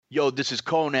Yo, this is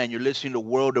Conan. You're listening to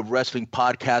World of Wrestling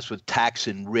Podcast with Tax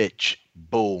and Rich.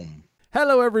 Boom.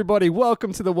 Hello, everybody.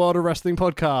 Welcome to the World of Wrestling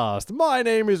Podcast. My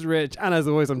name is Rich, and as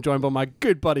always, I'm joined by my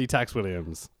good buddy, Tax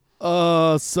Williams.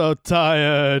 Oh, so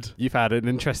tired. You've had an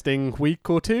interesting week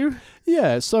or two?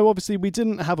 Yeah, so obviously we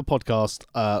didn't have a podcast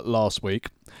last week.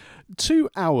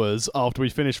 2 hours after we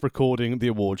finished recording the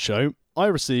award show, I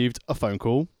received a phone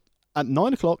call at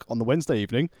 9 o'clock on the Wednesday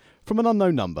evening from an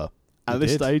unknown number. At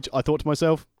this stage, I thought to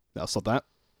myself, I'll stop that.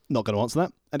 Not going to answer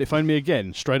that. And it phoned me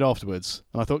again straight afterwards.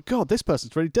 And I thought, God, this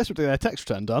person's really desperate to get their tax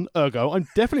return done. Ergo, I'm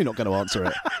definitely not going to answer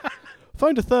it.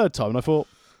 Phoned a third time and I thought,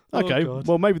 okay,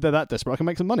 well, maybe they're that desperate I can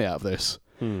make some money out of this.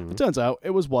 It turns out it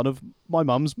was one of my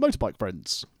mum's motorbike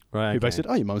friends. Right. Who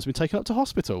basically said, your mum's been taken up to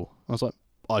hospital. I was like,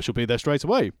 I shall be there straight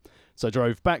away. So I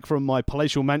drove back from my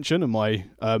palatial mansion and my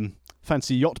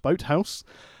fancy yacht boat house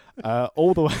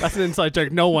all the way. That's an inside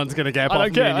joke no one's going to get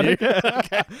apart from me and you.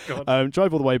 Okay,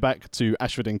 drove all the way back to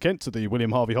Ashford in Kent to the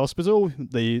William Harvey Hospital,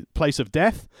 the place of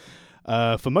death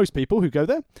for most people who go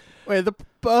there. Wait, the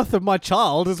birth of my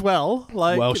child as well.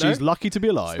 Well, she's lucky to be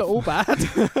alive. It's not all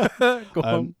bad. Go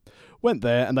on. Went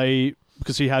there and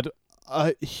because she had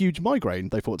a huge migraine,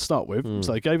 they thought to start with.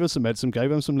 So they gave her some medicine, gave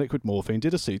her some liquid morphine,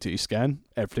 did a CT scan.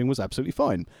 Everything was absolutely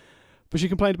fine. But she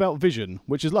complained about vision,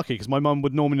 which is lucky because my mum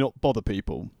would normally not bother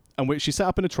people. And which she sat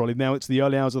up in a trolley. Now it's the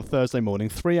early hours of Thursday morning,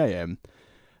 3 a.m.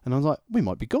 And I was like, we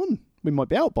might be gone. We might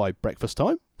be out by breakfast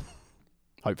time.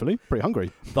 Hopefully. Pretty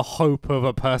hungry. The hope of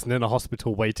a person in a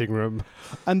hospital waiting room.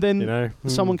 And then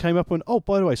someone came up and,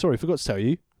 by the way, sorry, forgot to tell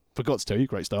you,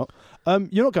 great start.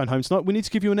 You're not going home tonight. We need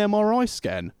to give you an MRI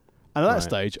scan. And at that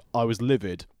stage, I was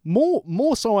livid.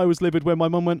 More so I was livid when my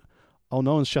mum went, oh,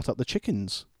 no one's shut up the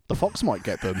chickens. The fox might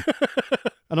get them.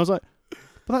 And I was like,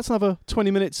 but that's another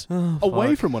 20 minutes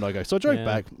away from when I go. So I drove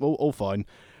back, all fine.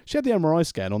 She had the MRI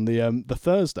scan on the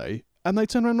Thursday, and they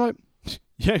turned around like,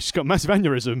 yeah, she's got massive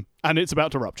aneurysm, and it's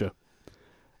about to rupture.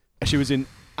 She was in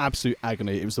absolute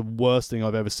agony. It was the worst thing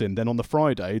I've ever seen. Then on the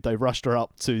Friday, they rushed her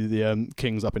up to the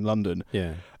King's up in London.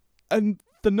 Yeah. And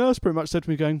the nurse pretty much said to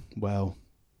me going, well,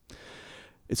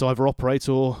 it's either operate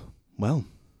or, well,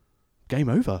 game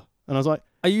over. And I was like...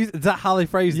 Is that how they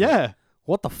phrased it? Yeah.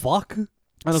 What the fuck?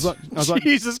 And I was like,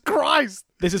 Jesus Christ!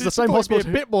 This is the same hospital. Be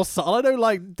a bit more subtle. I know,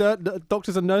 like,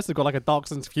 doctors and nurses have got like a dark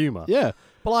sense of humour. Yeah,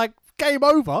 but like, game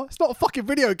over. It's not a fucking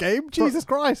video game. Jesus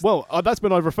Christ! Well, that's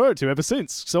been I've referred to ever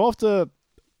since. So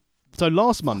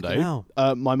last Monday,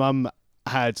 my mum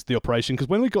had the operation because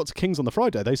when we got to King's on the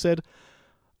Friday, they said,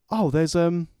 "Oh,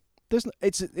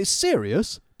 it's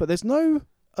serious, but there's no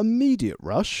immediate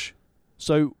rush."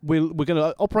 So we're going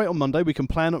to operate on Monday. We can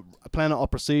plan out our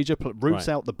procedure, routes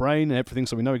out the brain and everything,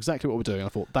 so we know exactly what we're doing. I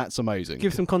thought, that's amazing.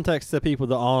 Give some context to people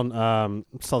that aren't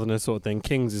Southerners sort of thing.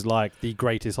 King's is like the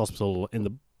greatest hospital in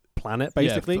the planet,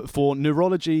 basically. Yeah, for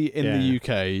neurology in the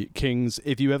UK, King's,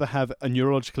 if you ever have a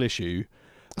neurological issue...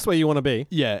 That's where you want to be.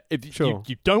 Yeah.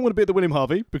 You don't want to be at the William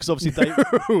Harvey, because obviously they...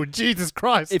 Oh, Jesus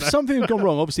Christ. If something had gone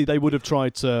wrong, obviously they would have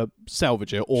tried to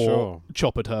salvage it or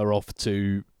choppered her off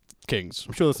to... King's.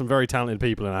 I'm sure there's some very talented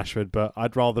people in Ashford, but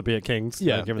I'd rather be at King's.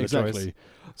 Given exactly. The choice.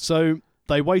 So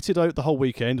they waited out the whole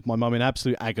weekend, my mum in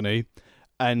absolute agony,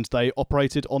 and they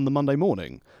operated on the Monday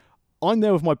morning. I'm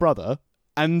there with my brother,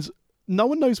 and no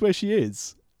one knows where she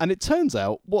is. And it turns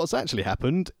out what's actually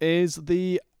happened is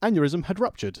the aneurysm had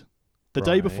ruptured the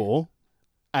day before,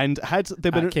 and had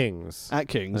there been At King's.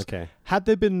 Okay. Had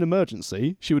there been an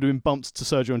emergency, she would have been bumped to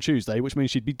surgery on Tuesday, which means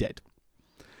she'd be dead.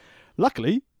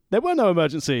 Luckily, there were no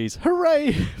emergencies.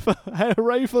 Hooray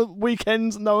for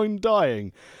weekends, no one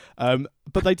dying.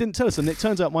 But they didn't tell us, and it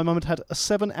turns out my mum had a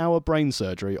 7-hour brain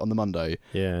surgery on the Monday.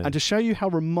 Yeah. And to show you how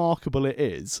remarkable it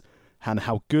is and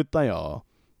how good they are,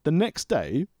 the next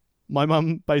day, my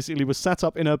mum basically was sat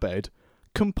up in her bed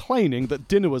complaining that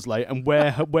dinner was late and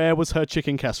where was her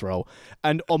chicken casserole.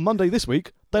 And on Monday this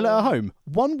week, they let her home.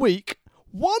 1 week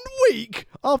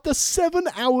after 7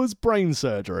 hours brain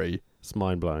surgery. It's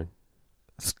mind-blowing.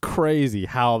 It's crazy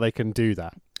how they can do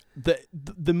that.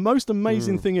 The most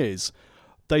amazing thing is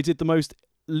they did the most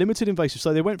limited invasive.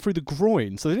 So they went through the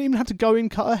groin. So they didn't even have to go in,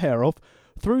 cut her hair off,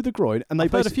 through the groin. And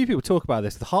I've heard a few people talk about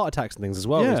this, the heart attacks and things as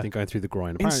well, going through the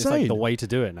groin. Apparently it's like the way to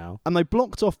do it now. And they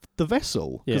blocked off the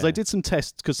vessel because they did some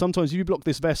tests. Because sometimes if you block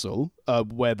this vessel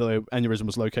where the aneurysm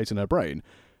was located in her brain,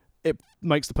 it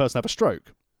makes the person have a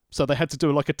stroke. So they had to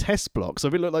do like a test block. So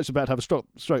if it looked like she was about to have a stroke,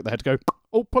 they had to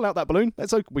go, pull out that balloon.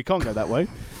 That's okay. We can't go that way.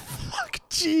 Fuck,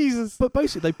 Jesus. But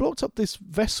basically, they blocked up this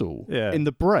vessel in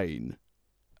the brain,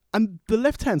 and the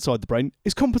left-hand side of the brain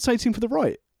is compensating for the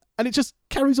right. And it just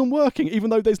carries on working, even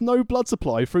though there's no blood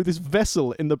supply through this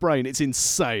vessel in the brain. It's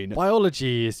insane.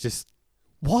 Biology is just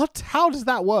What? How does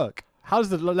that work? How does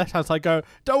the left-hand side go,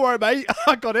 don't worry, mate,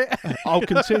 I got it? I'll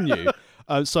continue.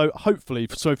 So hopefully,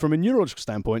 from a neurological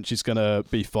standpoint, she's going to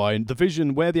be fine. The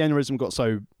vision, where the aneurysm got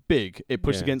so big, it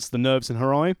pushed against the nerves in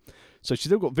her eye. So she's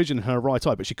still got vision in her right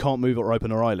eye, but she can't move or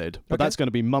open her eyelid. But that's going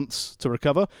to be months to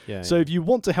recover. So if you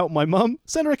want to help my mum,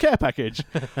 send her a care package.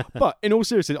 But in all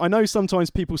seriousness, I know sometimes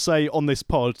people say on this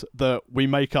pod that we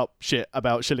make up shit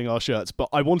about shilling our shirts, but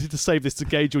I wanted to save this to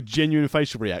gauge your genuine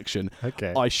facial reaction.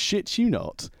 Okay. I shit you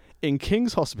not. In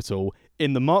King's Hospital,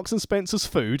 in the Marks and Spencer's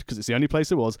food, because it's the only place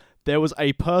there was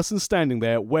a person standing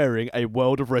there wearing a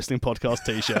World of Wrestling podcast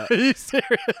t-shirt. Are you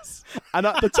serious? And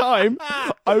at the time,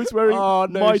 I was wearing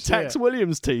my shit. Tax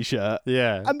Williams t-shirt.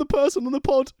 Yeah. And the person on the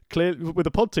pod, with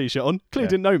a pod t-shirt on, clearly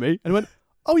didn't know me, and went,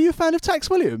 "Oh, you a fan of Tax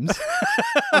Williams?"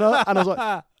 and I was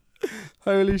like,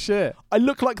 holy shit. I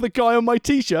look like the guy on my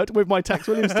t-shirt with my Tax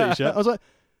Williams t-shirt. I was like,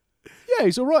 yeah,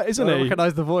 he's all right, isn't I he?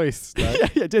 recognise the voice. No?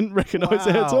 yeah, didn't recognise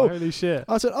it at all. Holy shit.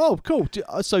 I said, "Oh, cool.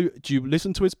 So, do you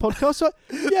listen to his podcast?" Like,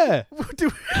 yeah.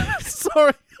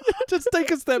 Sorry. Just take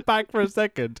a step back for a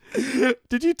second.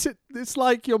 Did you? It's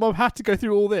like your mum had to go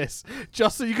through all this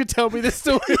just so you could tell me this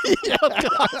story.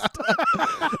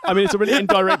 I mean, it's a really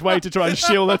indirect way to try and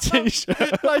shield the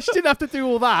t-shirt. Like, she didn't have to do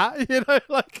all that, you know.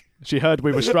 Like, she heard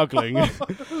we were struggling.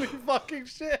 holy fucking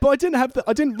shit. But I didn't have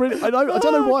I don't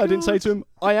know why I didn't say to him,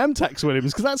 "I am Tax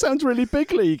Williams," because that sounds really big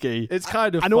leaguey. It's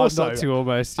kind of and fun also, not to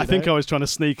almost. I think I was trying to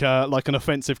sneak like an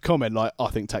offensive comment, like, "I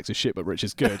think Tax is shit, but Rich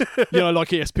is good." Like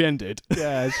ESPN did.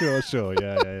 Yeah, sure.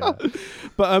 Yeah.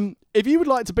 But if you would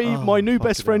like to be my new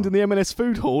best friend in the M&S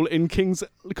food hall in King's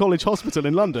College Hospital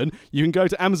in London, you can go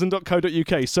to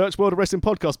amazon.co.uk, search World of Wrestling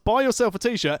Podcast, buy yourself a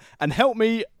t-shirt, and help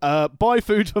me buy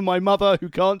food for my mother who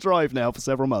can't drive now for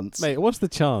several months. Mate, what's the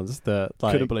chance that,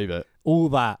 like, couldn't believe it. All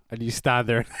that, and you stand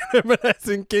there in M&S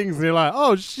in Kings, and you're like,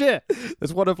 oh shit,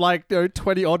 there's one of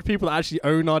 20 odd people that actually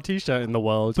own our t-shirt in the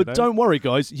world. But don't worry,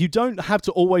 guys, you don't have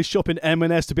to always shop in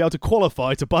M&S to be able to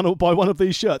qualify to buy one of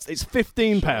these shirts. It's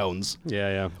 £15.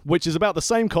 Yeah. Which is about the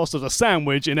same cost as a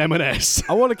sandwich in M&S.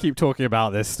 I want to keep talking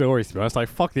about this story, to be honest. Like,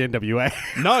 fuck the NWA.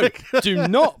 No, do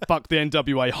not fuck the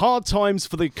NWA. Hard times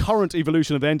for the current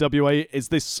evolution of the NWA is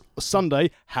this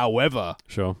Sunday. However,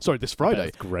 this Friday.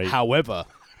 That's great. However,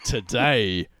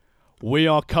 today we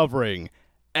are covering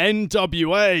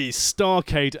NWA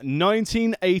Starrcade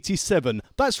 1987.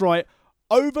 That's right.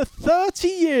 Over 30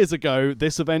 years ago,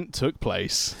 this event took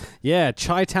place. Yeah,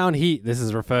 Chi-Town Heat, this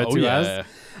is referred to as.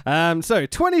 So,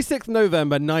 26th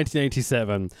November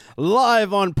 1987,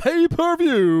 live on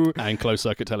pay-per-view. And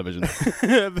closed-circuit television.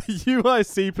 The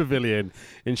UIC Pavilion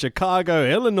in Chicago,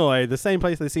 Illinois, the same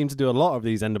place they seem to do a lot of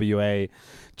these NWA,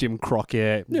 Jim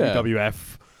Crockett,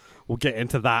 UWF. We'll get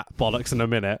into that bollocks in a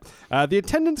minute. The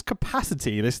attendance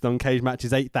capacity listed on Cage Match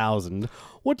is 8,000.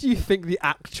 What do you think the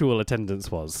actual attendance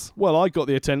was? Well, I got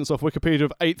the attendance off Wikipedia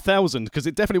of 8,000 because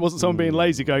it definitely wasn't someone being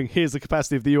lazy going, here's the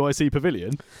capacity of the UIC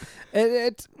Pavilion.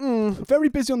 Very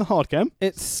busy on the hard cam.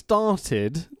 It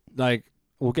started, like,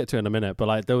 we'll get to it in a minute, but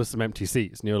like there was some empty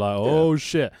seats and you're like, oh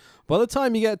shit. By the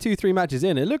time you get 2-3 matches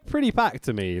in, it looked pretty packed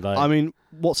to me. Like, I mean,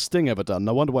 what's Sting ever done?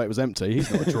 No wonder why it was empty. He's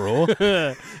not a draw.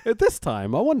 At this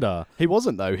time, I wonder. He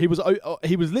wasn't though. He was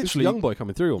literally young boy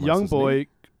coming through. Almost, young boy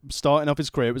starting off his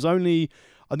career. It was only,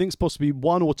 I think it's supposed to be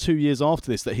 1 or 2 years after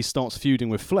this that he starts feuding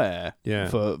with Flair.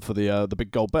 For the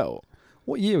big gold belt.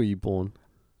 What year were you born?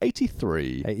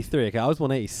 83. 83. Okay, I was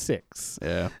born 86.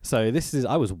 Yeah. So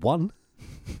I was 1.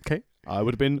 Okay. I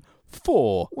would have been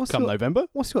 4 November.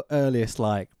 What's your earliest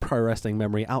pro wrestling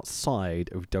memory outside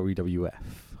of WWF?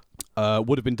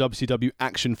 Would have been WCW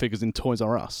action figures in Toys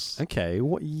R Us. Okay,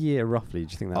 what year roughly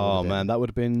do you think that would have been? Oh man, that would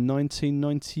have been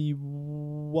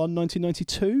 1991,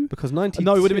 1992? Because 92...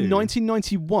 No, it would have been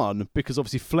 1991 because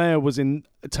obviously Flair was in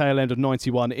tail end of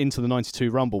 91 into the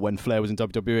 92 Rumble when Flair was in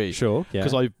WWE. Sure, yeah.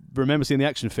 Because I remember seeing the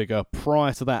action figure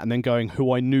prior to that and then going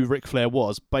who I knew Ric Flair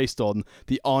was based on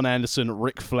the Arn Anderson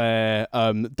Ric Flair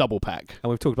double pack.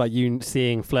 And we've talked about you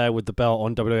seeing Flair with the belt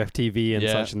on WWF TV and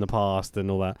such in the past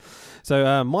and all that.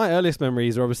 So my earliest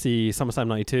memories are obviously SummerSlam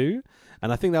 92.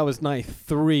 And I think that was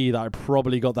 93 that I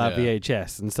probably got that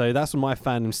VHS. And so that's when my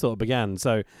fandom sort of began.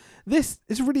 So this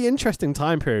is a really interesting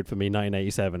time period for me,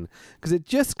 1987, because it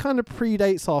just kind of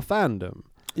predates our fandom.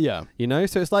 Yeah. You know,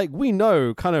 so it's like we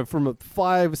know kind of from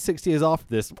 5-6 years after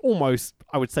this, almost,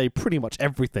 I would say, pretty much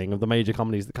everything of the major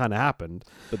companies that kind of happened.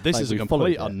 But this is a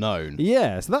complete unknown.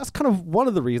 Yeah, so that's kind of one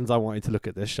of the reasons I wanted to look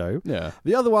at this show. Yeah.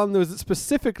 The other one was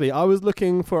specifically, I was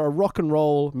looking for a rock and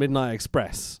roll Midnight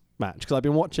Express match because I've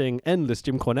been watching endless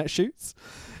Jim Cornette shoots.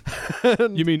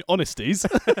 You mean honesties?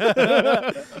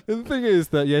 The thing is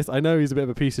that, yes, I know he's a bit of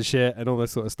a piece of shit and all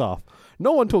this sort of stuff.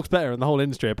 No one talks better in the whole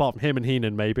industry apart from him and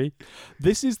Heenan, maybe.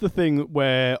 This is the thing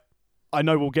where I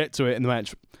know we'll get to it in the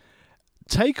match.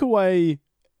 Take away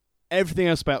everything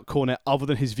else about Cornette other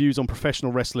than his views on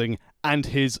professional wrestling and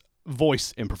his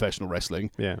voice in professional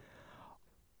wrestling. Yeah.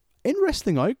 In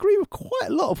wrestling, I agree with quite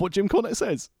a lot of what Jim Cornette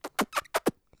says.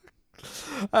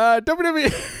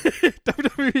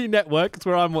 WWE Network is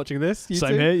where I'm watching this.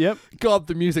 Same here, yep. God,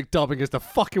 the music dubbing is the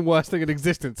fucking worst thing in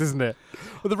existence, isn't it?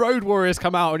 When the Road Warriors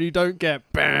come out and you don't get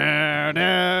you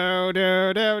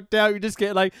just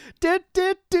get like We're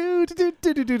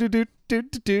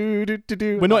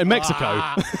not in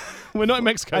Mexico. We're not in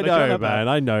Mexico. I know, man.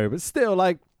 I know, but still,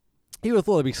 like, you would have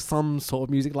thought there'd be some sort of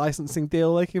music licensing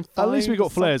deal they can find. At least we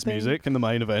got Flair's something. music in the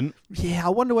main event. Yeah, I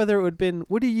wonder whether it would have been.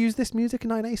 Would he use this music in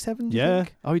 1987? Yeah.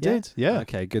 Oh, he did. Yeah.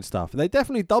 Okay, good stuff. They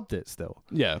definitely dubbed it still.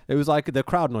 Yeah. It was like the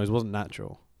crowd noise wasn't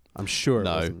natural. I'm sure it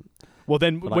wasn't. Well,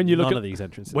 then But, when like, you look none at of these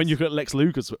entrances, when you look at Lex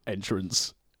Luger's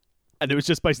entrance, and it was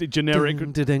just basically generic.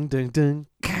 ding ding ding ding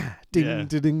ding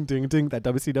ding ding ding, that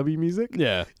WCW music.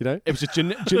 Yeah. You know, It was just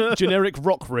generic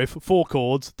rock riff, 4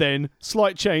 chords, then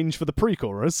slight change for the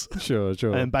pre-chorus, sure.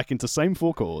 and back into same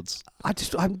 4 chords.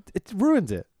 It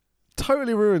ruins it.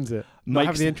 Totally ruins it. Not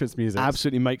having the entrance music.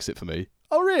 Absolutely makes it for me.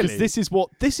 Oh, really? Because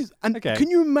this is, and Okay.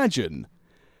 can you imagine?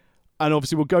 And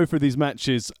obviously we'll go through these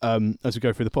matches as we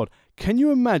go through the pod. Can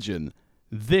you imagine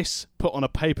this put on a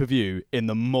pay-per-view in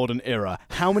the modern era?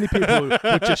 How many people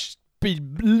would just be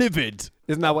livid?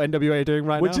 Isn't that what NWA are doing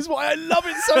right now? Which is why I love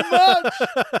it so much.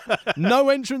 No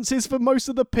entrances for most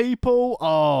of the people.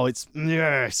 Oh, it's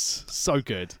so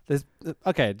good. There's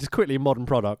just quickly, modern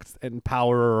product in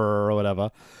Power or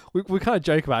whatever. We kind of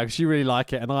joke about it because you really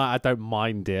like it, and I don't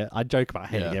mind it. I joke about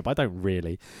hating it, but I don't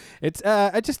really. It's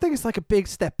I just think it's like a big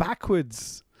step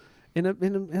backwards. In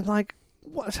like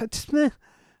what? Just, I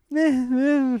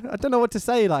don't know what to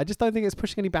say. Like, I just don't think it's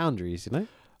pushing any boundaries. You know.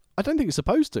 I don't think it's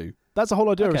supposed to. That's the whole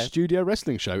idea of a studio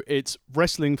wrestling show. It's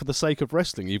wrestling for the sake of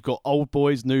wrestling. You've got old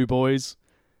boys, new boys,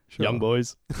 young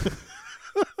boys.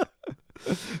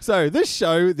 So this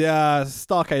show, the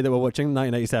Starrcade that we're watching,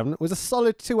 1987, was a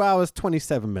solid 2 hours,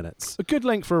 27 minutes. A good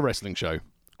length for a wrestling show.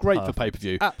 Great Perfect. for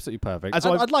pay-per-view. Absolutely perfect. As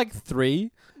I'd like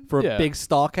 3 for a big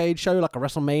Starrcade show, like a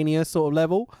WrestleMania sort of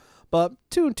level. But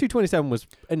 2 and 227 was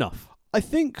enough. I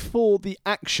think for the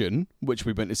action, which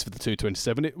we witnessed for the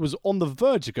 227, it was on the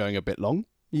verge of going a bit long.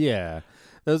 Yeah.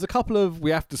 There was a couple of,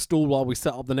 we have to stall while we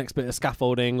set up the next bit of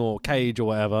scaffolding or cage or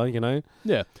whatever, you know?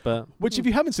 Yeah. But which, if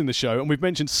you haven't seen the show, and we've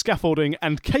mentioned scaffolding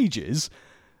and cages,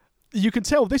 you can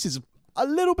tell this is a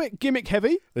little bit gimmick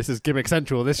heavy. This is gimmick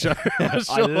central, this show.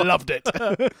 I loved it.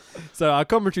 So our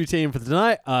commentary team for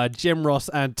tonight are Jim Ross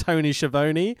and Tony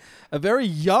Schiavone. A very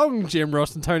young Jim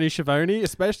Ross and Tony Schiavone,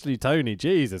 especially Tony.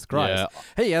 Jesus Christ.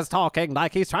 Yeah. He is talking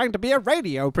like he's trying to be a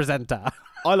radio presenter.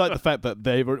 I like the fact that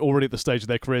they were already at the stage of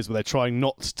their careers where they're trying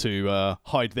not to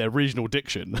hide their regional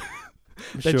diction.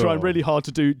 They're trying really hard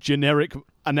to do generic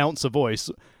announcer voice.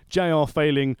 JR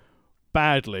failing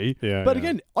badly. Yeah, but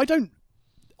again,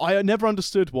 I never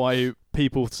understood why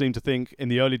people seem to think in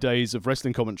the early days of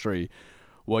wrestling commentary,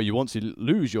 well, you want to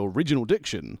lose your original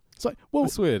diction. It's like, well,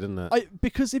 it's weird, isn't it?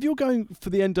 Because if you're going for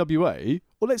the NWA,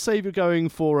 or let's say if you're going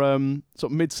for sort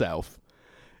of Mid-South,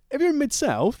 if you're in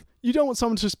Mid-South, you don't want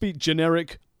someone to speak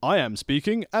generic, I am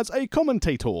speaking as a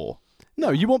commentator. No,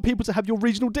 you want people to have your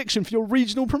regional diction for your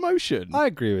regional promotion. I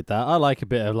agree with that. I like a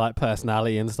bit of like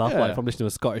personality and stuff. Like if I'm listening to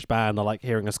a Scottish band, I like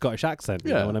hearing a Scottish accent.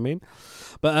 You know what I mean?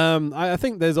 But I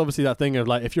think there's obviously that thing of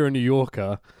like if you're a New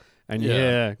Yorker and you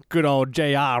hear good old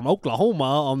JR from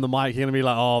Oklahoma on the mic, you're going to be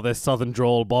like, oh, there's southern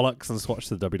drawl bollocks and swatch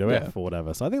to the WWF or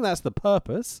whatever. So I think that's the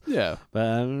purpose. Yeah.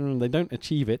 But they don't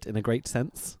achieve it in a great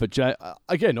sense. But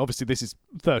again, obviously this is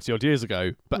 30 odd years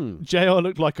ago, but JR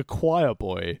looked like a choir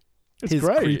boy. It's His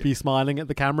great. creepy smiling at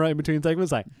the camera in between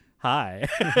segments, like, hi.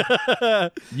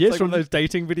 Years like from one of those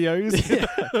dating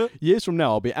videos. Years from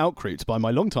now, I'll be out-creeped by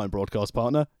my longtime broadcast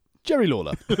partner, Jerry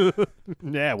Lawler.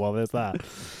 Yeah, well, there's that.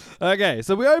 Okay,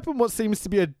 so we open what seems to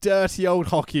be a dirty old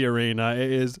hockey arena.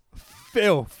 It is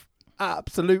filth.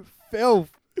 Absolute filth.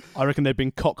 I reckon they've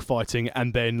been cockfighting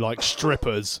and then like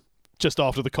strippers just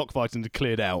after the cockfighting had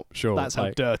cleared out. Sure. That's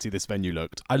how dirty this venue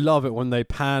looked. I love it when they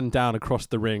pan down across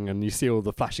the ring and you see all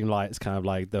the flashing lights, kind of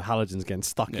like the halogens getting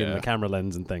stuck in the camera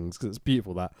lens and things, because it's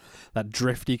beautiful, that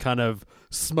drifty kind of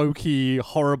smoky,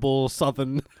 horrible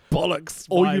southern bollocks.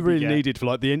 All you really needed for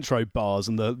like the intro bars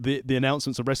and the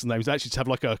announcements of wrestling names actually to have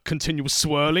like a continuous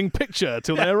swirling picture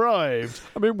till they arrived.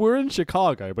 I mean, we're in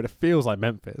Chicago, but it feels like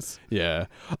Memphis. Yeah.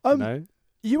 You know?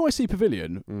 UIC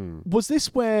Pavilion, was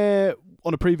this where,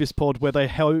 on a previous pod, where they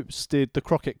hosted the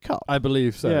Crockett Cup? I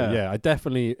believe so. Yeah,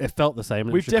 it felt the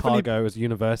same. We've Chicago as a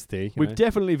university. We've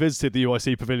definitely visited the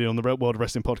UIC Pavilion on the World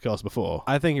Wrestling Podcast before.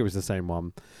 I think it was the same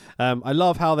one. I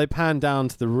love how they pan down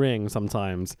to the ring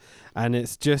sometimes, and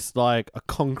it's just like a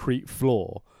concrete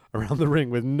floor around the ring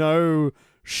with no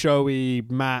showy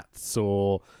mats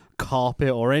or carpet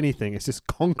or anything. It's just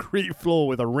concrete floor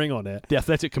with a ring on it. The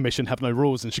Athletic Commission have no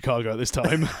rules in Chicago at this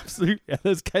time. Absolutely. Yeah,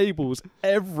 there's cables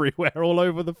everywhere all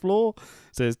over the floor.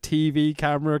 So there's TV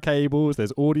camera cables,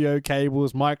 there's audio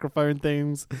cables, microphone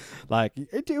things. Like,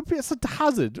 it's a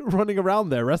hazard running around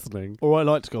there wrestling. Or I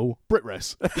like to call Brit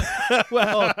Rest.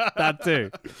 Well, that too.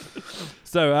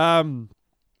 So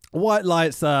white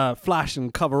lights flash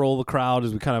and cover all the crowd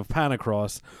as we kind of pan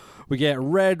across. We get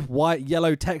red, white,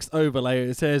 yellow text overlay.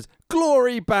 It says,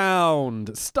 Glory Bound,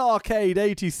 Starcade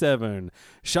 87,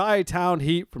 Chi-Town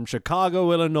Heat from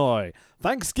Chicago, Illinois.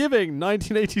 Thanksgiving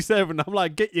 1987. I'm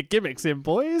like, get your gimmicks in,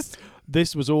 boys.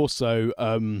 This was also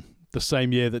the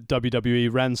same year that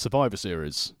WWE ran Survivor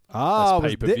Series. Ah,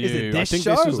 is it this I think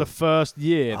show? This was the first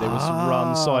year they was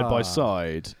run side by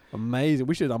side. Amazing.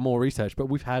 We should have done more research, but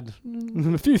we've had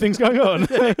a few things going on.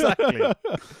 Yeah, exactly.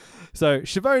 So,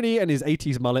 Schiavone and his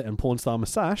 80s mullet and porn star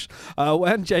moustache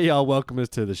when JR welcomed us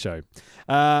to the show.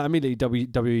 Immediately,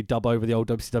 WWE dub over the old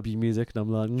WCW music, and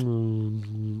I'm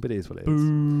like, but it is what it is.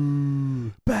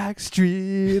 Boo.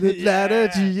 Backstreet,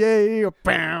 Atlanta, GA,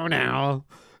 bow now.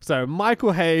 So,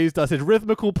 Michael Hayes does his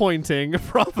rhythmical pointing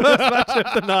for our first match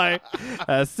of the night.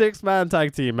 A 6-man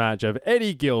tag team match of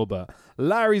Eddie Gilbert,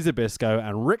 Larry Zbyszko,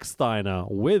 and Rick Steiner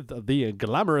with the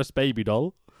glamorous baby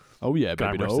doll. Oh yeah,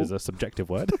 baby glamorous doll is a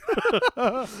subjective word.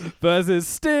 Versus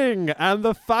Sting and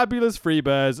the fabulous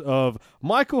Freebirds of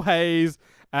Michael Hayes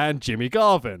and Jimmy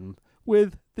Garvin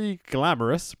with the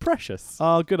glamorous Precious.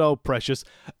 Oh, good old Precious.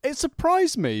 It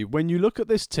surprised me when you look at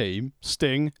this team.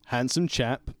 Sting, handsome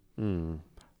chap.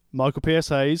 Michael P.S.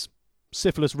 Hayes,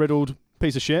 syphilis-riddled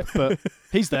piece of shit, but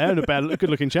he's there and a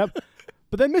good-looking chap.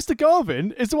 But then Mr.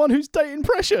 Garvin is the one who's dating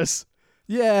Precious.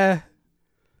 Yeah.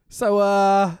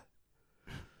 So,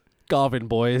 Garvin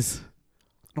boys,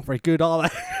 not very good, are they?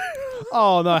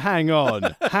 Oh no, hang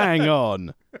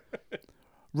on.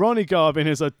 Ronnie Garvin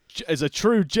is a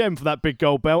true gem for that big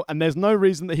gold belt, and there's no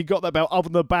reason that he got that belt other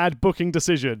than a bad booking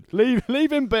decision. Leave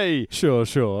him be. Sure.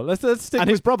 Let's stick. And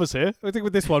his brother's here. We'll stick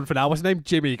with this one for now. What's his name?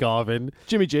 Jimmy Garvin.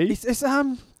 Jimmy G. Do you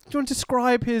want to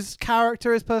describe his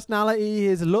character, his personality,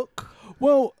 his look?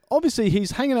 Well, obviously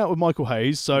he's hanging out with Michael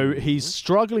Hayes, so he's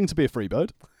struggling to be a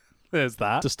freebird. There's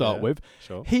that to start with.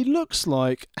 Sure. He looks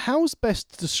like, how's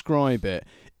best to describe it?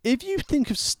 If you think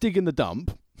of Stig in the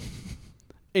Dump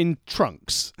in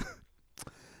trunks.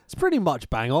 It's pretty much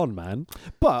bang on, man.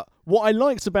 But what I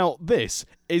liked about this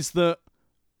is that,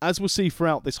 as we'll see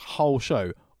throughout this whole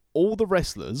show, all the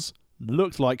wrestlers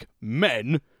looked like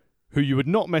men who you would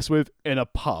not mess with in a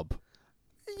pub.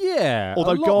 Yeah.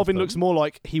 Although Garvin looks more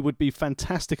like he would be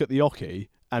fantastic at the hockey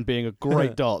and being a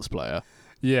great darts player.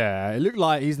 Yeah, it looked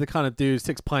like he's the kind of dude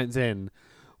 6 pints in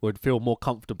would feel more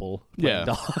comfortable playing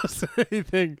darts.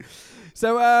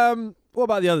 So, what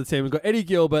about the other team? We've got Eddie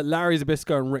Gilbert, Larry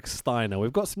Zbyszko, and Rick Steiner.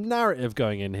 We've got some narrative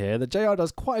going in here that JR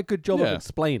does quite a good job of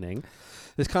explaining.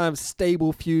 There's kind of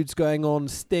stable feuds going on.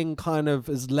 Sting kind of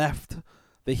has left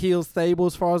the heel stable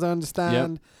as far as I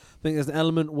understand. I think there's an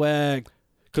element where...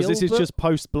 Because this is just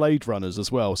post-Blade Runners as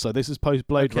well. So this is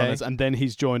post-Blade Runners, and then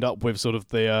he's joined up with sort of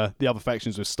the other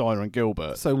factions with Steiner and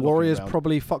Gilbert. So Warrior's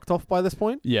probably fucked off by this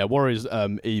point? Yeah, Warrior's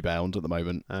E-bound at the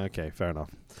moment. Okay, fair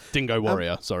enough. Dingo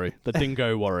Warrior, sorry. The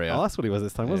Dingo Warrior. Oh, that's what he was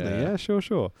this time, wasn't he? Yeah, sure.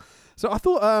 So I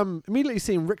thought, immediately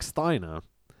seeing Rick Steiner,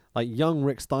 like young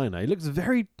Rick Steiner, he looks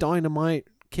very Dynamite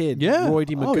Kid, Roy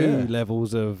D. Magoo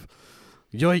levels of...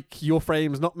 Yoik, your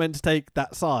frame's not meant to take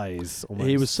that size. Almost.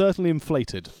 He was certainly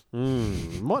inflated.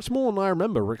 Much more than I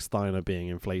remember Rick Steiner being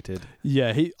inflated.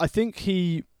 Yeah, I think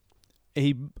he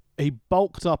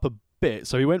bulked up a bit,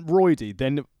 so he went roidy,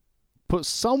 then put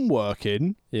some work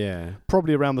in. Yeah.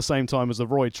 Probably around the same time as the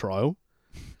roid trial.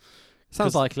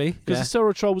 Sounds likely. Because the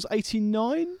steroid trial was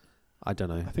 89? I don't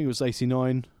know. I think it was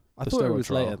 89. I thought it was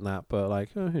later than that, but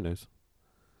who knows?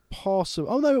 Possible.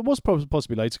 Oh no, it was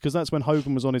possibly later because that's when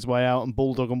Hogan was on his way out and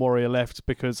Bulldog and Warrior left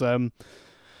because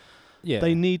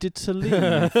they needed to leave.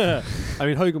 I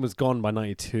mean, Hogan was gone by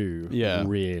 92. Yeah,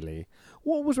 really.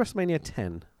 What was WrestleMania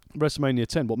 10? WrestleMania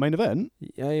 10. What main event?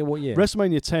 Yeah. What year?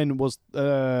 WrestleMania 10 was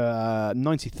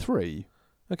 93.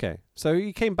 Okay, so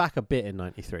he came back a bit in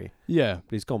 93. Yeah,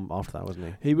 but he's gone after that,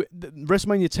 wasn't he?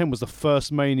 WrestleMania 10 was the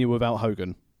first Mania without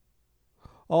Hogan.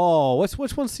 Oh,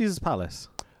 which one's Caesar's Palace?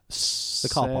 The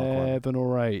car park one. 7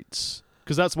 or 8. Because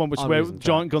because that's the one I'm where losing track.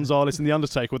 Giant Gonzalez and the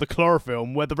Undertaker with the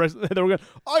chloroform, where the rest they're all going,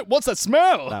 "Oh, what's that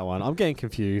smell?" That one. I'm getting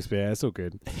confused, but yeah, it's all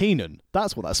good. Heenan.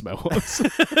 That's what that smell was.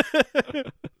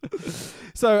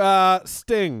 So,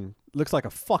 Sting looks like a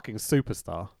fucking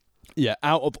superstar. Yeah,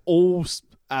 out of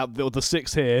the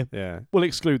 6 here, Yeah. we'll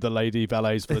exclude the lady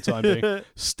valets for the time being.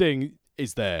 Sting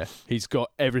is there. He's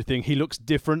got everything. He looks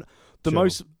different. The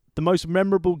most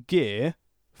memorable gear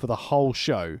for the whole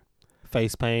show.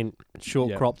 Face paint, short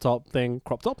Yeah. crop top thing.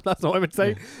 Crop top? That's what I would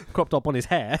say. Crop top on his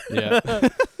hair. Yeah.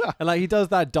 And like he does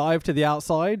that dive to the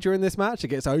outside during this match. It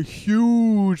gets a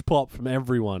huge pop from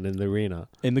everyone in the arena.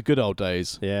 In the good old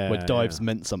days, Yeah. where dives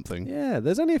meant something. Yeah,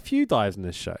 there's only a few dives in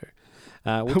this show.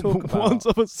 We'll talk about One's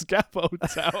of a scaffold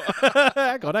tower.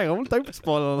 hang on, don't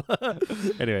spoil.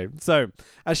 Anyway, so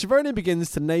as Schiavone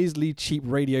begins to nasally cheap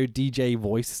radio DJ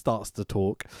voice starts to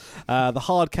talk, the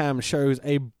hard cam shows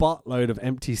a buttload of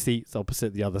empty seats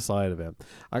opposite the other side of it.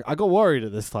 I got worried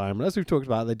at this time, and as we've talked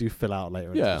about, they do fill out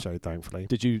later in the show, thankfully.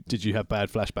 Did you have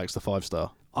bad flashbacks to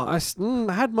 5-star? I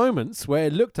had moments where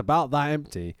it looked about that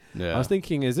empty. Yeah. I was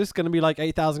thinking, is this going to be like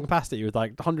 8,000 capacity with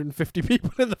like 150 people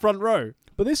in the front row?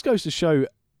 But this goes to show,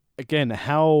 again,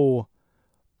 how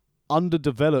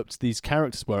underdeveloped these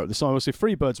characters were at the time. Obviously,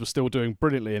 Freebirds were still doing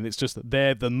brilliantly, and it's just that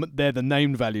they're the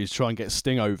name values to try and get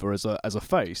Sting over as a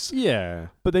face. Yeah.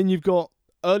 But then you've got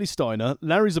early Steiner,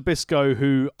 Larry Zbyszko,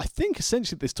 who I think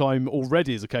essentially at this time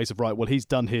already is a case of, right, well, he's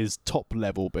done his top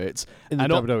level bits. In the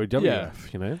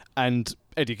WWF, you know? And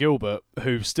Eddie Gilbert,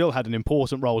 who still had an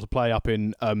important role to play up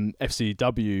in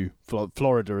FCW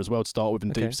Florida as well to start with,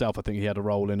 and Deep South I think he had a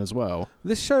role in as well.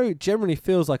 This show generally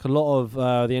feels like a lot of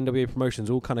the NWA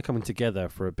promotions all kind of coming together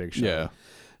for a big show. Yeah.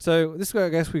 So this is where I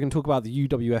guess we can talk about the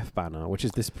UWF banner, which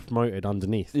is this promoted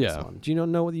underneath this one. Do you not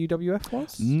know what the UWF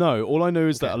was? No, all I know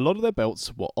is that a lot of their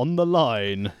belts were on the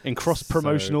line in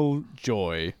cross-promotional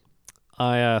joy.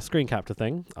 I screen capped a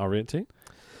thing. I'll read it to you.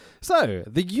 So,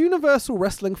 the Universal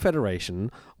Wrestling Federation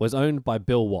was owned by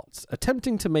Bill Watts,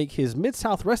 attempting to make his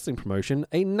Mid-South Wrestling promotion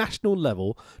a national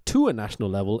level in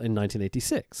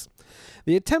 1986.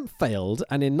 The attempt failed,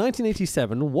 and in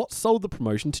 1987, Watts sold the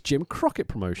promotion to Jim Crockett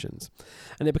Promotions,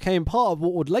 and it became part of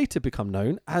what would later become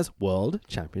known as World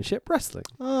Championship Wrestling.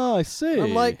 Oh, I see.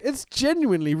 I'm like, it's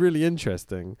genuinely really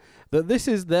interesting that this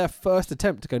is their first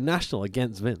attempt to go national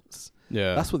against Vince.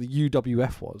 Yeah. That's what the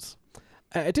UWF was.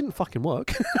 It didn't fucking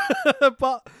work.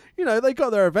 But, you know, they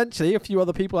got there eventually. A few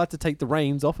other people had to take the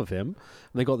reins off of him.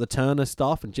 And they got the Turner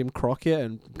stuff and Jim Crockett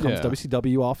and comes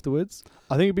WCW afterwards.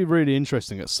 I think it'd be really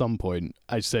interesting at some point.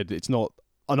 As I said, it's not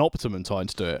an optimum time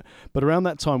to do it. But around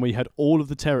that time where you had all of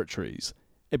the territories,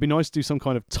 it'd be nice to do some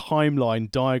kind of timeline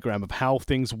diagram of how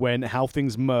things went, how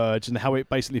things merged, and how it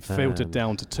basically filtered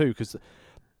down to 2. Because,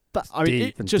 I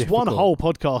mean, just one whole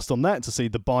podcast on that to see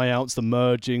the buyouts, the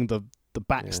merging, the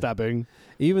backstabbing.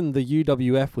 Even the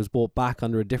UWF was brought back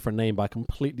under a different name by a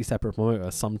completely separate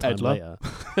promoter sometime later.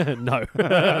 No.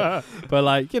 But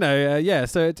like, you know,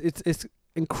 so it's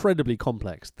incredibly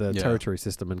complex, the territory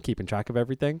system and keeping track of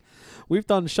everything. We've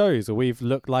done shows where we've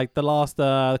looked like the last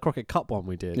Crockett Cup one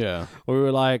we did. Yeah. Where we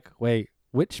were like, wait,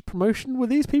 which promotion were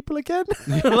these people again?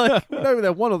 Like, we know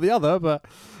they're one or the other, but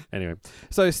anyway.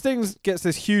 So Sting gets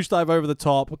this huge dive over the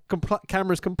top.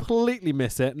 Cameras completely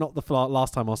miss it. Not the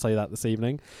last time I'll say that this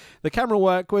evening. The camera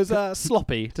work was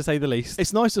sloppy, to say the least.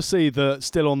 It's nice to see that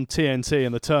still on TNT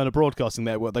and the Turner Broadcasting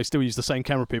Network, they still use the same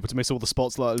camera people to miss all the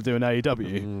spots like they do in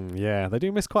AEW. Yeah, they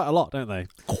do miss quite a lot, don't they?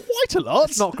 Quite a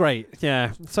lot. It's not great,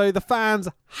 yeah. So the fans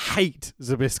hate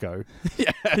Zbyszko.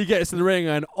 Yeah. He gets in the ring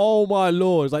and, oh my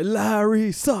lord, it's like,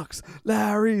 Larry sucks.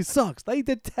 They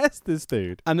detest this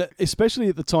dude. And especially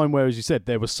at the time where, as you said,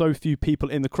 there were so few people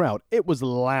in the crowd, it was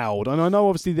loud. And I know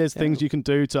obviously there's things you can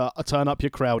do to turn up your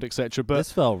crowd, etc. But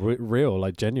this felt real,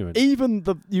 like genuine. Even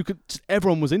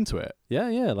everyone was into it.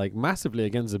 Yeah, like massively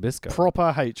against Zbyszko.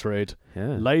 Proper hatred.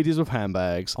 Yeah. Ladies with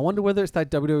handbags. I wonder whether it's that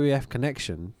WWF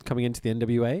connection coming into the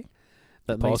NWA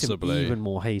that makes him even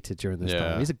more hated during this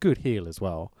time. He's a good heel as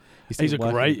well. He's a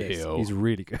great heel. He's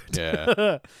really good.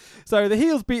 Yeah. So the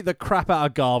heels beat the crap out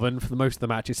of Garvin for the most of the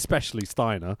match, especially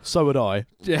Steiner. So would I.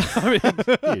 Yeah, I mean,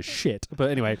 he is shit.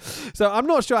 But anyway, so I'm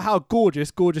not sure how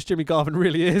gorgeous Jimmy Garvin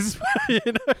really is. You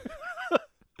know?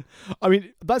 I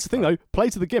mean, that's the thing though. Play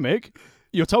to the gimmick.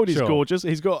 You're told he's gorgeous.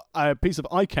 He's got a piece of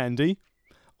eye candy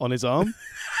on his arm.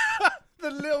 The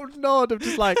little nod of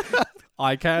just like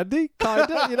eye candy,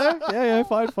 kinda, you know? Yeah,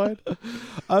 fine.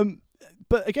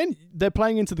 But again, they're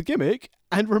playing into the gimmick,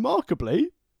 and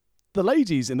remarkably, the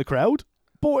ladies in the crowd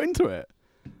bought into it.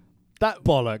 That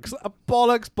bollocks.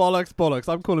 Bollocks.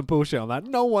 I'm calling bullshit on that.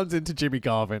 No one's into Jimmy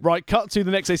Garvin. Right, cut to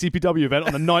the next ACPW event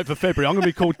on the 9th of February. I'm going to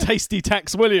be called Tasty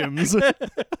Tax Williams.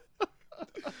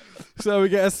 So we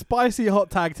get a spicy hot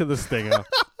tag to the Stinger.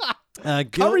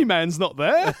 Curryman's not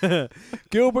there.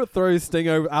 Gilbert throws Sting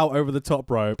out over the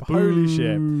top rope. Holy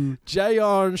shit.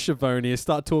 JR and Schiavone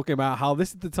start talking about how this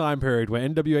is the time period where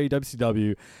NWA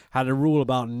WCW had a rule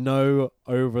about no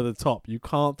over the top. You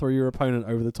can't throw your opponent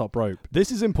over the top rope.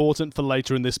 This is important for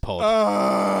later in this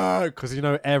pod. Because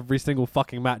every single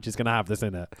fucking match is going to have this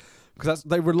in it. Because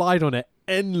they relied on it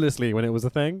endlessly when it was a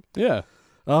thing. Yeah.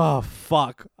 Oh,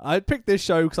 fuck. I picked this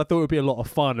show because I thought it would be a lot of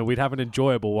fun and we'd have an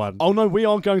enjoyable one. Oh, no, we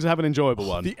aren't going to have an enjoyable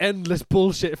one. The endless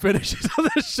bullshit finishes on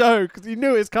the show because you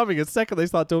knew it was coming the second they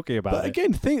start talking about it. But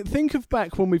again, think of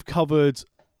back when we've covered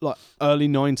like early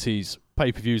 90s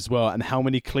pay-per-views as well and how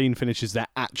many clean finishes there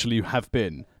actually have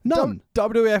been. None.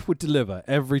 WWF would deliver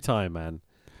every time, man.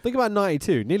 Think about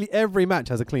 92. Nearly every match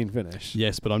has a clean finish.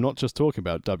 Yes, but I'm not just talking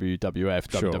about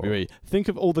WWF, Sure. WWE. Think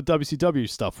of all the WCW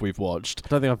stuff we've watched. I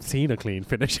don't think I've seen a clean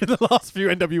finish in the last few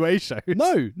NWA shows.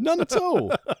 No, none at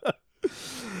all.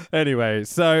 Anyway,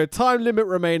 so time limit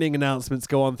remaining announcements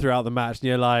go on throughout the match, and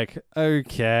you're like,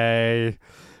 okay.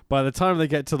 By the time they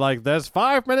get to there's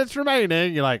 5 minutes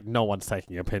remaining, you're like, no one's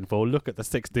taking a pinfall. Look at the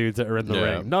 6 dudes that are in the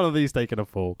ring. None of these taking a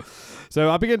fall.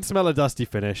 So I begin to smell a dusty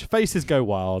finish. Faces go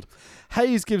wild.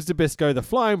 Hayes gives Zbyszko the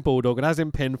flying bulldog and has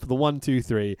him pinned for the 1, 2,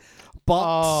 3.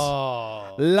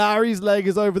 But Larry's leg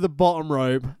is over the bottom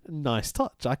rope. Nice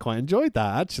touch. I quite enjoyed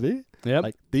that, actually.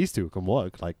 Yep. These two can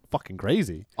work fucking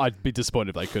crazy. I'd be disappointed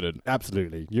if they couldn't.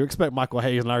 Absolutely. You expect Michael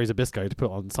Hayes and Larry Zbyszko to put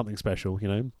on something special,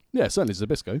 Yeah, certainly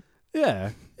Zbyszko. Yeah.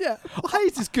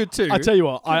 Hayes is good too. I tell you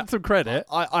what, Give him some credit.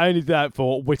 I only did that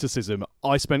for witticism.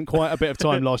 I spent quite a bit of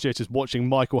time last year just watching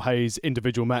Michael Hayes'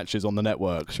 individual matches on the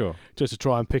network. Sure. Just to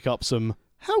try and pick up some,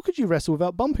 how could you wrestle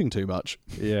without bumping too much?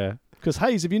 Yeah. Because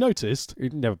Hayes, have you noticed? He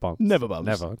never bumps. Never bumps.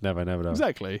 Never.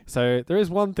 Exactly. So there is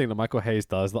one thing that Michael Hayes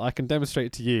does that I can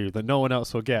demonstrate to you that no one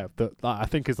else will get that I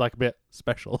think is a bit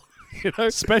special.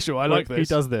 Special, I like this. He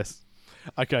does this.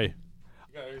 Okay.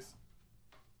 He goes.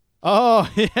 Oh,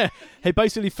 yeah. He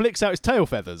basically flicks out his tail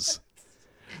feathers.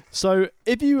 So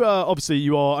if you, obviously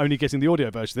you are only getting the audio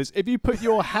version of this, if you put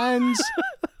your hands,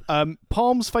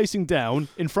 palms facing down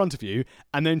in front of you,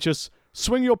 and then just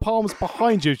swing your palms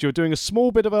behind you as you're doing a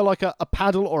small bit of a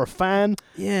paddle or a fan.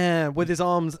 Yeah, with his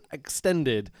arms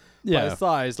extended by his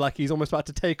sides, like he's almost about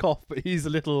to take off, but he's a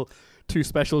little too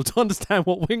special to understand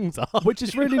what wings are. Which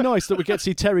is really nice that we get to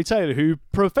see Terry Taylor, who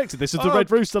perfected this as the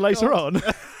Red Rooster later on.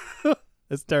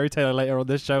 There's Terry Taylor later on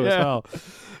this show as well.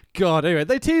 God, anyway,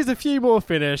 they tease a few more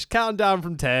finish. Countdown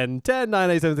from 10. 10, 9,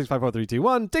 8, 7, 6, 5, 4, 3, 2,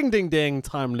 1. Ding, ding, ding.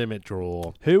 Time limit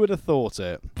draw. Who would have thought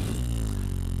it?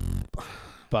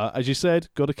 But as you said,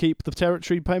 got to keep the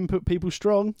territory people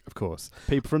strong. Of course.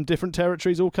 People from different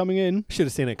territories all coming in. Should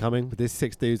have seen it coming with these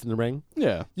 6 dudes in the ring.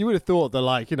 Yeah. You would have thought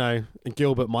that,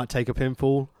 Gilbert might take a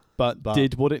pinfall. But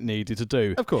did what it needed to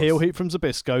do. Of course. Heel heat from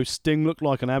Zbyszko. Sting looked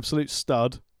like an absolute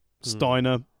stud.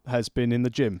 Steiner has been in the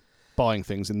gym buying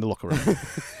things in the locker room.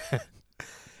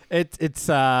 It's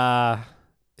the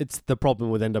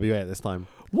problem with NWA at this time.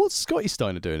 What's Scotty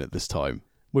Steiner doing at this time?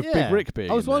 With Big Rick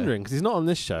being I was in wondering, because he's not on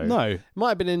this show. No. Might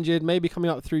have been injured, maybe coming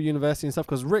up through university and stuff,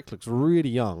 because Rick looks really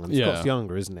young, and Scott's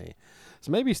younger, isn't he?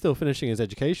 So maybe he's still finishing his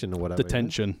education or whatever.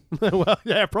 Detention. Well,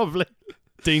 yeah, probably.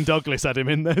 Dean Douglas had him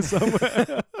in there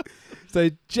somewhere. So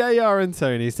JR and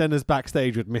Tony send us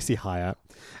backstage with Missy Hyatt.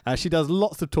 She does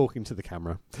lots of talking to the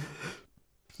camera.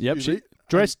 Yep, she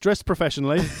dressed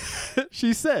professionally.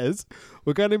 She says,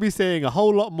 we're going to be seeing a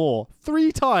whole lot more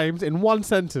 3 times in one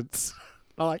sentence.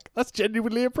 I'm like, that's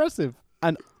genuinely impressive.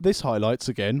 And this highlights,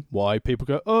 again, why people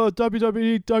go, oh,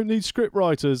 WWE don't need script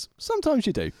writers. Sometimes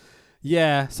you do.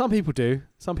 Yeah, some people do.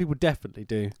 Some people definitely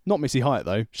do. Not Missy Hyatt,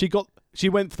 though. She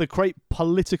went for the great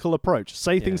political approach.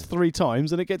 Say things 3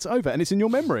 times and it gets over, and it's in your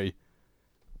memory.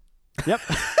 Yep.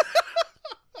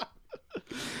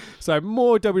 So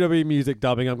more WWE music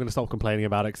dubbing. I'm going to stop complaining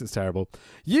about it because it's terrible.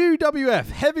 UWF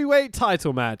heavyweight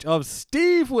title match of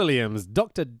Steve Williams,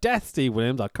 Dr. Death Steve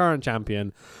Williams, our current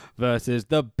champion, versus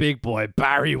the big boy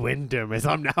Barry Windham, as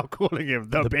I'm now calling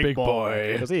him, the big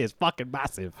boy. Because he is fucking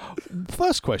massive.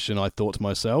 First question I thought to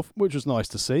myself, which was nice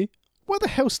to see, where the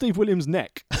hell's Steve Williams'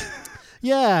 neck?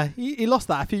 Yeah, he lost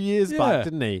that a few years back,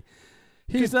 didn't he?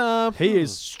 He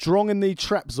is strong in the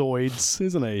trapezoids,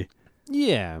 isn't he?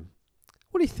 Yeah.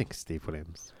 What do you think, Steve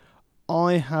Williams?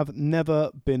 I have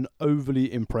never been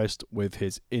overly impressed with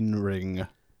his in-ring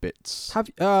bits.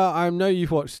 I know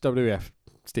you've watched WWF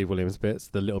Steve Williams bits,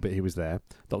 the little bit he was there.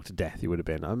 Dr. Death, he would have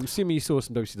been. I'm assuming you saw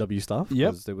some WCW stuff.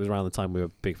 Yep. It was around the time we were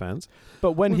big fans.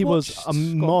 But when he was a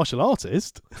martial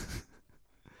artist,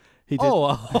 he did.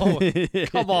 Oh,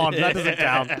 come on, that doesn't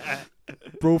count.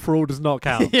 Brawl for All does not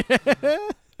count.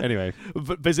 Anyway,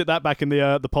 visit that back in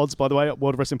the pods, by the way, at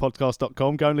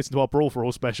worldofwrestlingpodcast.com. Go and listen to our Brawl for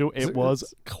All special. It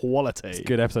was quality. It's a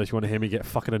good episode if you want to hear me get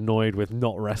fucking annoyed with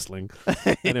not wrestling.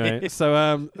 Anyway,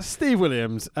 so Steve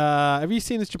Williams, have you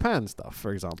seen his Japan stuff,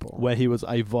 for example? Where he was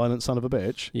a violent son of a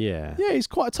bitch. Yeah. Yeah, he's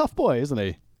quite a tough boy, isn't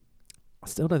he? I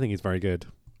still don't think he's very good.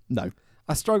 No.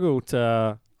 I struggle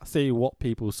to see what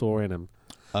people saw in him.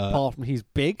 Apart from he's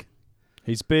big.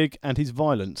 He's big and he's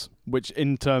violent, which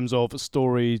in terms of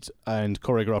storied and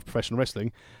choreographed professional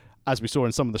wrestling, as we saw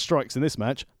in some of the strikes in this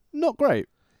match, not great.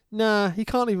 Nah, he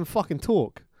can't even fucking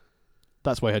talk.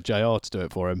 That's why he had JR to do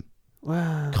it for him.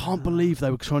 Wow. Can't believe they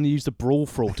were trying to use the Brawl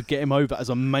for All to get him over as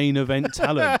a main event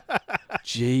talent.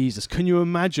 Jesus, can you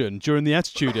imagine during the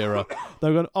Attitude Era? They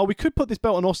were going, oh, we could put this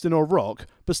belt on Austin or Rock,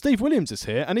 but Steve Williams is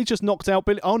here and he just knocked out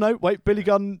Billy. Oh, no, wait, Billy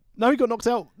Gunn. No, he got knocked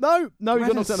out. No, he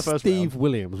got knocked out in the first Steve round.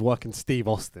 Williams working Steve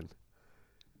Austin.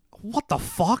 What the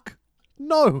fuck?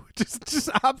 No, just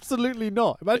absolutely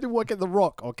not. Imagine working The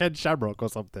Rock or Ken Shamrock or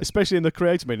something. Especially in the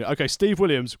creative meeting. Okay, Steve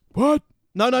Williams. What?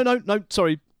 No,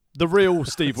 sorry. The real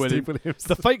Steve Williams. Steve Williams.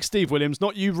 The fake Steve Williams,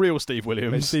 not you real Steve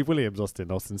Williams. Steve Williams,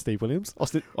 Austin, Steve Williams.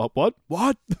 Austin,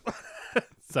 what?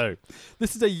 So,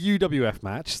 this is a UWF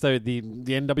match. So, the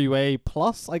NWA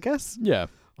Plus, I guess? Yeah.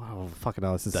 Oh, fucking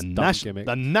hell, this is The, a dumb gimmick.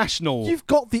 the national... You've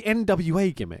got the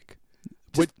NWA gimmick.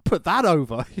 Just put that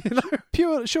over, you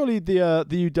know? Surely the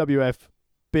UWF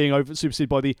being superseded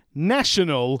by the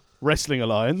National Wrestling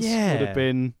Alliance Yeah. would have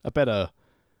been a better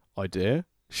idea.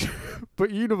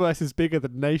 But Universe is bigger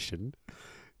than Nation.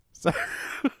 So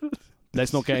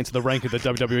Let's not get into the rank of the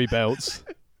WWE belts.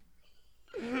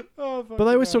 Oh, But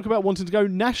they always talk about wanting to go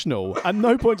national. At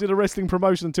no point did a wrestling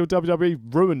promotion until WWE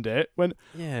ruined it. When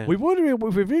yeah. we really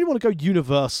want to go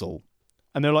universal.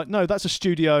 And they're like, no, that's a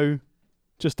studio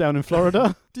just down in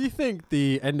Florida. Do you think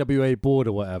the NWA board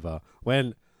or whatever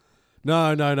went,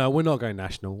 no, we're not going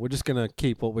national. We're just going to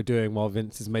keep what we're doing while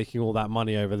Vince is making all that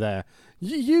money over there.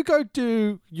 You go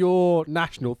do your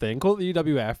national thing, call it the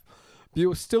UWF.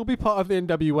 You'll still be part of the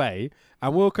NWA,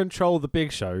 and we'll control the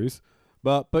big shows,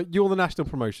 but you're the national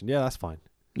promotion. Yeah, that's fine.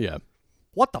 Yeah.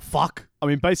 What the fuck? I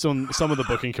mean, based on some of the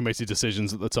booking committee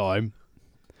decisions at the time.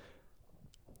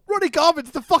 Ronnie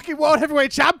Garvin's the fucking world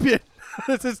heavyweight champion.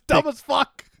 This is dumb as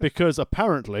fuck. Because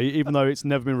apparently, even though it's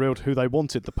never been revealed who they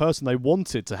wanted, the person they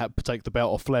wanted to take the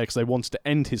belt off Flair because they wanted to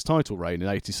end his title reign in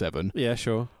 '87 Yeah,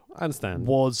 sure. I understand.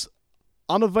 was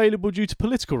unavailable due to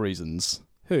political reasons.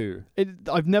 Who?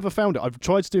 I've never found it. I've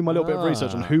tried to do my little bit of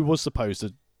research on who was supposed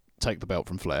to take the belt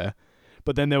from Flair,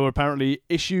 but then there were apparently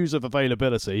issues of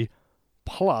availability,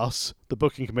 plus the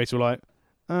booking committee were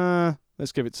like,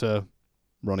 let's give it to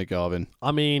Ronnie Garvin.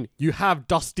 I mean, you have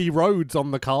Dusty Rhodes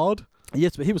on the card.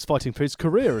 Yes, but he was fighting for his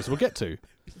career, as we'll get to.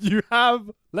 You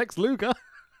have Lex Luger.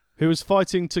 Who was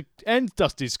fighting to end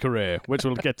Dusty's career, which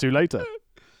we'll get to later.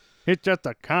 He's just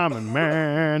a common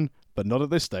man. But not at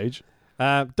this stage.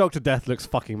 Dr. Death looks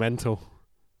fucking mental.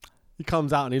 He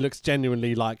comes out and he looks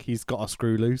genuinely like he's got a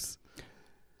screw loose.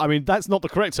 I mean, that's not the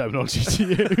correct terminology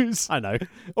to use. I know.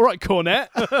 All right, Cornette.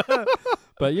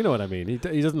 But you know what I mean. He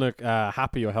doesn't look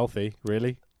happy or healthy,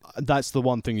 really. That's the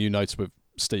one thing you notice with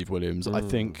Steve Williams. I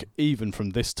think even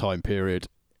from this time period,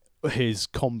 his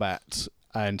combat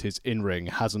and his in-ring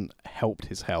hasn't helped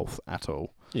his health at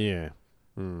all. Yeah.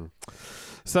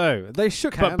 So they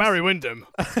shook hands. But Barry Windham,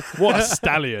 what a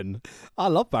stallion. I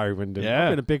love Barry Windham. Yeah.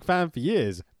 I've been a big fan for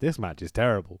years. This match is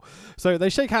terrible. So they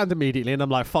shake hands immediately and I'm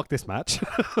like, fuck this match.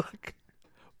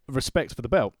 Respect for the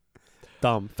belt.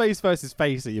 Dumb. Face versus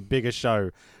face at your biggest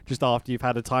show just after you've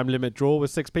had a time limit draw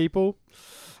with 6 people.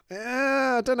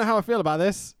 I don't know how I feel about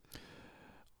this.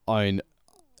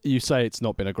 You say it's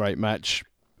not been a great match.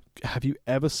 Have you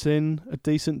ever seen a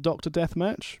decent Dr. Death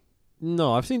match?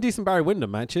 No, I've seen decent Barry Windham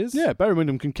matches. Yeah, Barry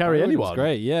Windham can carry Barry anyone. Windham's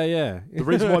great, yeah. The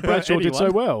reason why Bradshaw did so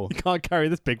well. You can't carry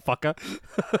this big fucker.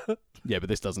 Yeah, but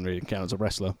this doesn't really count as a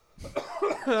wrestler.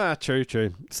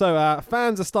 True. So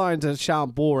fans are starting to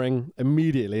shout boring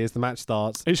immediately as the match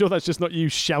starts. Are you sure that's just not you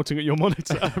shouting at your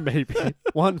monitor? Maybe.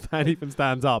 One fan even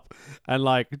stands up and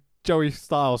like Joey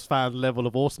Styles fan level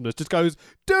of awesomeness just goes,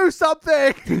 do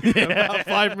something! About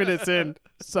 5 minutes in.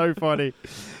 So funny.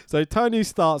 So Tony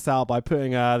starts out by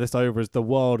putting this over as the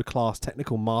world-class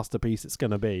technical masterpiece it's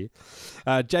going to be.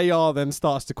 JR then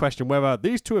starts to question whether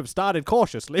these two have started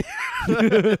cautiously.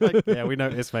 Like, yeah, we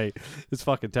noticed, mate. It's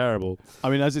fucking terrible.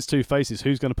 I mean, as it's two faces,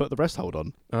 who's going to put the rest hold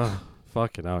on? Oh,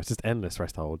 fucking hell. It's just endless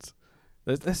rest holds.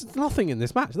 There's nothing in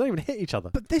this match. They don't even hit each other.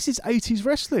 But this is 80s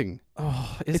wrestling.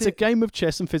 Oh, It's a game of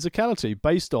chess and physicality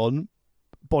based on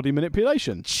body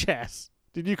manipulation. chess.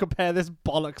 Did you compare this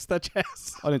bollocks to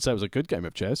chess? I didn't say it was a good game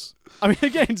of chess. I mean,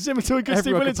 again, similar to a good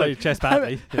Steve Everyone can Williams. play chess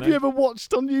badly. Have you ever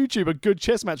watched on YouTube a good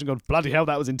chess match and gone, bloody hell,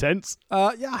 that was intense?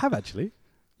 Yeah, I have actually.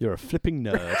 You're a flipping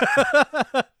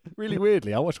nerd. Really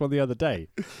weirdly, I watched one the other day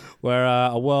where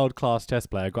a world-class chess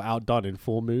player got outdone in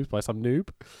 4 moves by some noob.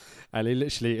 And he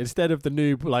literally, instead of the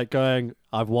noob like going,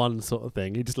 I've won sort of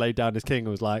thing, he just laid down his king and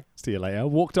was like, see you later,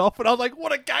 walked off. And I was like,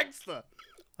 what a gangster.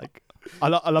 Like, I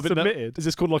love it. Now. Submitted. Is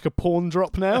this called like a pawn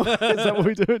drop now? Is that what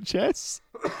we do at chess?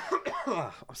 I'm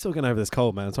still getting over this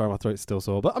cold, man. Sorry, my throat's still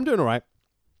sore, but I'm doing all right.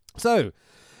 So,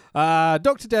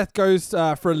 Dr. Death goes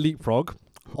for a leapfrog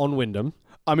on Wyndham.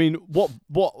 I mean, what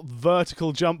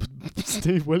vertical jump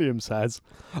Steve Williams has.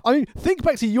 I mean, think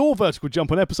back to your vertical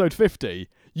jump on episode 50.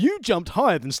 You jumped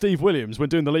higher than Steve Williams when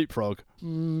doing the leapfrog.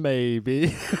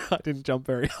 Maybe. I didn't jump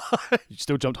very high. You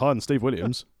still jumped higher than Steve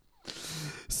Williams.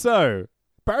 So,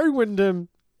 Barry Windham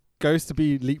goes to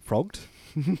be leapfrogged,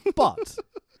 but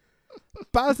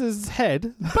Baz's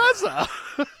head Bazza!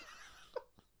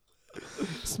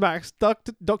 smacks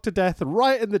Dr. Death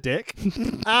right in the dick.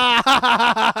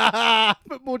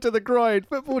 Football to the groin.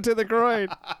 Football to the groin.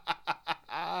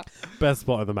 Best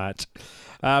spot of the match.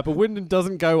 But Wyndham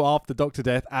doesn't go after Dr.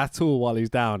 Death at all while he's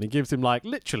down. He gives him like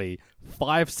literally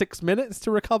 5-6 minutes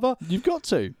to recover. You've got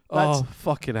to. Oh,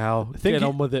 fucking hell. Get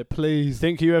on with it, please.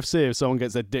 Think UFC if someone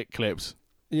gets their dick clipped.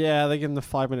 Yeah, they give him the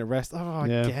 5-minute rest. Oh,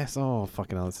 Yeah. I guess. Oh,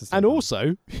 fucking hell. This is so And bad.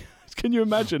 also, can you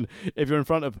imagine if you're in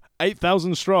front of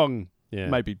 8,000 strong, Yeah.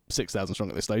 maybe 6,000 strong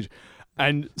at this stage,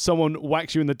 and someone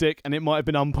whacks you in the dick and it might have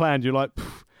been unplanned, you're like,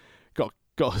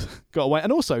 got away.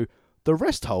 And also, the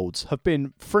rest holds have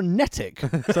been frenetic,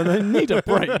 so they need a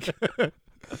break.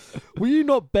 Were you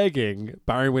not begging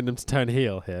Barry Windham to turn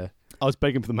heel here? I was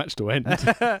begging for the match to end.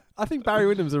 I think Barry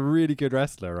Windham's a really good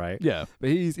wrestler, right? Yeah.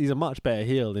 But he's a much better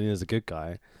heel than he is a good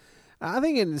guy. I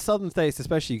think in the Southern States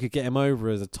especially, you could get him over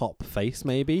as a top face,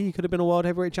 maybe. He could have been a world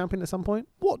heavyweight champion at some point.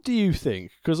 What do you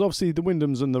think? Because obviously the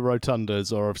Wyndhams and the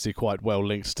Rotundas are obviously quite well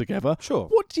linked together. Sure.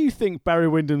 What do you think Barry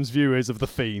Windham's view is of The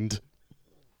Fiend?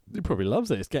 He probably loves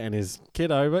it. It's getting his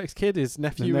kid over. His kid, his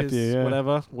nephew, his yeah.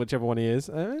 whatever, whichever one he is.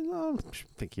 I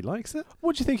think he likes it.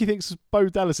 What do you think he thinks is Bo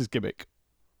Dallas's gimmick?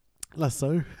 Less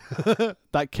so.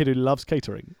 That kid who loves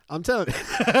catering. I'm telling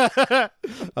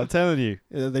you,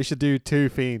 they should do 2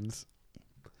 Fiends.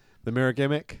 The mirror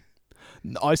gimmick.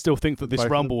 I still think that this Both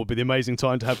of Rumble would be the amazing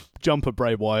time to have Jumper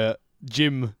Bray Wyatt,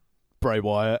 Jim Bray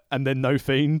Wyatt, and then no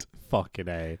Fiend. Fucking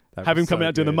A. Have him come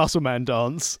out doing the Muscle Man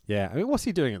dance. Yeah. I mean, what's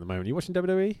he doing at the moment? You watching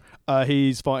WWE?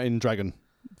 He's fighting Dragon,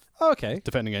 Oh, okay.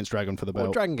 defending against Dragon for the belt.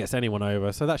 Well, Dragon gets anyone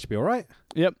over, so that should be all right.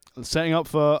 Yep, setting up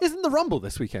for... Isn't the Rumble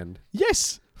this weekend?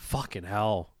 Yes! Fucking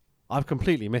hell. I've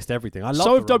completely missed everything. I love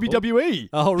So have the Rumble. WWE.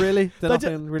 Oh, really? They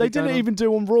didn't even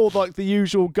do on Raw like the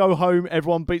usual go home,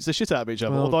 everyone beats the shit out of each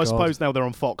other. Oh, Although I God. suppose now they're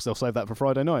on Fox, they'll save that for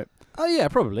Friday night. Oh, yeah,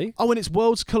 probably. Oh, and it's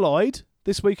Worlds Collide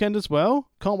this weekend as well.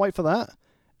 Can't wait for that.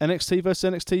 NXT versus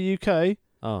NXT UK.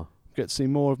 Oh. Get to see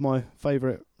more of my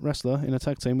favourite wrestler in a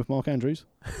tag team with Mark Andrews.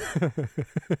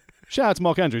 Shout out to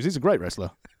Mark Andrews. He's a great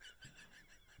wrestler.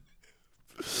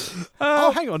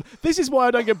 Oh, hang on. This is why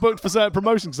I don't get booked for certain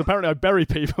promotions. Apparently I bury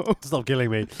people. Stop killing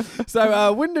me.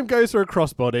 So, Wyndham goes for a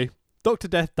crossbody. Dr.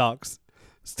 Death ducks.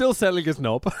 Still settling his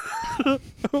knob.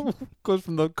 Goes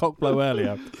from the cock blow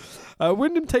earlier.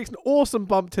 Wyndham takes an awesome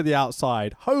bump to the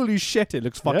outside. Holy shit, it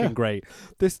looks fucking great.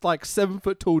 This like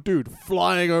 7-foot tall dude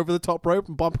flying over the top rope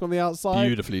and bumping on the outside.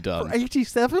 Beautifully done. For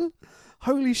 87?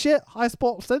 Holy shit, High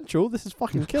Spot Central. This is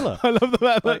fucking killer. I love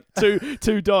that. Like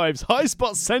two dives. High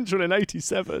Spot Central in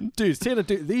 87. Dude,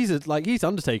 these are like, he's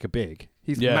Undertaker big.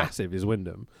 He's massive, is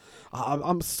Wyndham.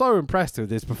 I'm so impressed with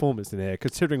his performance in here,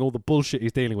 considering all the bullshit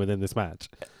he's dealing with in this match.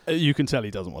 You can tell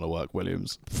he doesn't want to work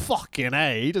Williams. Fucking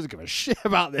A. He doesn't give a shit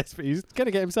about this, but he's going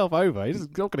to get himself over. He's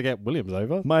not going to get Williams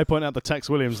over. May I point out the Tex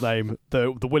Williams name,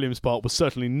 the Williams part was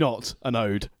certainly not an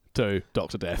ode to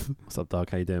Dr. Death. What's up, Doug?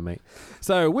 How you doing, mate?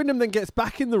 So Wyndham then gets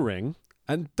back in the ring,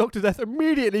 and Dr. Death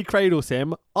immediately cradles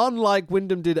him, unlike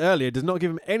Wyndham did earlier, does not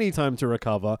give him any time to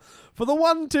recover. For the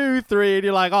 1, 2, 3, and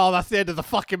you're like, oh, that's the end of the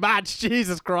fucking match.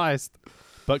 Jesus Christ.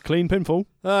 But clean pinfall.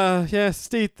 Yes,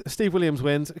 Steve Williams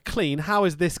wins. Clean. How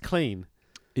is this clean?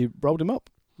 He rolled him up.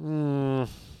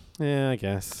 Yeah, I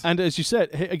guess. And as you said,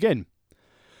 again,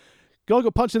 guy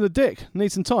got punched in the dick.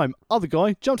 Needs some time. Other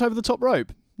guy jumped over the top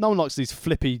rope. No one likes these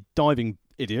flippy diving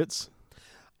idiots.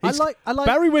 I like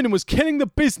Barry Windham was killing the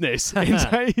business in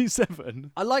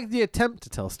 87. I like the attempt to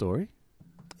tell story.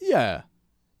 Yeah.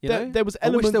 You know? There was I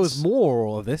wish elements. there was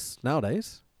more of this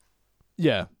nowadays.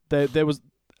 Yeah, there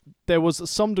was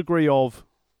some degree of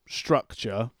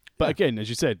structure, but again, as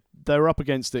you said, they were up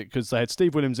against it because they had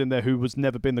Steve Williams in there, who was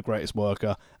never been the greatest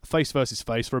worker, face versus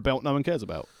face for a belt no one cares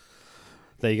about.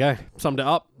 There you go. Summed it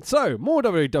up. So, more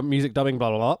WWE music dubbing, blah,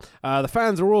 blah, blah. The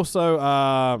fans are also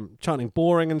chanting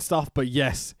boring and stuff, but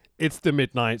yes, it's the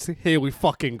Midnights. Here we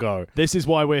fucking go. This is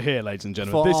why we're here, ladies and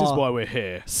gentlemen. This is why we're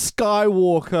here.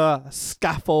 Skywalker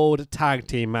Scaffold Tag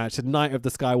Team match. The Night of the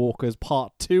Skywalkers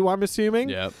Part 2, I'm assuming.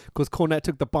 Yep. Because Cornette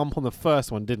took the bump on the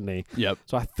first one, didn't he? Yep.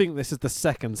 So I think this is the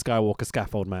second Skywalker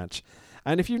Scaffold match.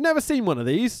 And if you've never seen one of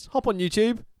these, hop on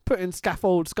YouTube, put in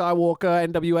Scaffold Skywalker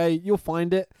NWA, you'll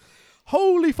find it.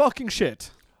 Holy fucking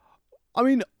shit. I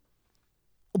mean,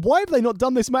 why have they not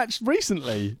done this match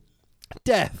recently?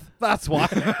 Death. That's why.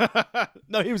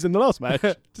 No, he was in the last match.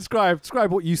 Describe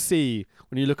what you see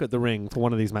when you look at the ring for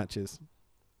one of these matches.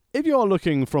 If you are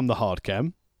looking from the hard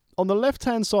cam, on the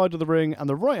left-hand side of the ring and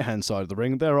the right-hand side of the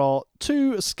ring, there are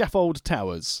two scaffold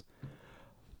towers.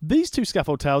 These two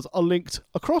scaffold towers are linked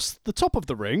across the top of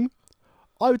the ring.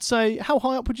 I would say, how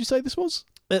high up would you say this was?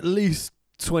 At least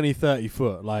 20, 30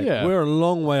 foot. Like, Yeah. we're a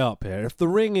long way up here. If the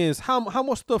ring is... How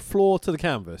much the floor to the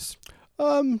canvas?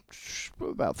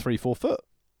 About 3-4 foot.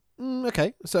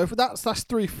 Okay, so if that's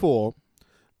 3-4,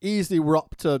 easily we're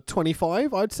up to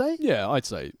 25, I'd say. Yeah, I'd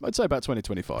say about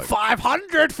 20-25.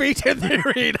 500 feet in the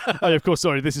arena. Oh, of course,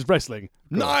 sorry, this is wrestling.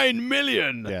 9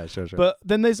 million! Yeah, sure. But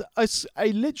then there's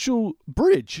a literal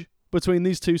bridge between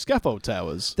these two scaffold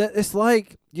towers. It's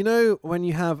like, you know, when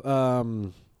you have...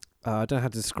 I don't know how to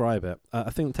describe it.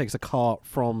 I think it takes a cart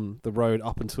from the road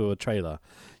up into a trailer.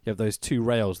 You have those two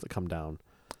rails that come down.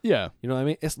 Yeah. You know what I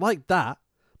mean? It's like that,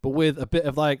 but with a bit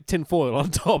of like tin foil on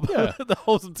top Yeah. that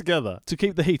holds them together. To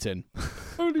keep the heat in.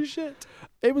 Holy shit.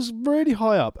 It was really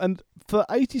high up. And for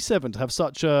 87 to have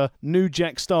such a New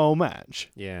Jack style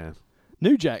match. Yeah.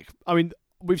 New Jack, I mean,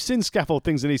 we've seen scaffold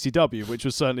things in ECW, which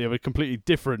was certainly of a completely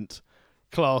different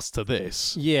class to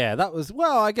this. Yeah, that was...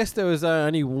 Well, I guess there was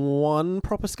only one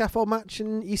proper scaffold match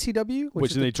in ECW.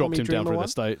 Which is then the he dropped Tommy him down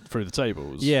Dreamer through the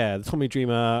tables. Yeah, the Tommy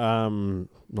Dreamer...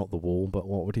 not the Wall, but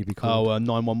what would he be called?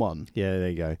 911. Yeah, there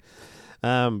you go.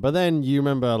 But then you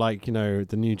remember, like, you know,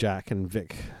 the New Jack and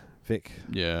Vic,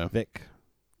 Yeah.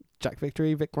 Jack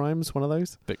Victory, Vic Grimes, one of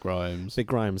those. Vic Grimes. Vic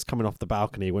Grimes coming off the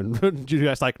balcony when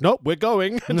Juliet's like, nope, we're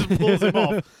going, and just pulls him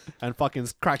off and fucking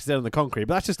cracks his head on the concrete.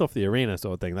 But that's just off the arena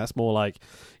sort of thing. That's more like,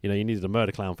 you know, you needed a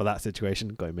murder clown for that situation.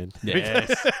 Got him in.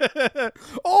 Yes.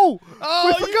 Oh, we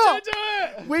you forgot. did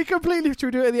do it! We completely... Should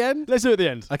we do it at the end? Let's do it at the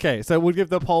end. Okay, so we'll give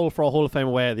the poll for a Hall of Fame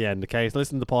away at the end. Okay, so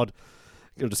listen to the pod.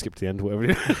 You'll just skip to the end, whatever.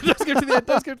 Just skip to the end.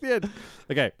 Just skip to the end.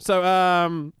 Okay, so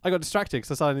I got distracted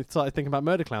because I started thinking about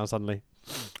Murder Clown suddenly.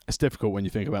 It's difficult when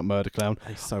you think about Murder Clown.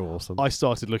 He's so awesome. I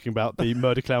started looking about the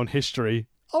Murder Clown history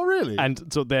Oh, really?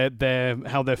 and so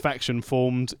how their faction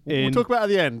formed in. We'll talk about it at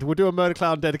the end. We'll do a Murder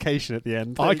Clown dedication at the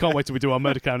end. I can't wait till we do our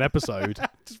Murder Clown episode.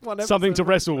 Just one episode. Something to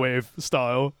wrestle with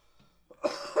style.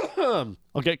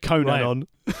 I'll get Conan Right. on.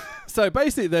 So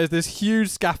basically, there's this huge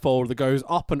scaffold that goes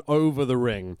up and over the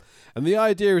ring. And the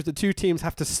idea is the two teams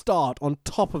have to start on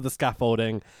top of the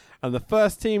scaffolding. And the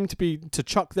first team to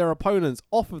chuck their opponents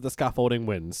off of the scaffolding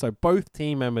wins. So both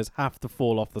team members have to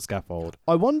fall off the scaffold.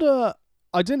 I wonder.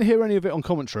 I didn't hear any of it on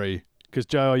commentary because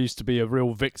Joe, I used to be a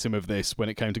real victim of this when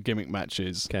it came to gimmick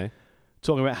matches. Okay.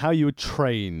 Talking about how you would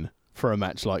train for a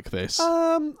match like this.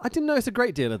 I didn't notice a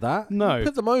great deal of that. No. You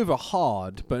put them over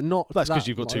hard, but not. That's because that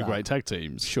you've got like two that. great tag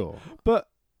teams. Sure. But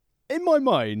in my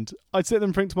mind, I'd sit there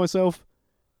and think to myself,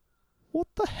 what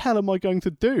the hell am I going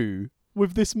to do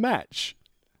with this match?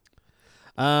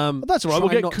 That's all right. We'll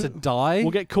try get not to die.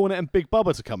 We'll get Cornette and Big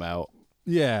Bubba to come out.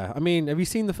 Yeah. I mean, have you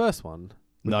seen the first one?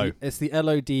 No. It's the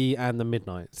LOD and the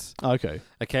Midnights. Okay.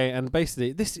 Okay, and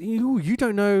basically, this you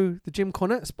don't know the Jim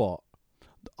Cornette spot.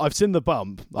 I've seen the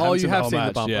bump. You have seen the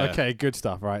match, bump. yeah. Okay, good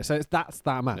stuff. Right, so that's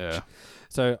that match. Yeah.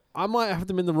 So I might have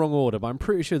them in the wrong order, but I'm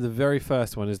pretty sure the very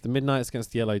first one is the Midnights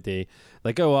against the LOD.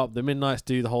 They go up. The Midnights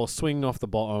do the whole swing off the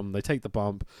bottom. They take the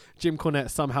bump. Jim Cornette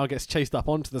somehow gets chased up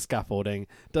onto the scaffolding.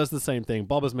 Does the same thing.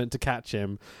 Bubba's meant to catch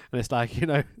him, and it's like, you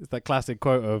know, it's that classic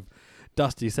quote of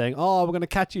Dusty saying, "Oh, we're gonna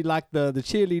catch you like the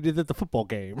cheerleaders at the football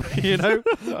game," you know.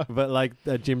 But like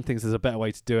Jim thinks there's a better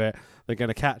way to do it. They're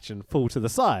gonna catch and fall to the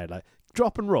side, like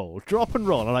drop and roll.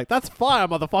 I'm like, that's fire,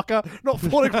 motherfucker! Not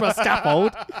falling from a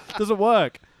scaffold. Doesn't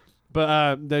work.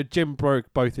 But Jim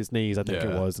broke both his knees, I think it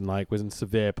was, and like was in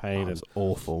severe pain. It was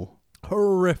awful.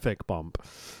 Horrific bump.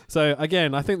 So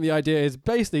again, I think the idea is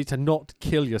basically to not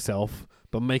kill yourself,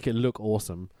 but make it look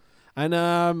awesome. And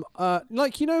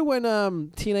like, you know when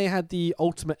TNA had the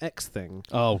Ultimate X thing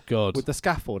Oh God. with the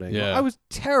scaffolding? Yeah. I was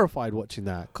terrified watching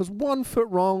that because 1 foot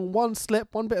wrong, one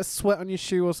slip, one bit of sweat on your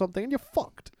shoe or something, and you're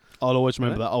fucked. I'll always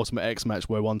remember that Ultimate X match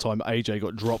where one time AJ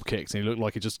got drop kicked and he looked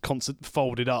like he just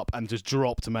folded up and just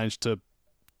dropped and managed to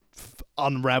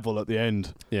unravel at the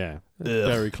end. Yeah, Ugh.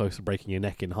 very close to breaking your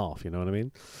neck in half. You know what I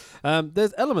mean?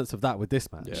 There's elements of that with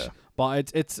this match,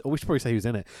 but it's we should probably say who's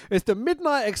in it. It's the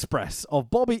Midnight Express of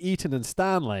Bobby Eaton and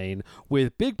Stan Lane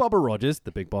with Big Bubba Rogers,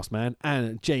 the Big Boss Man,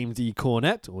 and James E.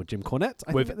 Cornette or Jim Cornette,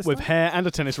 with hair and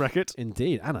a tennis racket.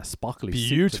 Indeed, and a sparkly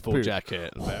Beautiful suit to boot.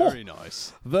 jacket. Very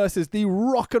nice. Versus the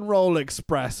Rock and Roll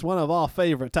Express, one of our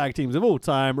favourite tag teams of all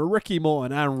time, Ricky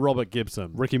Morton and Robert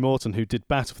Gibson. Ricky Morton, who did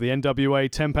battle for the NWA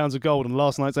 £10 of gold on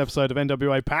last night's episode of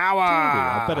NWA Power.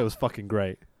 I bet it was fucking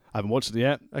great. I haven't watched it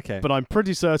yet. Okay. But I'm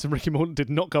pretty certain Ricky Morton did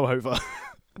not go over.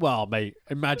 Well, mate,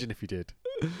 imagine if you did.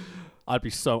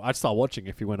 I'd start watching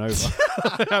if he went over.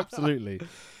 Absolutely.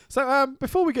 So,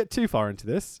 before we get too far into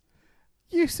this,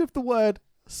 use of the word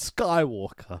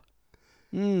Skywalker.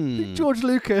 Think George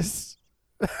Lucas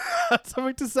had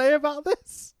something to say about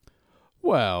this?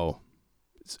 Well,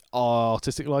 it's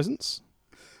artistic license.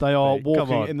 They are Mate, come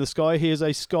walking on. in the sky. He is a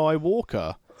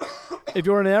skywalker. If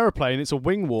you're in an aeroplane, it's a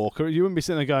wing walker. You wouldn't be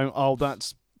sitting there going, "Oh,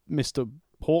 that's Mr.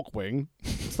 Hawkwing."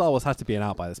 Star Wars had to be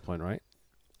out by this point, right?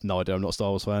 No idea. I'm not a Star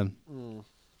Wars fan.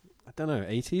 I don't know.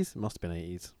 80s? It must have been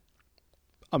 80s.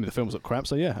 I mean, the films look crap,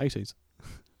 so yeah, 80s.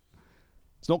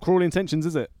 It's not Cruel Intentions,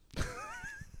 is it?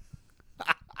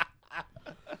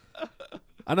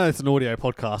 I know it's an audio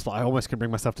podcast, but I almost can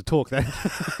bring myself to talk then.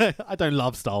 I don't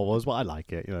love Star Wars, but I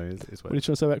like it. You know, it's What are you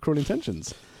trying to say about Cruel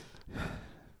Intentions?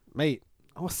 Mate,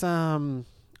 what's the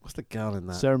girl in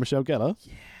that? Sarah Michelle Gellar?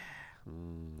 Yeah.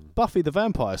 Buffy the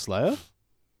Vampire Slayer?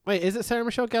 Wait, is it Sarah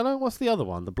Michelle Gellar? What's the other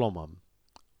one? The blonde one?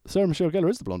 Sarah Michelle Gellar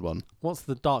is the blonde one. What's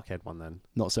the dark-haired one then?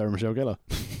 Not Sarah Michelle Gellar.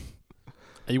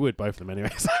 You would, both of them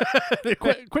anyways.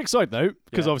 quick side note,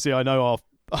 because Yeah. obviously I know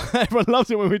everyone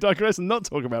loves it when we digress and not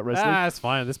talk about wrestling. It's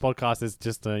fine. This podcast is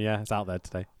just, it's out there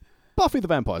today. Buffy the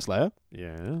Vampire Slayer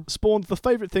Yeah. spawned the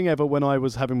favourite thing ever when I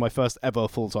was having my first ever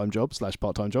full-time job /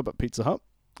 part-time job at Pizza Hut.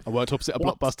 I worked opposite a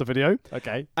What? Blockbuster video.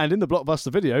 Okay. And in the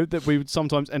Blockbuster video, that we would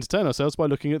sometimes entertain ourselves by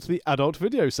looking at the adult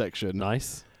video section.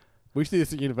 Nice. We used to do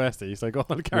this at university, so go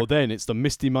on, carry Well, then it's the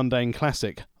Misty Mundane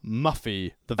classic,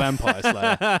 Muffy the Vampire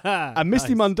Slayer. And Misty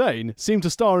Nice. Mundane seemed to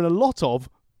star in a lot of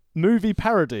movie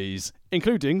parodies,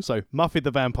 including, Muffy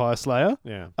the Vampire Slayer.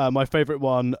 Yeah. My favourite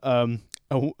one,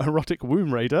 Erotic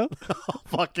Womb Raider.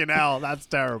 Fucking hell, that's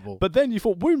terrible. But then you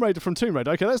thought Womb Raider from Tomb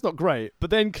Raider. Okay, that's not great. But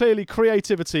then clearly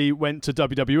creativity went to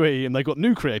WWE and they got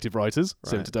new creative writers,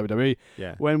 sent to WWE,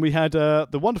 Yeah. when we had the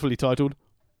wonderfully titled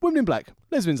Women in Black,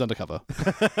 Lesbians Undercover,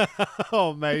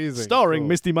 Oh, amazing. starring Cool.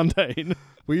 Misty Mundane.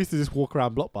 We used to just walk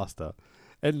around Blockbuster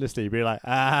endlessly, be like,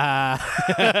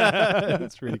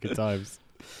 That's really good times.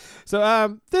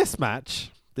 So, this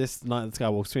match, this Night of the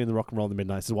Skywalker between the Rock and Roll and the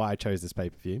Midnights, is why I chose this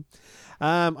pay-per-view.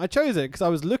 I chose it because I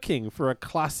was looking for a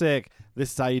classic,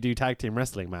 this is how you do tag team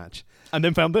wrestling match. And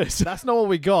then found this. That's not what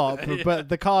we got, but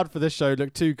the card for this show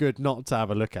looked too good not to have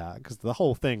a look at because the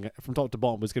whole thing from top to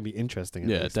bottom was going to be interesting.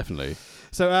 at least. Definitely.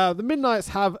 So the Midnights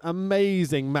have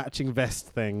amazing matching vest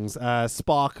things,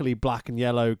 sparkly black and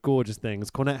yellow, gorgeous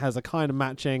things. Cornette has a kind of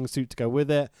matching suit to go with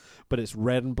it, but it's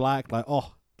red and black. Like,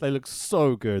 they look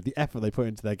so good. The effort they put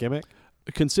into their gimmick.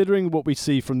 Considering what we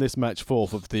see from this match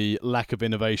forth of the lack of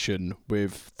innovation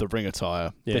with the ring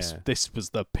attire, this was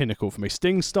the pinnacle for me.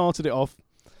 Sting started it off.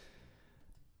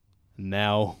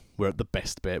 Now we're at the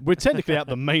best bit. We're technically at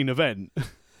the main event.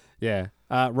 Yeah,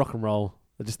 Rock and Roll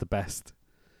are just the best.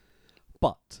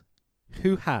 But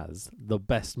who has the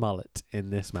best mullet in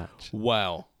this match?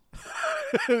 Wow.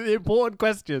 The important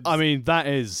questions. I mean, that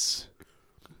is...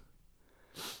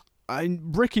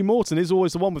 Ricky Morton is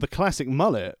always the one with the classic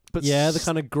mullet. But the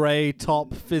kind of grey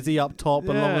top, fizzy up top,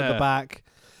 along at the Yeah. back.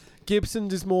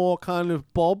 Gibson's is more kind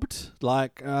of bobbed,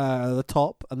 like the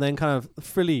top, and then kind of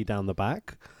frilly down the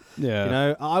back. Yeah. You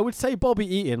know, I would say Bobby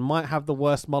Eaton might have the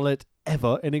worst mullet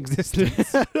ever in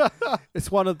existence.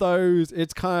 It's one of those,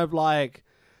 it's kind of like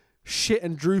shit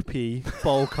and droopy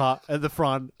bowl cut at the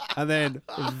front, and then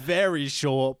very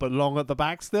short but long at the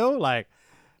back still. Like,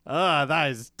 that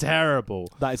is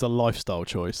terrible. That is a lifestyle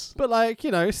choice. But like, you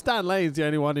know, Stan Lane's the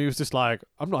only one who's just like,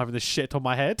 I'm not having this shit on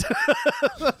my head.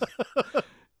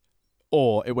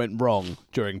 Or it went wrong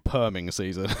during perming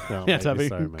season. Oh, He had to maybe have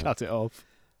so, him man. cut it off.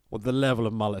 Well, the level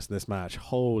of mullets in this match,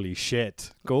 holy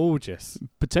shit. Gorgeous.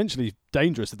 Potentially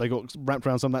dangerous if they got wrapped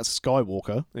around some of that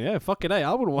Skywalker. Yeah, fucking A.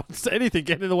 I wouldn't want anything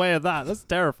getting in the way of that. That's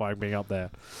terrifying being up there.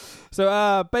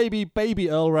 So, baby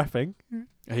Earl reffing.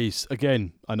 He's,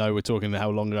 again, I know we're talking how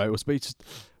long ago it was, but he's just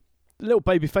a little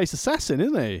babyface assassin,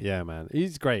 isn't he? Yeah, man.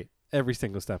 He's great. Every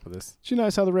single step of this. Do you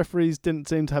notice how the referees didn't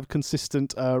seem to have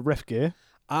consistent ref gear?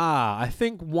 I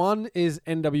think one is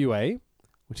NWA,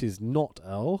 which is not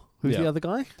Earl. Who's the other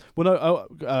guy? Well, no,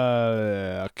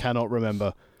 I cannot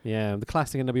remember. Yeah, the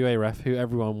classic NWA ref, who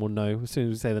everyone will know as soon as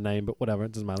we say the name, but whatever,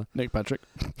 it doesn't matter. Nick Patrick.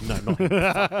 No, not him.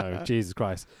 Fuck no, Jesus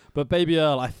Christ. But Baby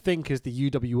Earl, I think, is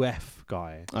the UWF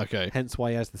guy. Okay. Hence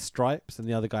why he has the stripes, and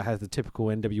the other guy has the typical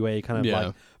NWA kind of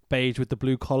like beige with the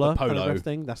blue collar kind of ref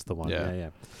thing. That's the one. Yeah. Yeah.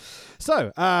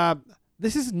 So,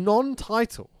 this is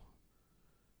non-title.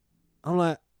 I'm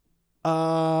like,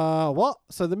 what?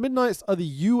 So the Midnights are the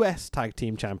US Tag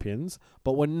Team Champions,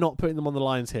 but we're not putting them on the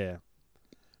lines here.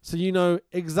 So you know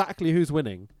exactly who's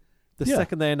winning the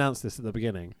second they announce this at the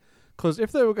beginning. Because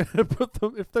if they were going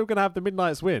to if they were going to have the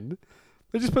Midnights win,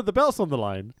 they just put the belts on the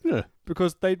line. Yeah.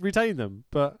 Because they'd retain them.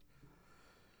 But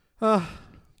got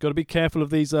to be careful of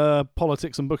these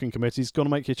politics and booking committees. Got to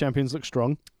make your champions look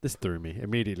strong. This threw me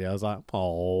immediately. I was like,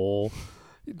 oh.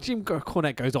 Jim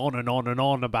Cornette goes on and on and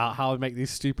on about how he make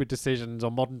these stupid decisions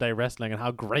on modern day wrestling and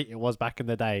how great it was back in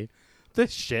the day.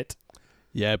 This shit.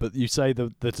 Yeah, but you say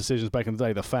the decisions back in the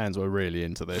day, the fans were really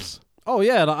into this. Oh,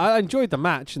 yeah, I enjoyed the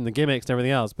match and the gimmicks and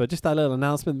everything else, but just that little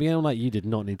announcement at the beginning, I'm like, you did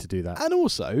not need to do that. And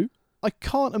also, I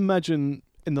can't imagine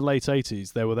in the late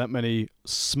 80s there were that many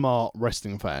smart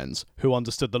wrestling fans who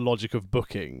understood the logic of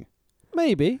booking.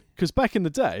 Maybe. Because back in the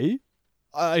day,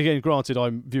 again, granted,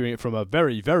 I'm viewing it from a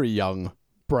very, very young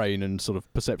brain and sort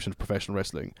of perception of professional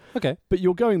wrestling. Okay. But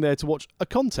you're going there to watch a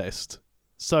contest.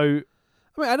 So...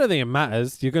 I mean, I don't think it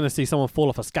matters. You're going to see someone fall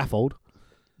off a scaffold.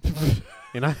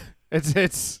 You know?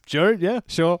 It's Sure, yeah.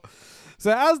 Sure.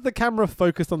 So as the camera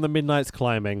focused on the Midnights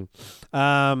climbing,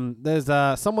 there's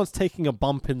someone's taking a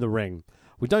bump in the ring.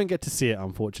 We don't get to see it,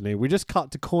 unfortunately. We just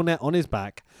cut to Cornette on his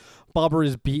back. Bubba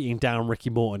is beating down Ricky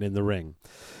Morton in the ring.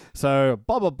 So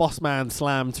Bubba Bossman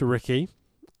slammed to Ricky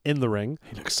in the ring.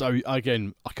 He looks so,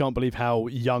 again, I can't believe how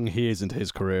young he is into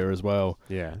his career as well.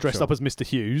 Yeah. Dressed up as Mr.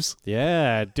 Hughes.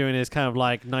 Yeah, doing his kind of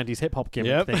like 90s hip-hop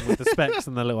gimmick thing with the specs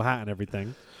and the little hat and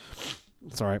everything.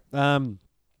 Sorry.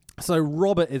 So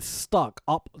Robert is stuck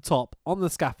up top on the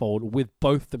scaffold with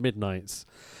both the Midnights.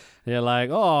 And you're like,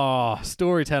 oh,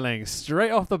 storytelling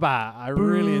straight off the bat. I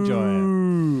really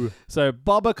enjoy it. So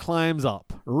Bubba climbs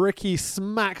up. Ricky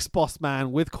smacks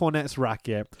Bossman with Cornette's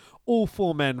racket. All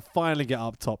four men finally get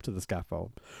up top to the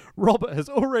scaffold. Robert has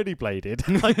already bladed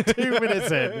like 2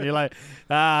 minutes in. And you're like,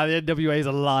 the NWA's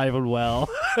alive and well.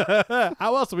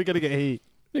 How else are we going to get heat?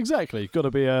 Exactly. Got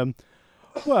to be,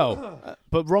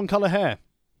 but wrong colour hair.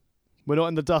 We're not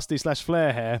in the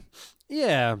Dusty/Flair hair.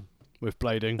 Yeah. With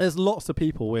blading. There's lots of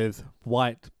people with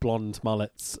white, blonde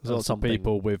mullets. There's lots of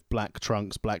people with black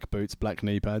trunks, black boots, black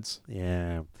knee pads.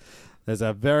 Yeah. There's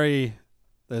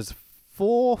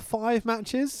 4, 5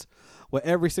 matches where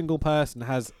every single person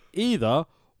has either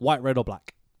white, red, or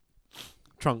black.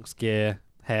 Trunks, gear,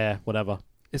 hair, whatever.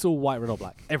 It's all white, red, or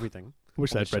black. Everything.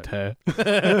 Wish they had red hair.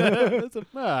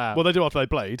 Well, they do after they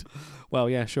blade. Well,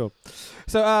 yeah, sure.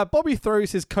 So Bobby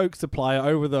throws his Coke supplier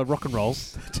over the rock and roll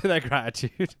to their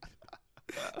gratitude.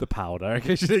 The powder, in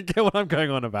case you didn't get what I'm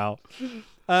going on about.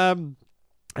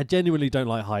 I genuinely don't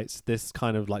like heights. This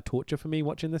kind of like torture for me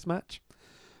watching this match.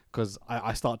 Because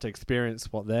I start to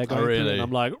experience what they're going through. And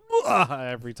I'm like,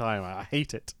 every time. I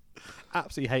hate it.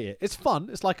 Absolutely hate it. It's fun.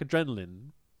 It's like adrenaline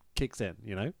kicks in,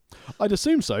 you know? I'd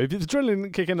assume so. If the adrenaline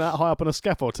didn't kick in that high up on a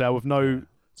scaffold tower with no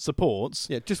supports.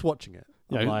 Yeah, just watching it.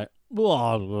 I'm like,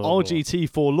 RGT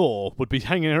for Law would be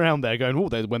hanging around there going,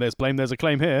 when there's blame, there's a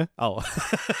claim here. Oh,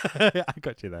 I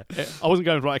got you there. I wasn't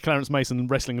going for like a Clarence Mason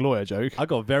wrestling lawyer joke. I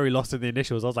got very lost in the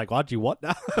initials. I was like, what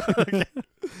now?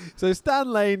 So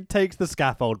Stan Lane takes the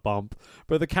scaffold bump,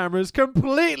 but the cameras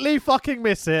completely fucking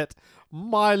miss it.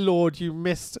 My lord, you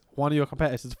missed one of your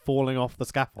competitors falling off the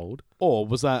scaffold. Or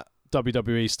was that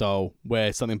WWE style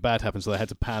where something bad happened so they had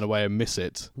to pan away and miss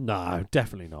it? No,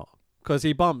 definitely not. Because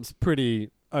he bumps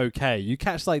pretty okay. You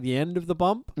catch like the end of the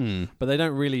bump, but they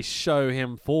don't really show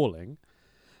him falling.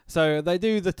 So they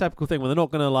do the typical thing where they're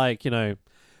not going to like,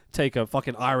 take a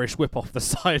fucking Irish whip off the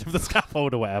side of the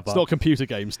scaffold or whatever. It's not computer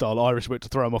game style Irish whip to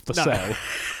throw him off the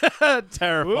cell.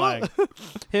 Terrifying.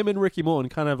 Him and Ricky Morton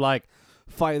kind of like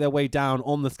fight their way down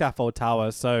on the scaffold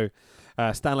tower. So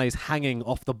Stanley's hanging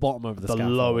off the bottom of the scaffold.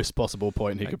 The lowest possible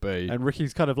point he could be. And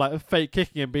Ricky's kind of like fake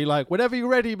kicking him, be like, whenever you're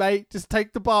ready, mate, just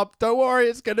take the bump. Don't worry,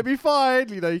 it's going to be fine.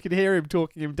 You can hear him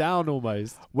talking him down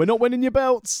almost. We're not winning your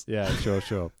belts. Yeah,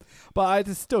 sure. But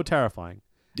it's still terrifying.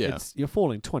 Yeah. You're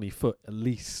falling 20 foot at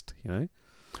least,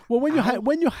 Well,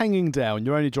 when you're hanging down,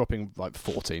 you're only dropping like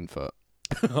 14 foot.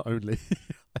 Only.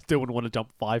 I still wouldn't want to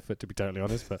jump 5 foot, to be totally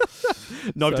honest. But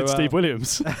Neither did Steve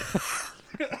Williams.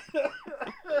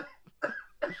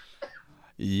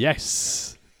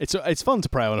 Yes. It's fun to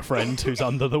prey on a friend who's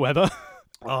under the weather.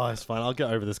 Oh, it's fine. I'll get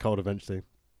over this cold eventually.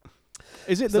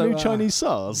 Is it the new Chinese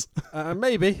SARS?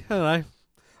 Maybe. I don't know.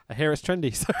 I hear it's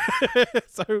trendy.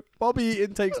 So Bobby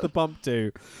Eaton takes the bump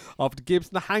too after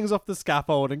Gibson hangs off the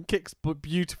scaffold and kicks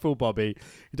beautiful Bobby.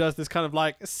 He does this kind of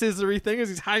like scissory thing as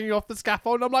he's hanging off the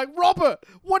scaffold. And I'm like, Robert,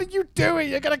 what are you doing?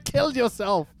 You're going to kill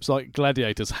yourself. It's like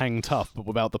Gladiators hang tough, but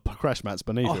without the crash mats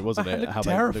beneath it, wasn't it? How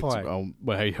terrifying.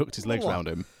 Where he hooked his legs around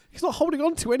him. He's not holding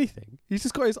on to anything. He's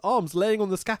just got his arms laying on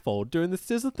the scaffold doing the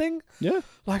scissor thing. Yeah.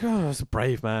 Like, oh, that's a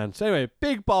brave man. So anyway,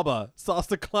 Big Bubba starts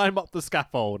to climb up the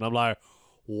scaffold. And I'm like,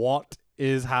 what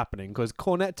is happening? Because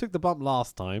Cornette took the bump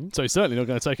last time. So he's certainly not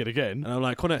going to take it again. And I'm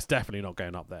like, Cornette's definitely not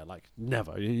going up there. Like,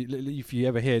 never. If you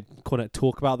ever hear Cornette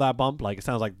talk about that bump, like, it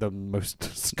sounds like the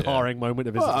most scarring moment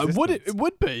of his existence. It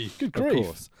would be. Good grief. Of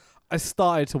course. I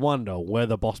started to wonder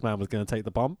whether Boss Man was going to take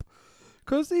the bump.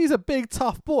 Because he's a big,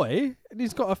 tough boy, and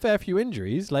he's got a fair few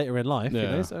injuries later in life. Yeah. You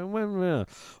know? So,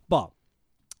 but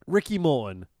Ricky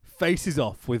Morton faces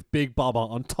off with Big Bubba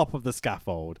on top of the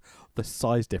scaffold. The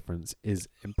size difference is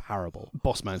imparable.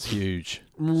 Boss Man's huge.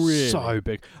 Really? So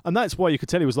big. And that's why you could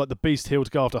tell he was like the beast heel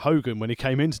to go after Hogan when he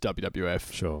came into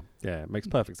WWF. Sure. Yeah, it makes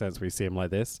perfect sense when you see him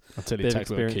like this. Until he takes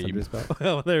a Keem.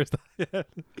 Oh, there's that.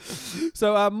 Yeah.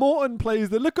 So Morton plays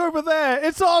the look over there.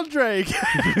 It's Andre.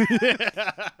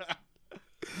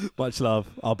 Much love.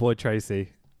 Our boy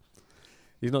Tracy.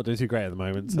 He's not doing too great at the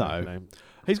moment. So, no.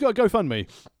 He's got a GoFundMe.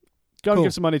 Go and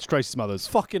give some money to Tracy Smothers.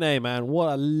 Fucking A, man.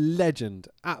 What a legend.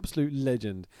 Absolute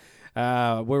legend.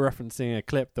 We're referencing a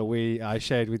clip that I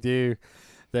shared with you.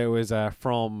 There was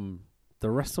from the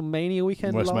WrestleMania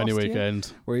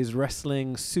weekend where he's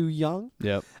wrestling Su Yung.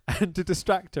 Yep. And to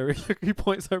distract her, he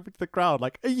points over to the crowd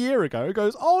like a year ago. He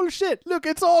goes, oh shit, look,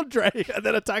 it's Andre. And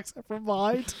then attacks her from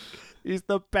behind. He's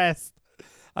the best.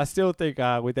 I still think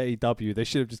with AEW, they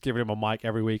should have just given him a mic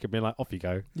every week and been like, off you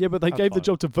go. Yeah, but they gave the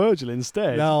job to Virgil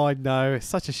instead. No, I know. It's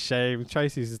such a shame.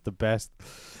 Tracy's is the best.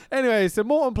 Anyway, so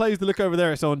Morton plays the look over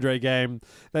there, it's Andre game,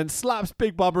 then slaps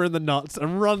Big Bubba in the nuts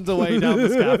and runs away down the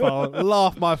scaffold.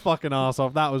 Laugh my fucking ass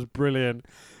off. That was brilliant.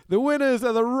 The winners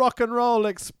are the Rock and Roll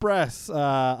Express. A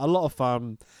lot of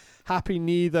fun. Happy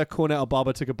neither Cornette or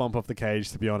Bubba took a bump off the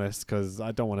cage, to be honest, because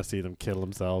I don't want to see them kill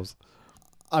themselves.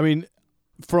 I mean,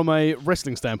 from a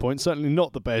wrestling standpoint, certainly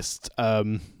not the best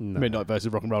Midnight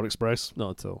versus Rock and Roll Express.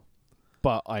 Not at all.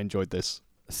 But I enjoyed this.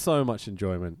 So much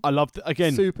enjoyment. I loved,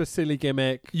 again, super silly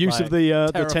gimmick. Use of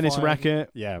the tennis racket.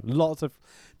 Yeah, lots of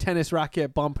tennis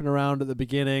racket bumping around at the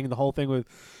beginning. The whole thing with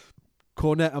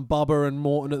Cornette and Bubba and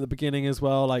Morton at the beginning as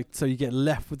well. Like, so you get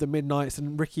left with the Midnights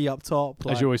and Ricky up top.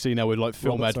 As you always see now with like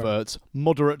film adverts.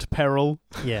 Moderate peril.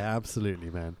 Yeah, absolutely,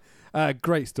 man.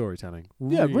 Great storytelling.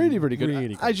 Really, really good.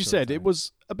 Really as you said, it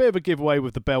was a bit of a giveaway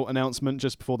with the belt announcement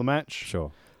just before the match.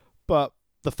 Sure. But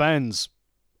the fans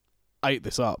ate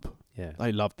this up. Yeah.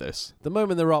 They loved this. The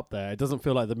moment they're up there, it doesn't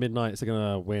feel like the Midnights are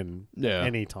going to win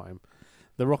any time.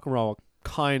 The Rock and Roll are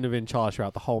kind of in charge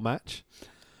throughout the whole match.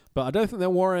 But I don't think they're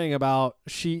worrying about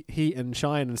heat and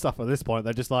shine and stuff at this point.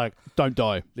 They're just like, don't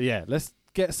die. Yeah, let's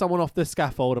get someone off this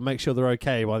scaffold and make sure they're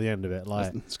okay by the end of it.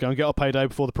 Like, let's go and get our payday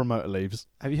before the promoter leaves.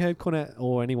 Have you heard Cornette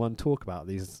or anyone talk about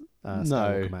these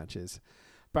Skywalker matches?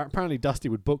 But apparently Dusty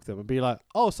would book them and be like,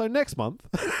 oh, so next month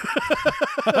this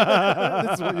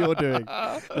is what you're doing.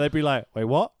 And they'd be like, wait,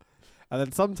 what? And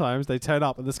then sometimes they turn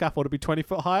up and the scaffold would be 20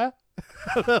 foot higher.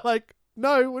 They're like,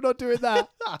 no, we're not doing that.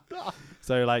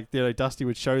 So like, Dusty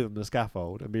would show them the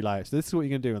scaffold and be like, so this is what you're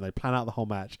going to do. And they plan out the whole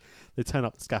match. They turn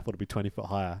up, the scaffold would be 20 foot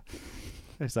higher.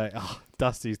 It's like, oh,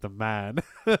 Dusty's the man.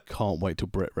 Can't wait till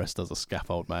Brit Rest does a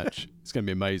scaffold match. It's going to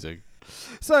be amazing.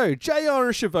 So, JR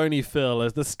and Schiavone Phil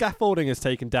as the scaffolding is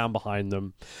taken down behind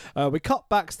them. We cut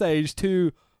backstage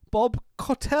to Bob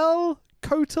Cotel?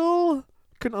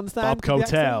 Couldn't understand. Bob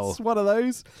Cotel. One of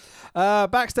those.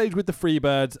 Backstage with the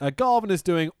Freebirds, Garvin is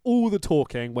doing all the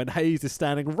talking when Hayes is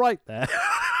standing right there.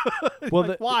 Well,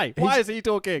 like, why? Why is he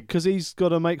talking? Because he's got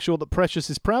to make sure that Precious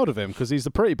is proud of him because he's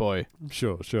the pretty boy.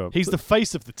 Sure. He's the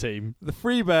face of the team. The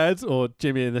Freebirds, or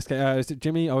Jimmy in this case, is it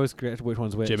Jimmy? I always forget which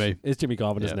one's which. Jimmy. It's Jimmy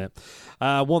Garvin, isn't it?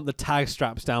 Want the tag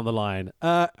straps down the line.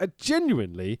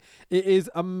 Genuinely, it is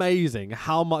amazing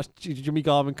how much Jimmy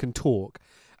Garvin can talk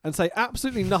and say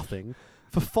absolutely nothing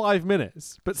for 5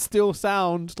 minutes, but still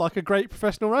sound like a great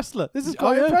professional wrestler. This is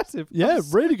quite impressive. Yeah,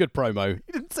 really good promo.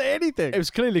 He didn't say anything. It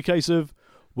was clearly a case of,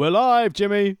 we're live,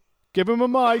 Jimmy. Give him a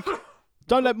mic.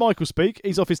 Don't let Michael speak.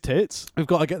 He's off his tits. We've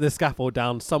got to get this scaffold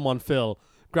down. Someone, Phil,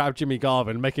 grab Jimmy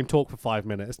Garvin, make him talk for 5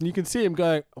 minutes, and you can see him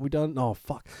going, "Are we done? Oh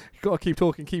fuck! You got to keep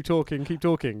talking.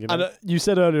 You know? And you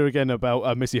said earlier again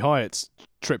about Missy Hyatt's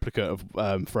triplicate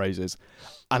of phrases.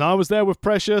 And I was there with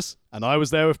Precious, and I was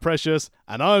there with Precious,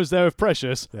 and I was there with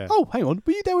Precious. Yeah. Oh, hang on,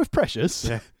 were you there with Precious?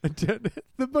 Yeah.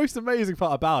 The most amazing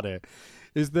part about it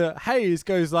is that Hayes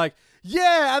goes like,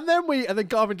 "Yeah," and then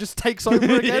Garvin just takes over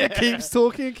again, and keeps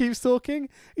talking.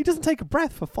 He doesn't take a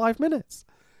breath for 5 minutes.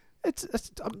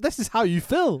 This is how you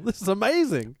feel. This is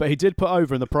amazing. But he did put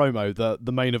over in the promo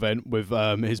the main event with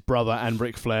his brother and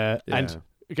Ric Flair. Yeah. And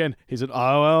again, he said,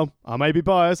 "Oh, well, I may be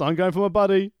biased. I'm going for my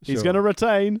buddy. He's Sure. going to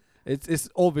retain." It's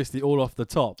obviously all off the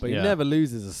top, but he never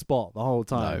loses a spot the whole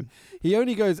time. No. He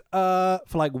only goes for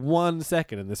like 1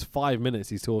 second in this 5 minutes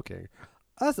he's talking.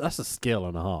 That's a skill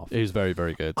and a half. He was very,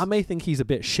 very good. I may think he's a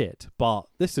bit shit, but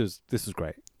this is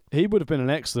great. He would have been an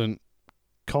excellent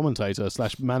commentator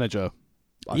 / manager.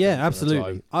 I think, at the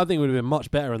absolutely. time. I think it would have been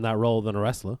much better in that role than a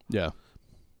wrestler. Yeah.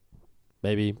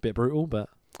 Maybe a bit brutal, but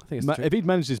I think it's If he'd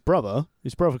managed his brother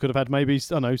could have had maybe, I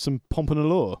don't know, some pomp and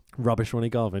allure. rubbish Ronnie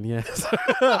Garvin, yes.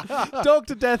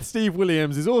 Dr. Death Steve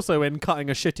Williams is also in cutting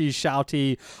a shitty,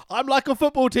 shouty, "I'm like a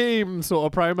football team" sort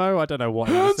of promo. I don't know what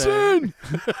he was saying.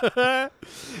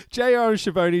 JR and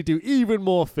Schiavone do even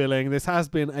more filling. This has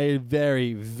been a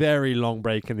very, very long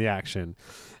break in the action.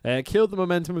 It killed the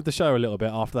momentum of the show a little bit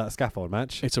after that scaffold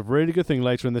match. It's a really good thing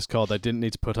later in this card they didn't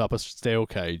need to put up a steel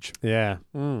cage. Yeah.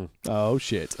 Oh,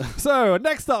 shit. So,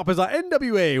 next up is our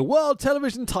NWA World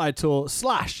Television Title /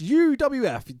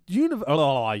 UWF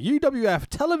UWF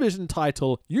Television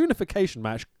Title Unification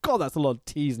match. God, that's a lot of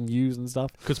T's and U's and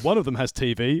stuff. Because one of them has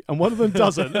TV and one of them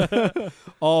doesn't.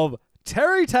 Of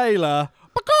Terry Taylor.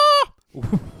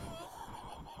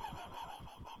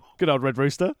 Good old Red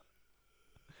Rooster.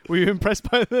 Were you impressed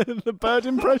by the bird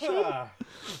impression?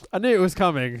 I knew it was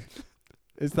coming.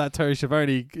 It's that Terry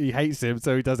Schiavone, he hates him,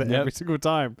 so he does it every single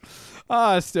time.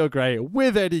 It's still great.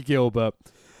 With Eddie Gilbert,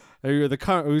 who's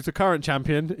the current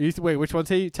champion. Wait, which one's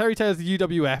he? Terry Taylor's the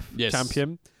UWF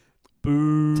champion.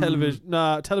 Boo.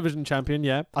 Television champion,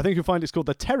 yeah. I think you'll find it's called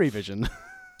the Terry Vision.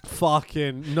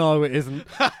 Fucking no, it isn't.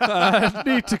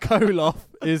 Nita Koloff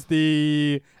is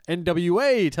the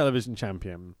NWA television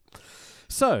champion.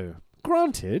 So,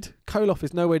 granted, Koloff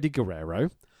is no Eddie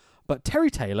Guerrero, but Terry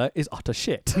Taylor is utter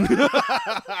shit.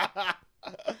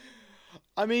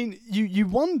 I mean, you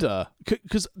wonder,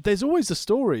 because there's always the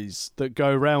stories that go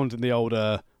around in the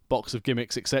older box of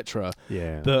gimmicks, etc.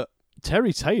 Yeah. That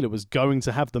Terry Taylor was going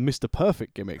to have the Mr.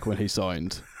 Perfect gimmick when he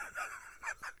signed.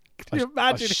 Can you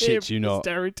imagine him you not. as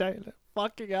Terry Taylor?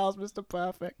 Fucking hell's Mr.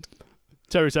 Perfect.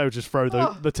 Terry Taylor would just throw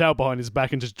the towel behind his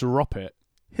back and just drop it.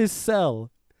 His sell,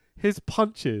 his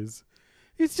punches.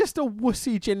 He's just a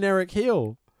wussy generic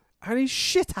heel. And he's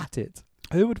shit at it.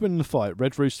 Who would win in the fight,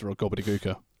 Red Rooster or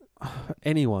Gobbledygooker?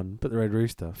 Anyone but the Red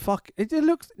Rooster. Fuck. It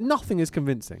looks... Nothing is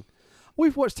convincing.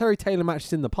 We've watched Terry Taylor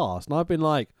matches in the past, and I've been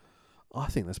like, I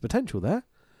think there's potential there.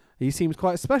 He seems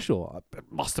quite special. It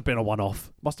must have been a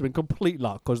one-off. Must have been complete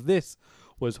luck, because this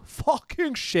was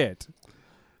fucking shit.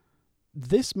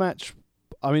 This match...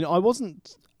 I mean, I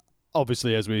wasn't...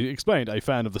 Obviously, as we explained, a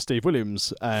fan of the Steve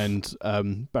Williams and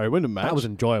Barry Windham match. That was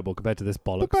enjoyable compared to this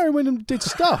bollocks. But Barry Windham did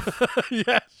stuff.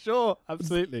 Yeah, sure.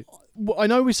 Absolutely. I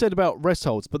know we said about rest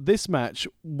holds, but this match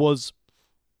was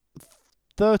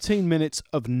 13 minutes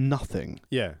of nothing.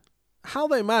 Yeah. How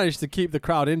they managed to keep the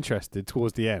crowd interested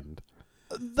towards the end.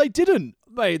 They didn't.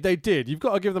 They did. You've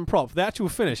got to give them props. The actual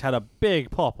finish had a big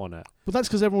pop on it. But that's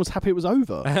because everyone was happy it was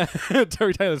over.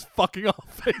 Terry Taylor's fucking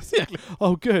off, basically.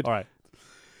 Oh, good. All right.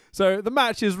 So the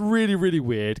match is really, really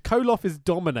weird. Koloff is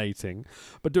dominating,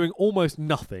 but doing almost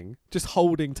nothing, just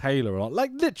holding Taylor on.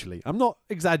 Like, literally, I'm not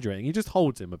exaggerating. He just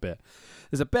holds him a bit.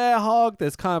 There's a bear hug.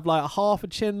 There's kind of like a half a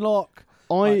chin lock,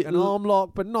 like an arm lock,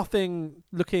 but nothing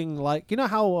looking like... You know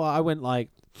how I went like,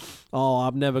 oh,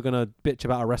 I'm never going to bitch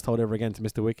about a rest hold ever again to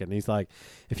Mr. Wicked. And he's like,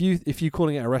 if you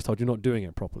calling it a rest hold, you're not doing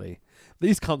it properly.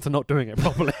 These cunts are not doing it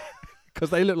properly because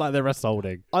they look like they're rest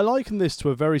holding. I liken this to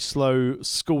a very slow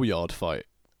schoolyard fight.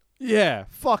 Yeah,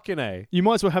 fucking A. You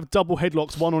might as well have double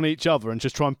headlocks, one on each other, and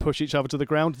just try and push each other to the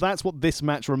ground. That's what this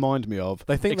match reminded me of.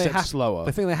 They think except they have slower.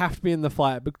 They think they have to be in the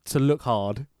fight to look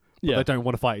hard, but they don't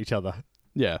want to fight each other.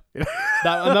 Yeah.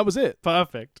 That was it.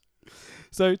 Perfect.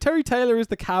 So Terry Taylor is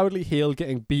the cowardly heel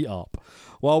getting beat up,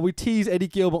 while we tease Eddie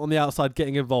Gilbert on the outside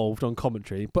getting involved on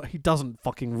commentary, but he doesn't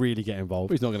fucking really get involved.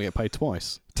 He's not going to get paid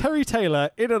twice. Terry Taylor,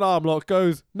 in an arm lock,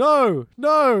 goes, no,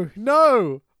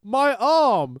 my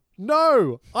arm.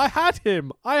 No, I had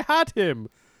him.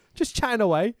 Just chatting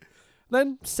away.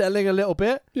 Then selling a little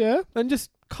bit. Yeah. Then just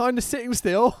kind of sitting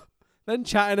still. Then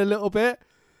chatting a little bit.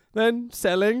 then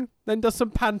selling, then does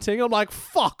some panting. I'm like,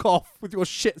 fuck off with your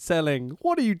shit selling.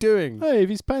 What are you doing? Hey, if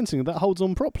he's panting, that holds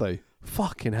on properly.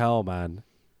 Fucking hell, man.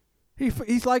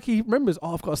 He's like, he remembers,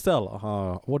 oh, I've got to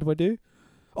sell. What do I do?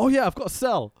 Oh, yeah, I've got to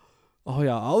sell. Oh,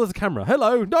 yeah. Oh, there's a camera.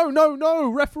 Hello. No.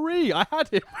 Referee. I had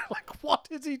him. Like, what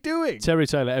is he doing? Terry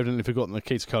Taylor evidently forgotten that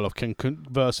Nikita Koloff can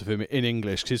converse with him in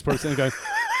English, because he's probably sitting there going,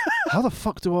 how the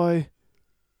fuck do I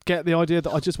get the idea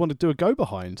that I just want to do a go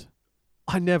behind?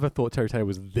 I never thought Terry Taylor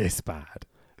was this bad.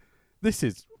 This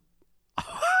is... I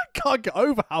can't get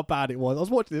over how bad it was. I was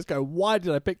watching this go, why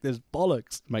did I pick this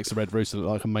bollocks? Makes the Red Rooster look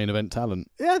like a main event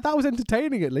talent. Yeah, that was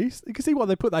entertaining at least. You can see why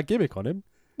they put that gimmick on him.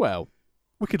 Well,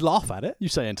 We could laugh at it. you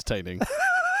say entertaining.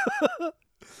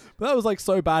 But that was like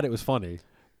so bad it was funny.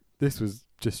 This was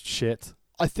just shit.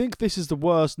 I think this is the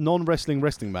worst non-wrestling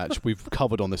match we've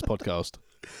covered on this podcast.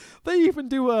 They even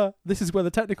do this is where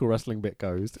the technical wrestling bit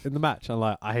goes in the match. I'm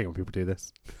like, I hate when people do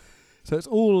this. So it's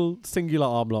all singular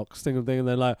arm lock, single thing, and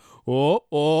then like, and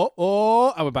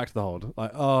we're back to the hold.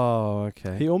 Like, oh,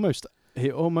 okay. He almost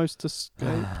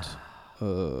escaped.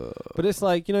 But it's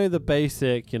like, the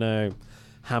basic,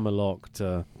 hammerlock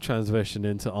to transition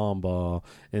into armbar,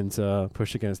 into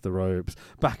push against the ropes,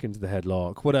 back into the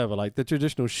headlock, whatever. Like the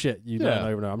traditional shit you learn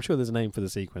over and over. I'm sure there's a name for the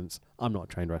sequence. I'm not a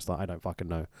trained wrestler. I don't fucking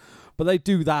know. But they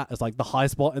do that as like the high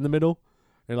spot in the middle.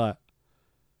 You're like,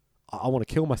 I want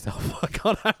to kill myself. I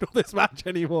can't handle this match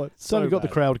anymore. It's So we got the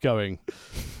crowd going.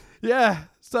 Yeah.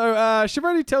 So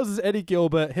Schiavone tells us Eddie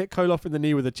Gilbert hit Koloff in the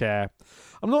knee with a chair.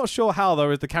 I'm not sure how,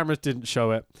 though, as the cameras didn't show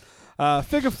it.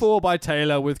 Figure 4 by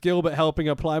Taylor, with Gilbert helping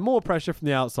apply more pressure from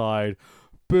the outside.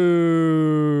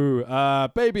 Boo!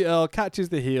 Baby Earl catches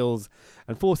the heels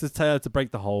and forces Taylor to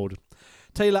break the hold.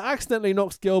 Taylor accidentally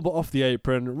knocks Gilbert off the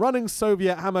apron. Running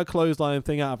Soviet hammer clothesline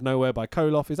thing out of nowhere by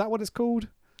Koloff. Is that what it's called?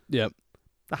 Yep.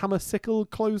 The hammer sickle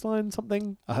clothesline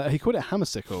something? He called it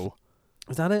hammersickle.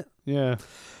 Is that it? Yeah.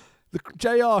 The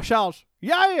JR shouts,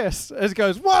 yes! As it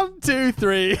goes, 1, 2,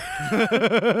 3.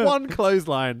 One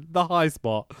clothesline, the high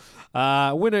spot.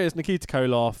 Winner is Nikita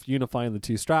Koloff, unifying the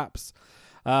two straps.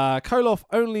 Koloff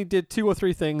only did 2 or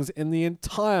 3 things in the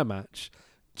entire match.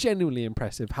 Genuinely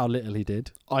impressive how little he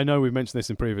did. I know we've mentioned this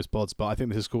in previous pods, but I think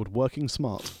this is called working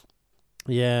smart.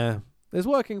 Yeah. There's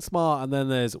working smart, and then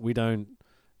there's we don't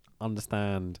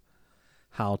understand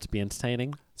how to be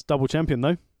entertaining. It's double champion,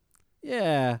 though.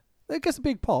 Yeah. It gets a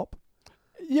big pop.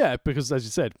 Yeah, because as you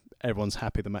said, everyone's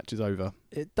happy the match is over.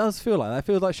 It does feel like that. It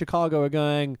feels like Chicago are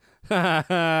going, ha ha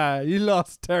ha, you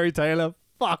lost, Terry Taylor.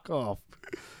 Fuck off.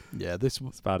 Yeah, that's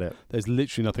about it. There's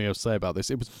literally nothing else to say about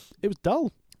this. It was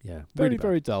dull. Yeah. Very, really bad.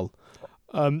 very dull.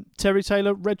 Terry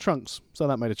Taylor, red trunks. So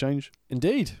that made a change.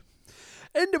 Indeed.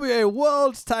 NWA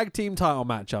World Tag Team title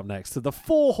match up next to the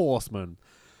Four Horsemen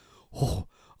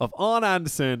of Arn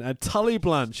Anderson and Tully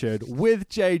Blanchard with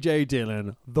JJ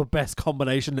Dillon, the best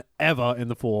combination ever in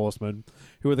the Four Horsemen,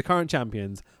 who are the current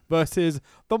champions, versus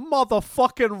the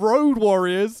motherfucking Road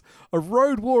Warriors of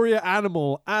Road Warrior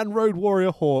Animal and Road Warrior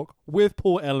Hawk with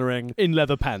Paul Ellering. In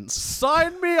leather pants.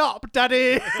 Sign me up,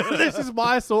 daddy! This is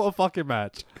my sort of fucking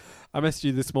match. I messaged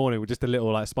you this morning with just a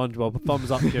little like SpongeBob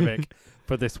thumbs up gimmick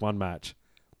for this one match.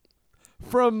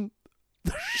 From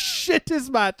the shittest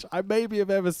match I maybe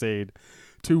have ever seen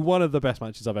to one of the best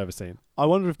matches I've ever seen. I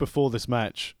wonder if before this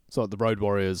match, so the Road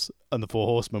Warriors and the Four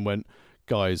Horsemen went,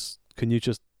 guys, can you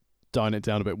just dine it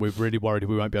down a bit? We're really worried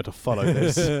we won't be able to follow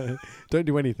this. Don't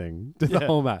do anything. Do the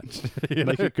whole match.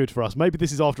 Make it good for us. Maybe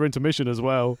this is after intermission as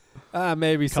well.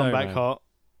 Maybe so. Come back hot.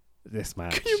 This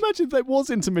match. Can you imagine if there was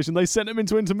intermission? They sent him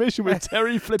into intermission with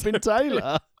Terry flipping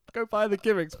Taylor. Go buy the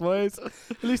gimmicks, boys.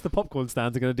 At least the popcorn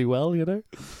stands are going to do well,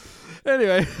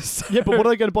 Anyway. Yeah, but what are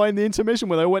they going to buy in the intermission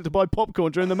when they went to buy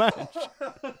popcorn during the match?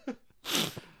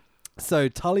 So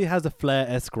Tully has a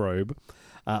Flair-esque robe.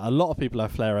 A lot of people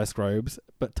have Flair-esque robes,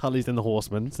 but Tully's in the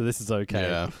Horseman, so this is okay.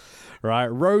 Yeah. Right,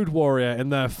 Road Warrior in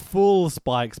their full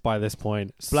spikes by this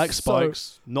point. Black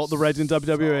spikes, not the red in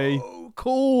WWE. So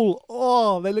cool.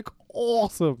 Oh, they look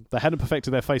awesome. They hadn't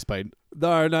perfected their face paint.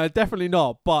 No, definitely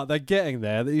not. But they're getting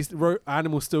there. These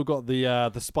animals still got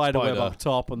the spider web up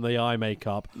top and the eye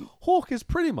makeup. Hawk is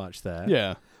pretty much there.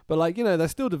 Yeah. But they're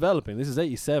still developing. This is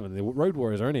 87. The Road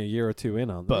Warriors are only a year or two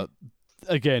in, aren't they? But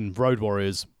again, Road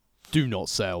Warriors do not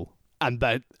sell.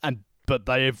 But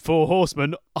they have Four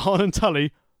Horsemen, Arn and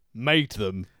Tully, made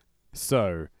them.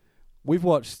 So, we've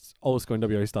watched old school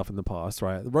WWE stuff in the past,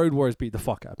 right? The Road Warriors beat the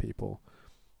fuck out of people.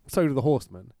 So do the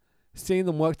Horsemen. Seeing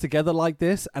them work together like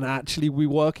this and actually we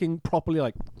working properly,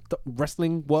 like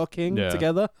wrestling working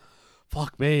together,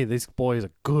 fuck me, these boys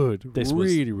are good. This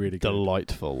really, was really good.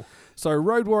 delightful. So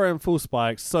Road Warrior and Full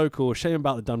Spikes, so cool. Shame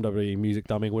about the dumb WWE music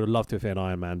dumbing. Would have loved to have hit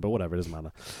Iron Man, but whatever, it doesn't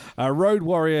matter. Road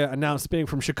Warrior announced being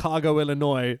from Chicago,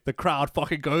 Illinois. The crowd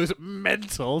fucking goes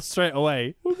mental straight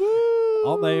away.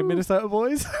 Aren't they Minnesota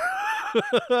boys?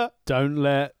 Don't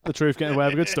let the truth get in the way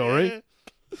of a good story.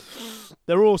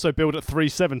 They're also billed at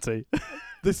 370.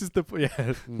 This is the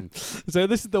So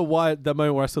this is the moment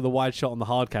where I saw the wide shot on the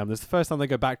hard cam. This is the first time they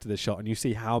go back to this shot, and you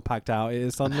see how packed out it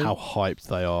is suddenly. How hyped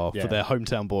they are for their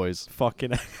hometown boys.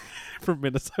 Fucking from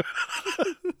Minnesota.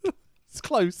 It's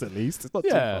close at least. It's not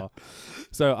too far.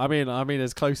 So I mean,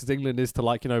 as close as England is to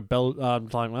like I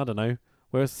don't know,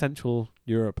 where's Central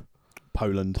Europe?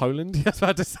 Poland. Yeah, I was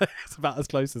about to say it's about as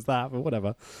close as that, but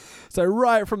whatever. So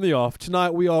right from the off, tonight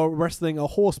we are wrestling a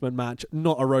Horseman match,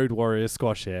 not a Road Warriors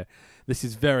squash here. This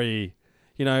is very,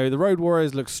 the Road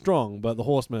Warriors look strong, but the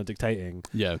Horsemen are dictating.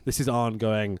 Yeah. This is Arn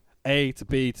going A to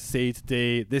B to C to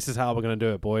D. This is how we're going to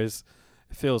do it, boys.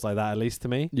 It feels like that, at least to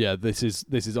me. Yeah, this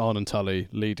is Arn and Tully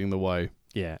leading the way.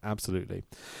 Yeah, absolutely.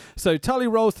 So Tully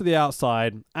rolls to the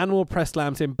outside. Animal press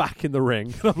slams him back in the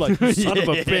ring. I'm like, you son of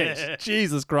a bitch.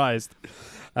 Jesus Christ.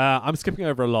 I'm skipping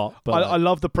over a lot. But I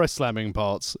love the press slamming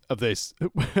parts of this.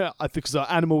 I think because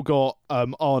Animal got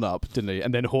Arn up, didn't he?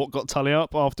 And then Hawk got Tully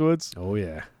up afterwards. Oh,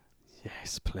 yeah.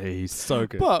 Yes, please. So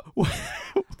good. But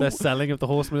their selling of the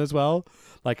Horsemen as well.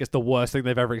 Like, it's the worst thing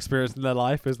they've ever experienced in their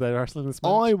life as they're wrestling this match.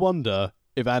 I wonder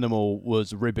if Animal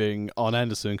was ribbing Arn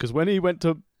Anderson, because when he went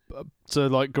to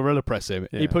like gorilla press him,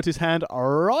 he put his hand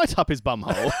right up his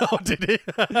bumhole. Oh, did he?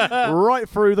 Right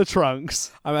through the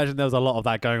trunks. I imagine there was a lot of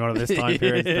that going on at this time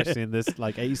period, especially in this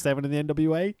like 87 in the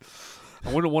NWA.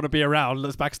 I wouldn't want to be around.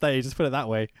 Let's backstage. Let's put it that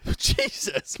way.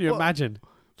 Jesus, can you imagine?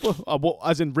 What,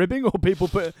 as in ribbing, or people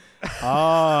put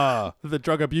the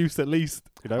drug abuse at least.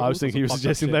 I was thinking he was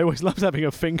suggesting they always loved having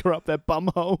a finger up their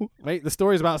bumhole. Mate, the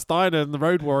stories about Steiner and the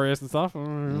Road Warriors and stuff.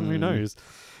 Who knows?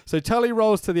 So Tully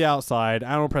rolls to the outside.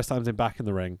 Animal press slams him back in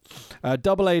the ring.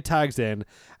 Double A tags in,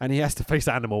 and he has to face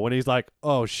Animal when he's like,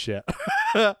 oh shit.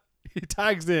 He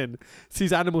tags in,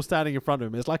 sees Animal standing in front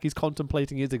of him. It's like he's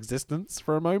contemplating his existence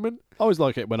for a moment. I always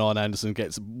like it when Arn Anderson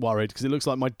gets worried, because it looks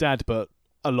like my dad, but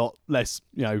a lot less,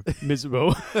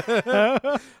 miserable.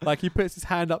 Like he puts his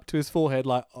hand up to his forehead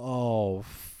like, oh,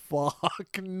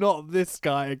 fuck, not this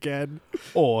guy again.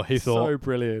 Or he thought, so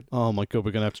brilliant. Oh my God,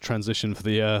 we're going to have to transition for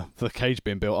the cage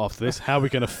being built after this. How are we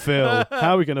going to fill?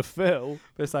 How are we going to fill?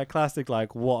 It's that classic,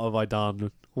 like, what have I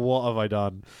done? What have I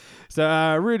done?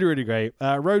 So, really, really great.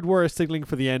 Road Warriors signaling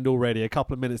for the end already, a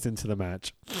couple of minutes into the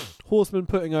match. Horsemen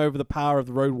putting over the power of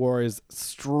the Road Warriors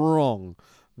strong.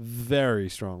 Very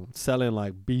strong. Selling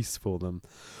like beasts for them.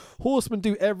 Horsemen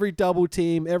do every double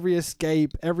team, every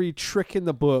escape, every trick in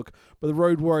the book, but the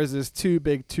Road Warriors is too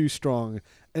big, too strong.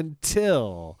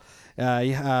 Until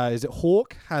is it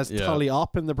Hawk has Tully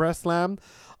up in the breast slam.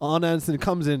 Arn Anderson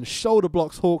comes in, shoulder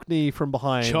blocks Hawk knee from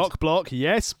behind. Chalk block,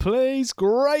 yes please.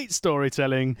 Great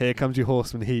storytelling. Here comes your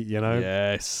Horseman heat,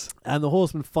 Yes. And the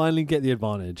Horsemen finally get the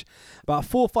advantage. About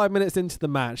 4 or 5 minutes into the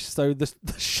match, so the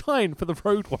shine for the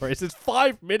Road Warriors is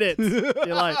 5 minutes.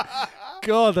 You're like,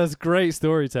 God, that's great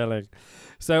storytelling.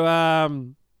 So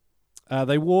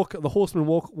the Horsemen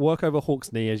work over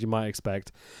Hawk's knee, as you might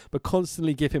expect, but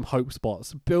constantly give him hope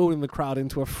spots, building the crowd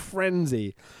into a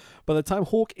frenzy. By the time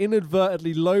Hawk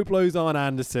inadvertently low blows Arn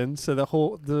Anderson, so the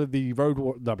Horsemen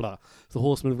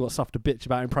have got stuff to bitch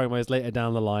about in promos later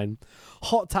down the line.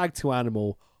 Hot tag to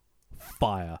Animal.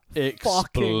 Fire.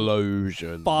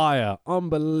 Explosion. Fire.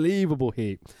 Unbelievable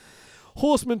heat.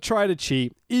 Horsemen try to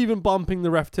cheat, even bumping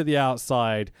the ref to the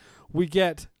outside. We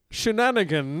get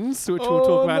shenanigans, which we'll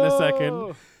talk about in a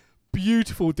second.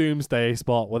 Beautiful Doomsday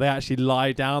spot where they actually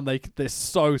lie down. They're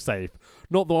so safe.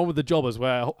 Not the one with the jobbers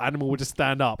where Animal would just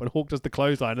stand up and Hawk does the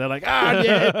clothesline. And they're like,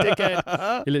 yeah,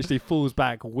 dickhead. He literally falls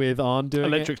back with Arn doing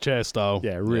electric chair style.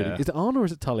 Yeah, really. Yeah. Is it Arn or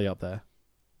is it Tully up there?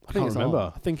 I can't remember.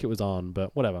 Arn. I think it was Arn,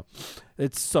 but whatever.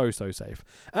 It's so safe.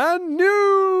 And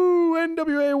new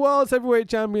NWA World Heavyweight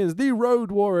Champions, the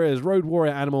Road Warriors, Road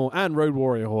Warrior Animal and Road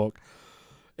Warrior Hawk.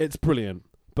 It's brilliant.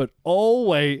 But oh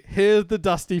wait, here's the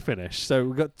dusty finish. So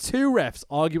we've got two refs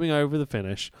arguing over the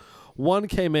finish. One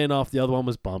came in after the other one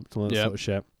was bumped, all that sort of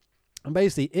shit. And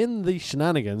basically, in the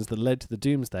shenanigans that led to the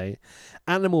Doomsday,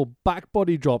 Animal back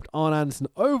body dropped Arn Anderson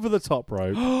over the top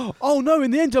rope. Oh no,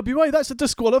 in the NWA, that's a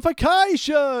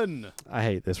disqualification! I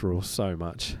hate this rule so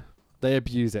much. They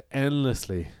abuse it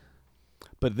endlessly.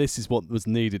 But this is what was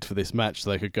needed for this match so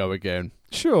they could go again.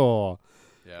 Sure.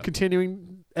 Yeah.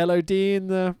 Continuing LOD in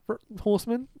the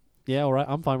Horsemen. Yeah, all right,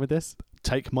 I'm fine with this.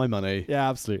 Take my money. Yeah,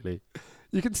 absolutely.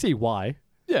 You can see why.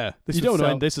 Yeah, This you would don't want to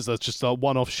sell- end this as just a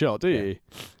one-off shot, do you?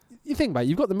 You think about it,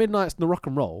 you've got the Midnights and the Rock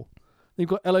and Roll. You've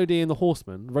got LOD and the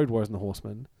Horsemen, Road Warriors and the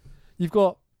Horsemen. You've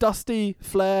got Dusty,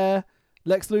 Flair,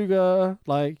 Lex Luger.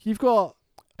 Like, you've got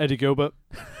Eddie Gilbert,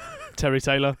 Terry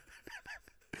Taylor.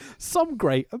 some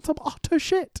great and some utter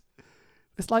shit.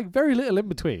 It's like very little in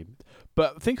between.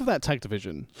 But think of that tag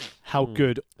division, how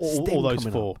good all Sting those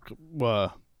coming four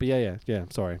were. But yeah.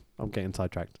 Sorry, I'm getting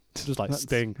sidetracked. Just like That's-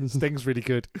 Sting. Sting's really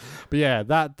good. But yeah,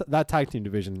 that tag team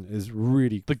division is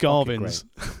really The fucking Garvins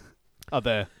great. are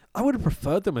there. I would have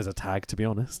preferred them as a tag, to be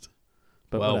honest.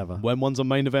 But well, whatever. when one's a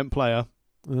main event player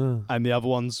Ugh. and the other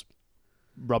one's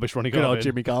rubbish Ronnie Good Garvin. old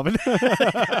Jimmy Garvin.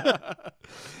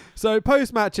 So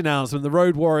post-match announcement: the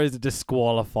Road Warriors are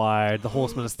disqualified. The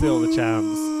Horsemen are still the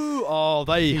champs. Ooh, oh,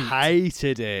 they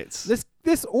hated it.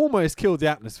 This almost killed the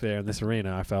atmosphere in this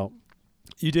arena. I felt.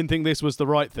 You didn't think this was the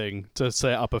right thing to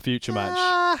set up a future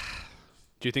match?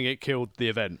 Do you think it killed the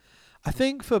event? I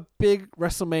think for big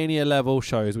WrestleMania level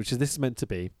shows, which is this is meant to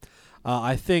be,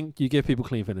 I think you give people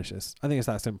clean finishes. I think it's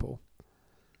that simple.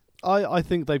 I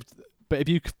think they've... But if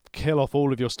you kill off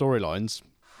all of your storylines,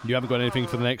 you haven't got anything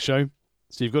for the next show.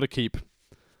 So you've got to keep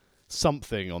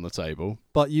something on the table.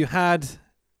 But you had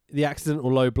the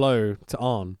accidental low blow to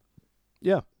Arn,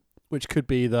 Yeah. which could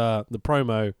be the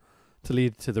promo to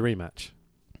lead to the rematch.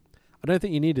 I don't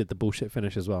think you needed the bullshit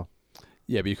finish as well.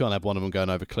 Yeah, but you can't have one of them going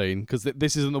over clean because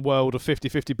this isn't the world of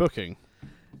 50-50 booking.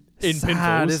 In Sad,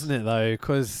 pinfalls. isn't it, though?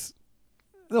 Because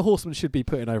the Horsemen should be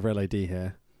putting over LAD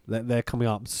here. They're coming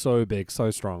up so big, so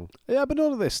strong. Yeah, but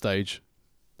not at this stage.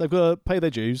 They've got to pay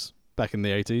their dues back in the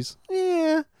 80s.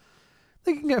 Yeah.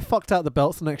 They can get fucked out the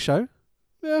belts the next show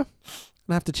Yeah.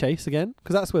 and have to chase again.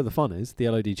 Because that's where the fun is, the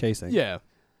LOD chasing. Yeah.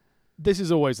 This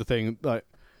is always the thing. Like,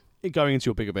 going into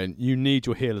your big event, you need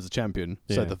your heel as a champion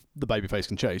so Yeah. the babyface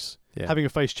can chase. Yeah. Having a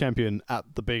face champion at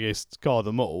the biggest card of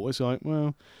them all, it's like,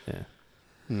 well...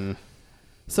 Yeah.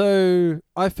 So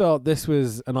I felt this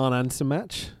was an Arn Anderson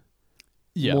match.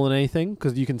 Yeah. More than anything,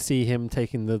 because you can see him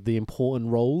taking the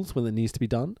important roles when it needs to be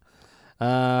done.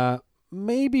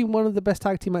 Maybe one of the best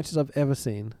tag team matches I've ever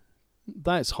seen.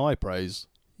 That's high praise.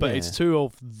 But Yeah. it's two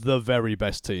of the very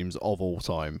best teams of all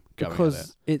time going at it.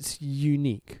 Because it's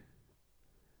unique.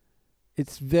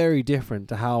 It's very different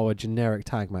to how a generic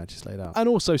tag match is laid out. And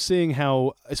also seeing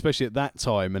how, especially at that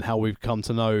time, and how we've come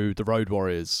to know the Road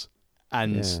Warriors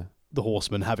and Yeah. the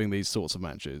Horsemen having these sorts of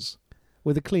matches.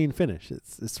 With a clean finish,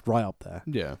 it's right up there.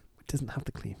 Yeah. It doesn't have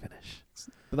the clean finish.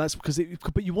 But that's because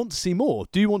but you want to see more.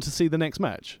 Do you want to see the next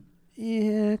match?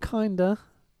 Yeah, kinda.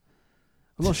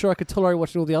 I'm not sure I could tolerate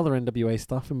watching all the other NWA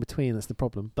stuff in between. That's the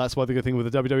problem. That's why the good thing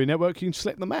with the WWE Network, you can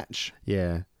select the match.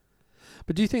 Yeah.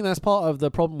 But do you think that's part of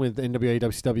the problem with NWA,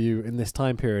 WCW in this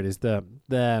time period is that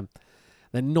they're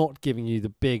not giving you the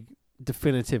big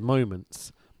definitive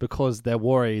moments because they're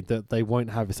worried that they won't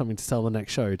have something to sell the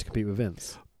next show to compete with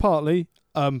Vince? Partly.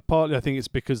 Partly I think it's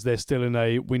because they're still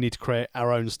in we need to create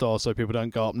our own star so people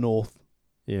don't go up north.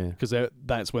 Yeah. Because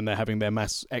that's when they're having their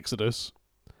mass exodus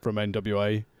from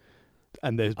NWA.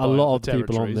 And there's A lot of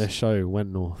people on this show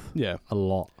went north. Yeah. A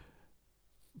lot.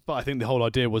 But I think the whole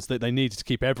idea was that they needed to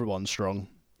keep everyone strong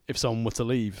if someone were to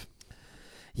leave.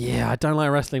 Yeah, I don't like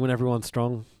wrestling when everyone's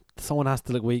strong. Someone has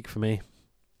to look weak for me.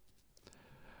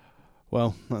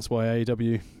 Well, that's why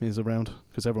AEW is around,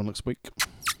 because everyone looks weak.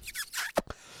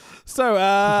 So,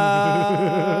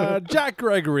 Jack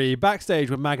Gregory backstage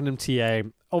with Magnum TA.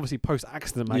 Obviously,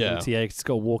 post-accident Magnum TA. He's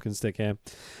got a walking stick here.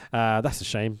 That's a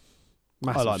shame.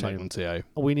 Massive I like shame. Magnum TA.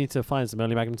 We need to find some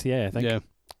early Magnum TA, I think. Yeah.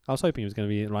 I was hoping it was going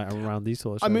to be like around these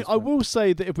sorts of shows. I mean, I will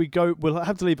say that if we go, we'll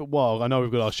have to leave it wild. I know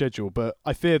we've got our schedule, but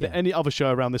I fear that any other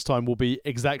show around this time will be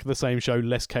exactly the same show,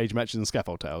 less cage matches and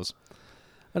scaffold towels.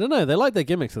 I don't know. They like their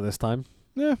gimmicks at this time.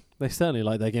 Yeah. They certainly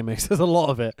like their gimmicks. There's a lot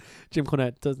of it. Jim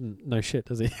Cornette doesn't know shit,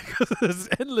 does he? Because there's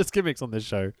endless gimmicks on this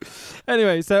show.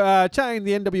 Anyway, so chatting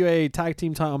the NWA tag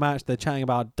team title match, they're chatting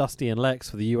about Dusty and Lex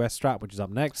for the US strap, which is up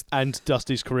next. And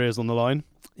Dusty's career's on the line.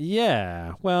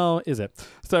 Yeah, well, is it?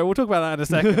 So we'll talk about that in a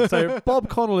second. So Bob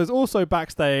Connell is also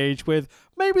backstage with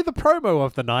maybe the promo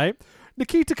of the night,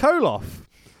 Nikita Koloff.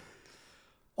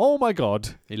 Oh my God.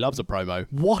 He loves a promo.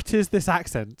 What is this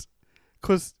accent?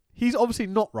 Because he's obviously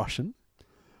not Russian,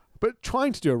 but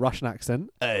trying to do a Russian accent.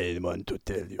 I want to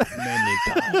tell you many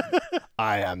times,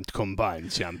 I am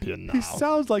combined champion now. He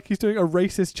sounds like he's doing a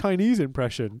racist Chinese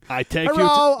impression. I take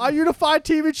Hello, a unified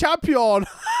TV champion.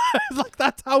 It's like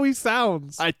that's how he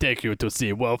sounds. I take you to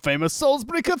see world famous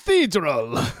Salisbury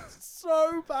Cathedral.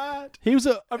 So bad.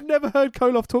 I've never heard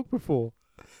Koloff talk before.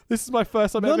 This is my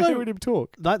first time ever hearing him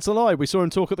talk. That's a lie. We saw him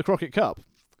talk at the Crockett Cup.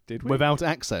 Did we? Without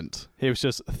accent. He was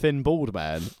just a thin, bald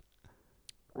man.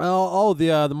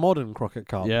 The modern Crockett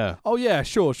Cup. Yeah. Oh yeah,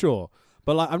 sure.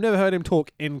 But like, I've never heard him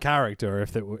talk in character,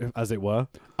 as it were.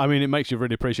 I mean, it makes you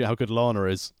really appreciate how good Lana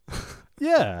is.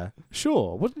 Yeah,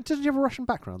 sure. Didn't you have a Russian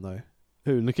background though?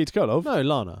 Who, Nikita Koloff? No,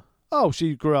 Lana. Oh,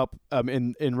 she grew up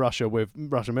in Russia with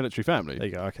Russian military family. There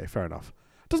you go. Okay, fair enough.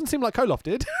 Doesn't seem like Koloff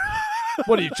did.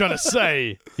 What are you trying to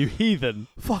say, you heathen?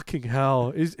 Fucking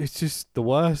hell. It's just the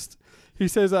worst. He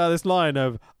says this line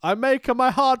of, "I make my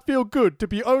heart feel good to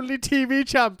be only TV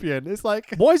champion." It's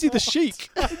like... Why is he the Sheik?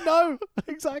 No,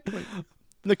 exactly.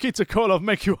 Nikita Koloff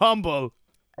make you humble.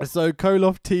 So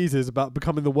Koloff teases about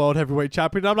becoming the world heavyweight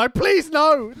champion. I'm like, please,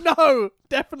 no,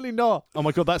 definitely not. Oh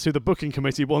my God, that's who the booking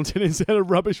committee wanted instead of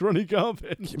rubbish Ronnie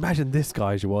Garvin. Can you imagine this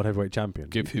guy as your world heavyweight champion?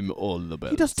 Give him all the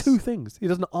belts. He does two things. He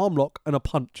does an arm lock and a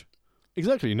punch.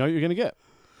 Exactly, you know what you're going to get.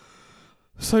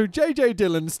 So JJ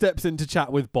Dillon steps in to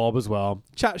chat with Bob as well.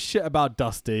 Chats shit about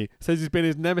Dusty. Says he's been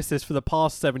his nemesis for the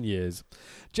past 7 years.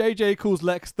 JJ calls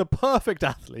Lex the perfect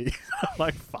athlete. I'm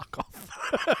like, fuck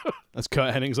off. That's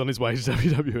Kurt Hennings on his way to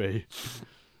WWE.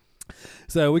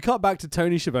 So we cut back to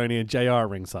Tony Schiavone and JR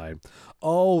ringside.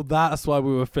 Oh, that's why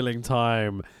we were filling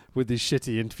time with these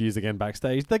shitty interviews again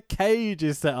backstage. The cage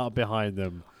is set up behind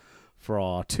them for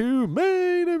our two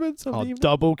main events of the evening.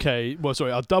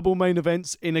 Our double main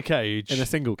events in a cage. In a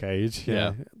single cage,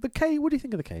 yeah. The cage, what do you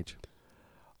think of the cage?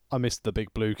 I missed the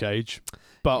big blue cage.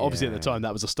 But obviously at the time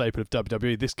that was a staple of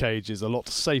WWE. This cage is a lot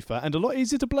safer and a lot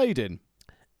easier to blade in.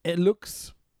 It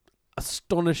looks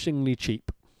astonishingly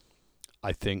cheap.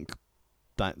 I think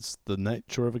that's the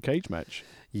nature of a cage match.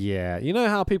 Yeah. You know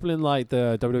how people in like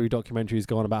the WWE documentaries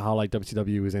go on about how like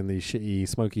WCW was in these shitty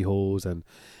smoky halls and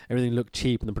everything looked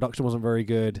cheap and the production wasn't very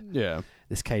good? Yeah.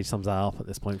 This cage sums that up at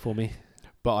this point for me.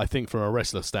 But I think from a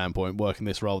wrestler standpoint, working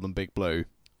this rather than Big Blue.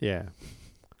 Yeah.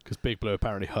 Because Big Blue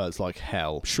apparently hurts like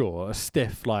hell. Sure, a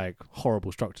stiff, like,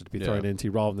 horrible structure to be thrown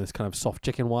into rather than this kind of soft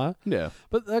chicken wire. Yeah.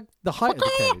 But the height of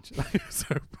the cage.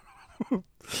 So,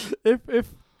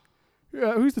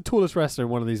 who's the tallest wrestler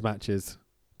in one of these matches?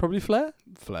 Probably Flair?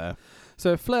 Flair.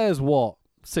 So Flair's what?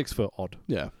 6 foot odd.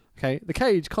 Yeah. Okay, the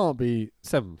cage can't be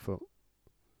 7 foot.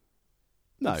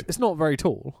 No. It's not very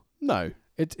tall. No.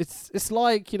 It's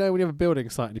like, you know, when you have a building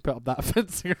site and you put up that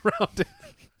fencing around it.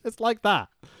 It's like that.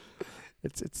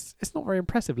 It's not very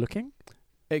impressive looking.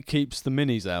 It keeps the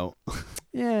minis out.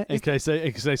 Yeah. in case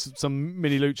some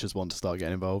mini luchas want to start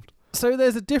getting involved. So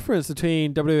there's a difference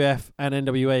between WWF and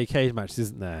NWA cage matches,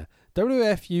 isn't there?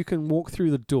 WWF, you can walk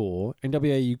through the door.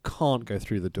 NWA, you can't go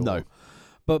through the door. No.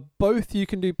 But both you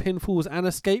can do pinfalls and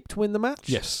escape to win the match?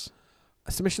 Yes.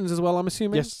 Submissions as well, I'm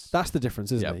assuming? Yes. That's the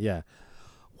difference, isn't it? Yeah.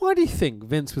 Why do you think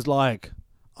Vince was like,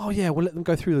 oh yeah, we'll let them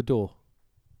go through the door?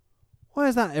 Why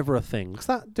is that ever a thing? Because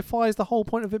that defies the whole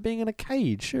point of it being in a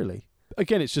cage, surely.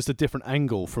 Again, it's just a different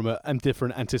angle from a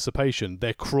different anticipation.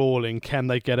 They're crawling. Can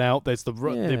they get out? There's the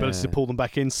ability to pull them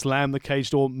back in, slam the cage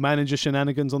door, manager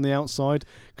shenanigans on the outside.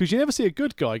 Because you never see a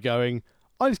good guy going,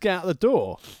 I just get out the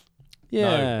door.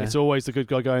 Yeah. No, it's always the good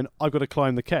guy going, I've got to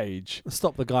climb the cage.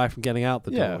 Stop the guy from getting out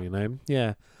the door, you know?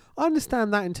 Yeah. I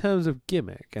understand that in terms of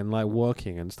gimmick and like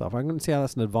working and stuff. I can see how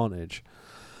that's an advantage.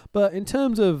 But in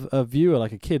terms of a viewer,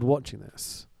 like a kid watching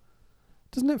this,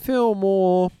 doesn't it feel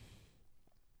more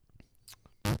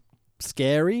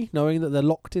scary knowing that they're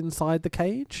locked inside the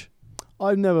cage?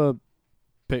 I've never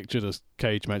pictured a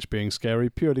cage match being scary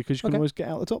purely because you can always get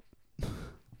out the top.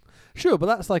 Sure, but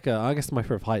that's like I guess my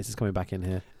fear of heights is coming back in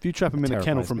here. If you trap him in a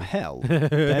kennel from hell, then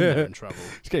they're in trouble.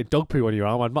 Just getting dog poo on your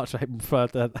arm. I'd much prefer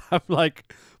to have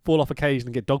like fall off a cage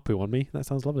and get dog poo on me. That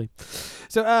sounds lovely.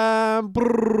 So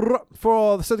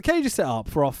so the cage is set up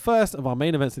for our first of our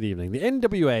main events of the evening, the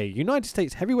NWA United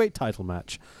States Heavyweight Title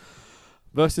match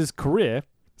versus career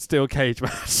steel cage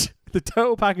match. The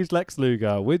total package Lex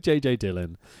Luger with JJ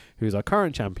Dillon, who's our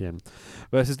current champion,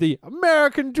 versus the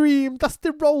American Dream Dusty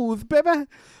Rhodes, baby,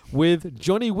 with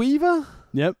Johnny Weaver.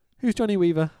 Yep. Who's Johnny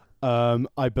Weaver?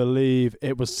 I believe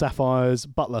it was Sapphire's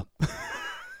butler.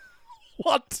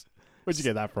 What? Where'd you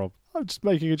get that from? I'm just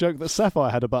making a joke that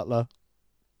Sapphire had a butler.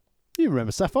 You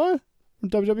remember Sapphire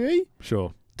from WWE?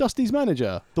 Sure. Dusty's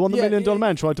manager, the one the $1 Million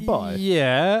Man tried to buy.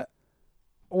 Yeah.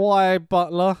 Why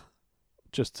butler?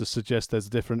 Just to suggest there's a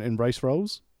different in race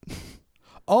roles.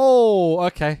 Oh,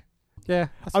 okay. Yeah.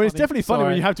 I mean, it's definitely funny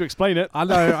when you have to explain it. I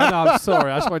know. I'm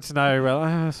sorry. I just wanted to know. Well,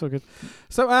 that's all good.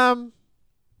 So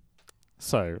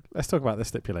let's talk about this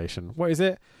stipulation. What is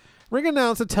it? Ring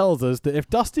announcer tells us that if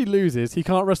Dusty loses, he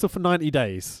can't wrestle for 90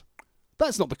 days.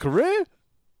 That's not the career.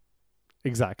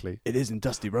 Exactly. It is in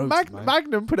Dusty Rhodes, man.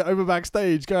 Magnum put it over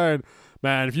backstage going,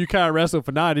 man, if you can't wrestle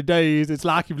for 90 days, it's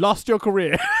like you've lost your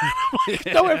career.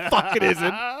 No, it fucking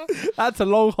isn't. That's a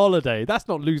long holiday. That's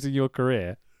not losing your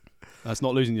career. That's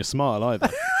not losing your smile either.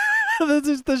 This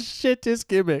is the shittest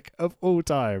gimmick of all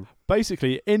time.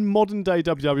 Basically, in modern day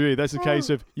WWE, that's a case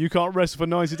of you can't wrestle for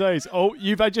 90 days. Oh,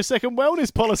 you've had your second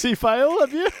wellness policy fail,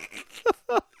 have you?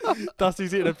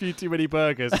 Dusty's eating a few too many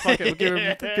burgers. Fuck it,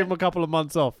 we'll give him a couple of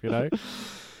months off, you know?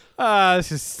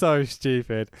 This is so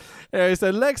stupid. Anyway, so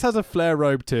Lex has a Flair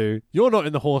robe too. You're not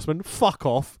in the Horseman. Fuck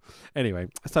off. Anyway,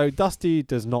 so Dusty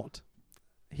does not.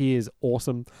 He is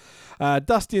awesome.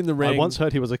 Dusty in the ring. I once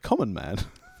heard he was a common man.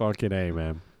 Fucking A,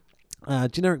 man.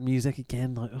 Generic music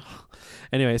again. Like, ugh.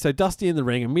 Anyway, so Dusty in the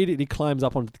ring immediately climbs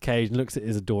up onto the cage and looks at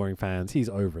his adoring fans. He's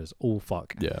over us. All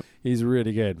fuck. Yeah. He's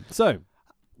really good. So,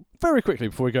 very quickly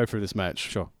before we go through this match.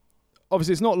 Sure.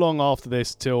 Obviously, it's not long after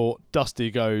this till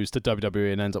Dusty goes to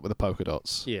WWE and ends up with the polka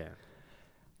dots. Yeah.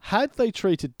 Had they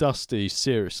treated Dusty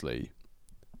seriously,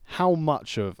 how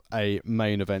much of a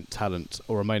main event talent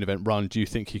or a main event run do you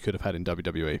think he could have had in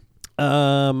WWE?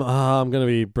 I'm going to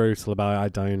be brutal about it. I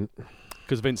don't.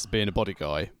 Because Vince, being a body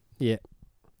guy, Yeah.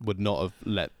 would not have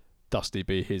let Dusty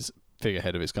be his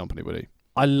figurehead of his company, would he?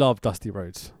 I love Dusty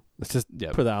Rhodes. Let's just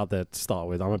Yeah. put that out there to start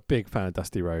with. I'm a big fan of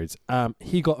Dusty Rhodes.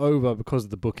 He got over because of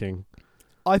the booking.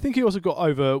 I think he also got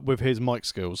over with his mic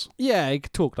skills. Yeah, he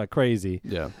could talk like crazy.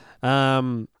 Yeah.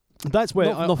 That's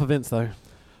where not for Vince though.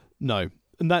 No.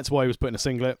 And that's why he was put in a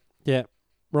singlet. Yeah,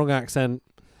 wrong accent.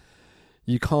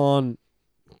 You can't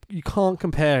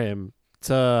compare him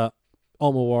to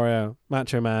Ultimate Warrior,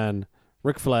 Macho Man,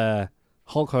 Ric Flair,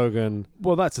 Hulk Hogan.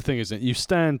 Well, that's the thing, isn't it? You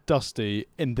stand Dusty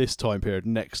in this time period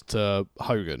next to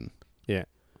Hogan. Yeah.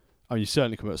 I mean, you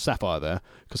certainly can put Sapphire there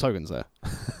because Hogan's there.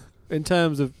 In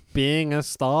terms of being a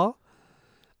star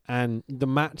and the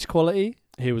match quality,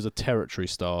 He was a territory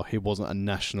star. He wasn't a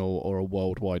national or a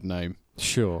worldwide name.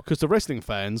 sure. Because the wrestling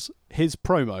fans, his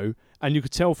promo, and you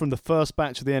could tell from the first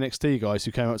batch of the NXT guys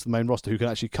who came out to the main roster who could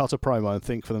actually cut a promo and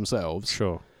think for themselves,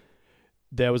 Sure.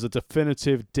 there was a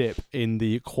definitive dip in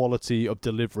the quality of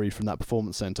delivery from that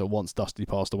performance center once Dusty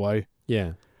passed away.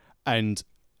 Yeah.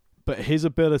 But his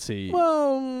ability...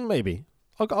 Well, maybe.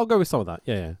 I'll go with some of that.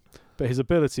 Yeah. But his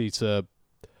ability to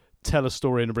tell a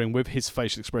story in the ring with his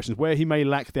facial expressions, where he may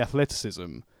lack the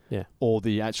athleticism or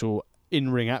the actual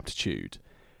in-ring aptitude,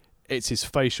 it's his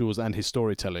facials and his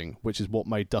storytelling, which is what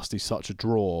made Dusty such a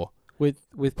draw.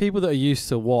 With people that are used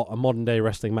to what a modern day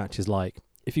wrestling match is like,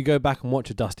 if you go back and watch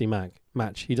a Dusty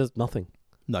match, he does nothing.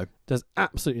 No. Does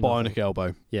absolutely Bionic nothing.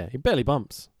 elbow. Yeah, he barely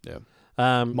bumps. Yeah.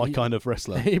 My kind of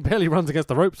wrestler. He barely runs against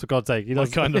the ropes, for God's sake. He My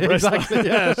does kind of wrestler. Exactly,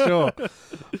 yeah, sure.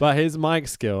 But his mic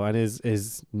skill and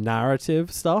his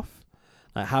narrative stuff,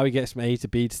 like how he gets from A to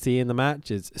B to C in the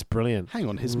match, is brilliant. Hang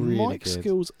on, his Really mic good.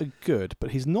 skills are good, but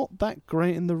he's not that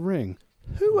great in the ring.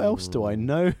 Who else do I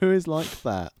know who is like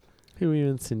that? Who are you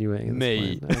insinuating?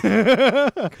 Me.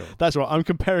 Okay. Cool. That's right, I'm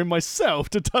comparing myself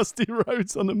to Dusty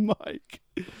Rhodes on a mic.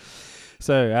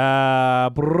 So,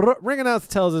 ring announcer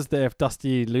tells us that if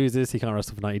Dusty loses, he can't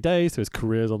wrestle for 90 days, so his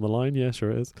career's on the line. Yeah, sure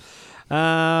it is.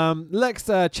 Lex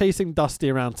chasing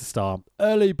Dusty around to start.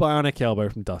 Early bionic elbow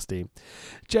from Dusty.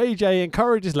 JJ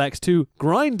encourages Lex to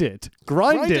grind it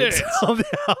on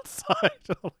the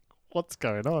outside. What's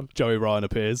going on? Joey Ryan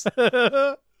appears.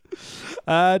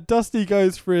 Dusty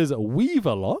goes for his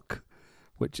Weaver lock,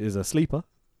 which is a sleeper.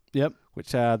 Yep.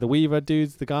 Which the Weaver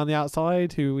dude's the guy on the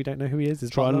outside who we don't know who he is.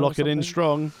 Try and lock it in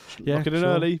strong. Yeah, lock it in sure.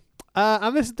 early.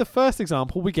 And this is the first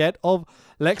example we get of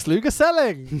Lex Luger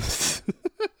selling.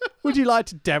 Would you like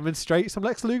to demonstrate some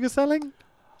Lex Luger selling?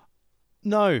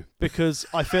 No, because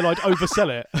I feel I'd oversell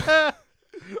it.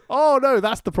 Oh, no,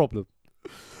 that's the problem.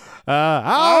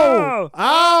 Ow!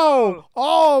 Ow!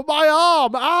 Oh, my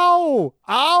arm! Ow!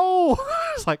 Ow!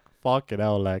 It's like, fucking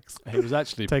hell, Lex. He was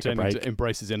actually Take a pretending break. to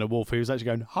embrace his inner wolf. He was actually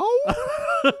going,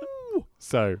 oh!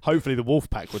 So, Hopefully the wolf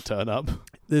pack would turn up.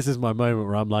 this is my moment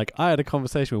where I'm like, I had a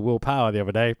conversation with Will Power the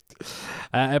other day.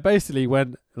 It basically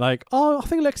went like, oh, I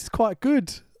think Lex is quite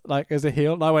good, like, as a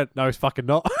heel. And I went, no, he's fucking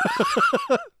not.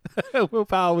 Will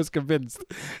Power was convinced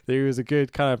that he was a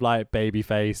good kind of like baby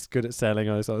face, good at selling,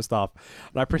 all this sort of stuff.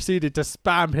 And I proceeded to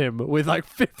spam him with like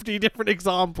 50 different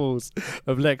examples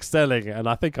of Lex selling. And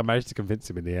I think I managed to convince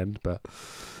him in the end, but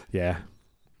yeah.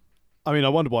 I mean, I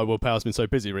wonder why Will Power's been so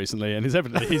busy recently, and it's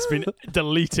evidently he's been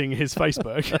deleting his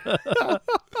Facebook.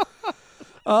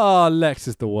 Oh, Lex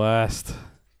is the worst.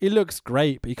 He looks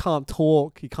great, but he can't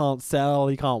talk, he can't sell,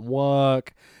 he can't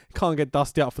work, Can't get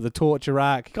Dusty up for the torture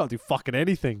rack. He can't do fucking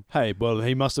anything. Hey, well,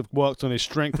 he must have worked on his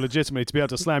strength legitimately to be able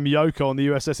to slam Yoko on the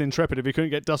USS Intrepid if he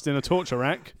couldn't get Dusty in a torture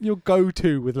rack. Your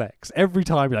go-to with Lex. Every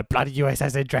time you're like, bloody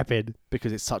USS Intrepid.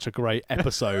 Because it's such a great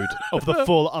episode of the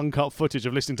full uncut footage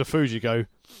of listening to Fuji go,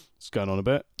 what's going on a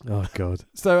bit? Oh, God.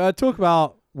 So talk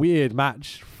about weird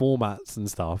match formats and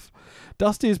stuff.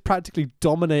 Dusty is practically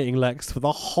dominating Lex for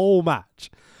the whole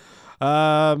match.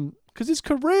 Because his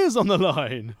career's on the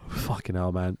line. Fucking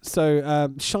hell, man. So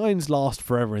shines last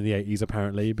forever in the 80s,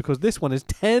 apparently, because this one is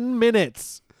 10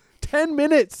 minutes. 10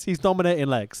 minutes he's dominating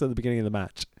Lex at the beginning of the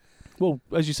match. Well,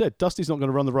 as you said, Dusty's not going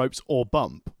to run the ropes or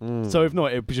bump. So if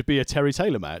not, it should be a Terry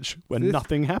Taylor match where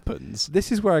nothing happens.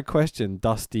 This is where I question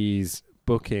Dusty's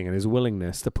booking and his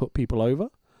willingness to put people over,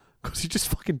 because he just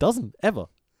fucking doesn't, ever.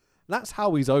 That's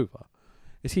how he's over.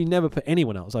 Is he never put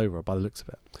anyone else over by the looks of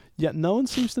it. Yet no one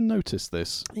seems to notice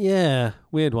this. Yeah,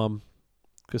 weird one.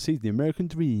 Because he's the American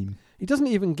dream. He doesn't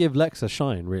even give Lex a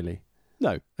shine, really.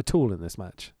 No. At all in this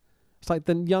match. It's like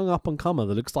the young up-and-comer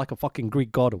that looks like a fucking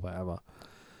Greek god or whatever.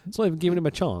 It's not even giving him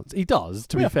a chance. He does,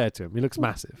 to be fair to him. He looks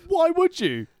massive. Why would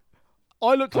you?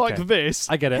 I look like this.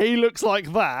 I get it. He looks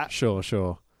like that.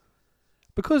 Sure.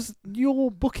 Because you're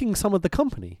booking some of the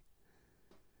company.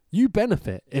 You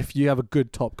benefit if you have a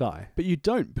good top guy. But you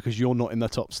don't, because you're not in the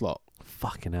top slot.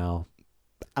 Fucking hell.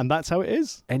 And that's how it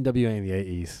is. NWA in the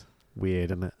 80s.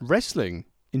 Weird, isn't it? Wrestling,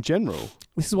 in general.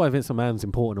 This is why Vince McMahon's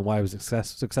important and why he was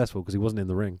successful, because he wasn't in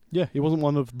the ring. Yeah, he wasn't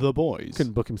one of the boys.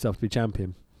 Couldn't book himself to be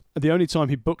champion. The only time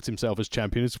he booked himself as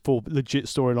champion is for legit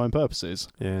storyline purposes.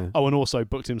 Yeah. Oh, and also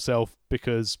booked himself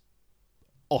because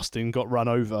Austin got run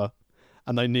over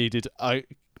and they needed a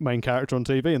main character on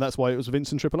TV, and that's why it was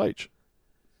Vince and Triple H.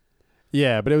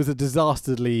 Yeah, but it was a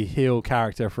disastrously heel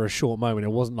character for a short moment. It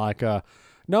wasn't like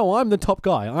no, I'm the top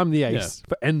guy. I'm the ace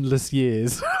for endless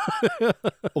years.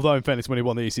 Although, in fairness, when he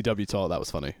won the ECW title, that was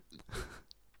funny.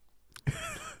 I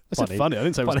said funny. I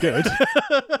didn't say it was good.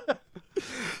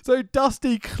 So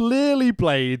Dusty clearly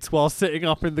blades while sitting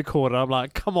up in the corner. I'm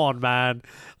like, come on, man.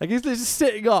 Like, he's just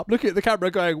sitting up, looking at the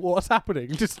camera going, what's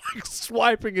happening? Just like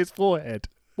swiping his forehead.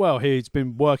 Well, he's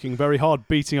been working very hard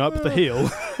beating up the heel.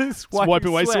 Wiping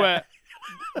away sweat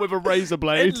with a razor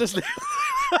blade. Endlessly.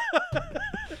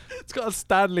 It's got a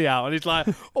Stanley out and he's like,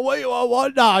 oh, wait,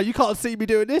 what? No, you can't see me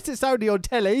doing this. It's only on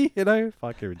telly, you know?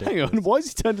 Fucking ridiculous. Hang on, why is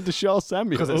he turned into Charles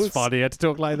Samuels? Because it's funny to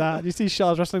talk like that. You see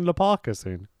Charles wrestling La Parka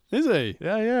soon. Is he?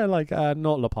 Yeah, like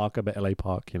not La Parka, but LA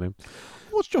Park, you know.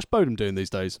 What's Josh Bodum doing these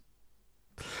days?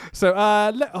 So,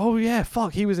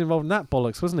 he was involved in that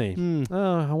bollocks, wasn't he?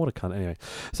 Oh, what a cunt. Anyway,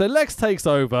 so Lex takes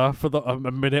over for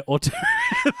a minute or two.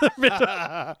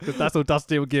 Because that's all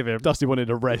Dusty will give him. Dusty wanted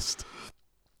a rest.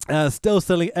 Still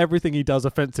selling everything he does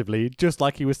offensively, just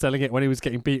like he was selling it when he was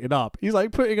getting beaten up. He's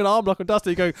like putting an arm lock on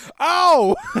Dusty going,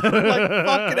 ow! Like,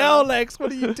 fucking hell, Lex,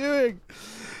 what are you doing?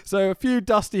 So a few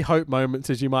Dusty Hope moments,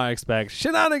 as you might expect.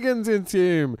 Shenanigans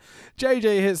ensue.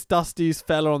 JJ hits Dusty's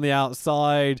fella on the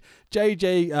outside.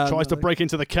 JJ tries to break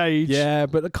into the cage. Yeah,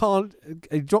 but can't.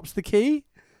 He drops the key.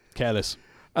 Careless.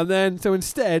 And then, so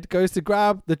instead, goes to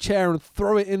grab the chair and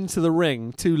throw it into the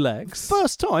ring, 2 legs.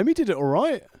 First time, he did it all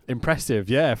right. Impressive,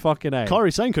 yeah, fucking A.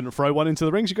 Kairi Sane couldn't throw one into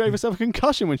the ring. She gave herself a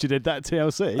concussion when she did that at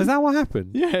TLC. Is that what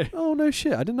happened? Yeah. Oh, no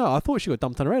shit. I didn't know. I thought she got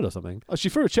dumped on her head or something. Oh, she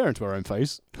threw a chair into her own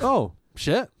face. Oh,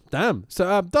 shit. Damn.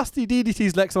 So Dusty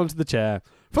DDT's Lex onto the chair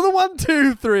for the 1,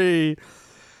 2, 3.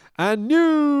 And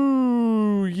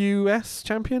new US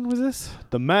champion was this?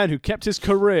 The man who kept his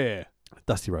career.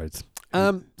 Dusty Rhodes.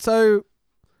 So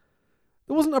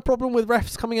there wasn't a problem with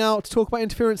refs coming out to talk about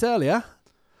interference earlier.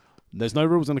 There's no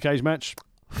rules in the cage match.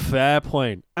 Fair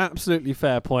point. Absolutely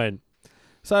fair point.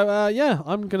 So,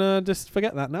 I'm going to just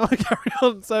forget that now and carry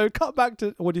on. So, cut back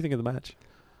to... What do you think of the match?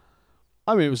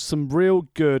 I mean, it was some real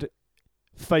good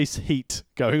face heat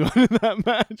going on in that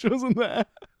match, wasn't there?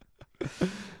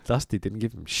 Dusty didn't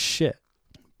give him shit.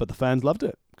 But the fans loved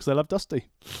it because they love Dusty.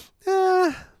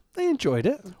 They enjoyed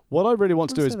it. What I really want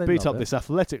to do is beat up this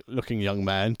athletic-looking young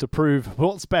man to prove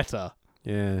what's better.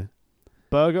 Yeah.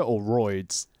 Burger or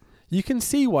roids? You can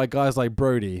see why guys like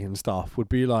Brody and stuff would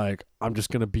be like, I'm just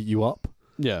going to beat you up.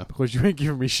 Yeah. Because you ain't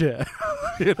giving me shit.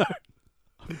 You know?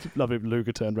 I love if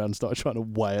Luger turned around and started trying to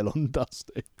wail on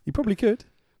Dusty. He probably could.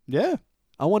 Yeah.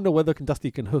 I wonder whether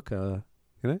Dusty can hook a,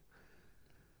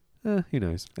 who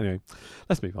knows? Anyway,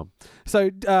 let's move on. So,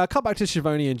 cut back to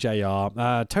Schiavone and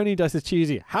JR. Tony does his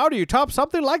cheesy, how do you top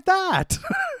something like that?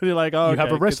 And you're like, oh, you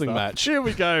have a wrestling match. Here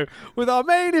we go with our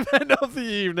main event of the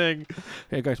evening.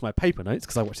 Here goes my paper notes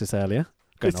because I watched this earlier.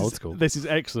 Going old school. This is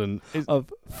excellent.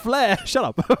 Of Flair, shut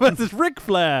up, versus Ric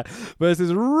Flair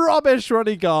versus rubbish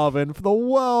Ronnie Garvin for the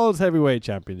World's Heavyweight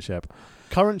Championship.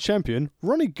 current champion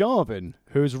Ronnie Garvin,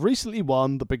 who has recently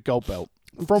won the big gold belt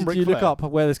from Ric Did you Flair. look up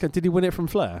where this? Did he win it from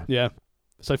Flair? Yeah.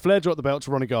 So Flair dropped the belt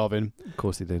to Ronnie Garvin, Of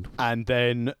course he did. and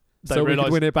then they So we realised.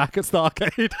 could win it back at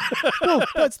Starrcade. Well,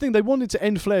 that's the thing. They wanted to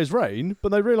end Flair's reign, but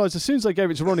they realised as soon as they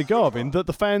gave it to Ronnie Garvin that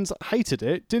the fans hated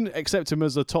it, didn't accept him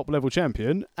as a top level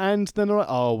champion, and then they're like,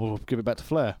 "Oh, we'll give it back to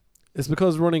Flair." It's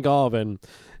because Ronnie Garvin,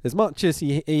 as much as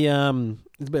he's a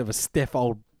bit of a stiff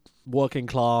old working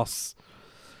class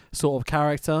sort of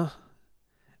character,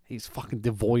 he's fucking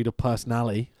devoid of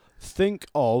personality. Think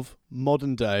of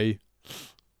modern day.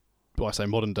 Well, I say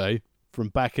modern day from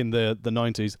back in the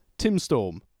 90s. Tim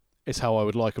Storm is how I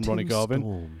would liken Ronnie Garvin.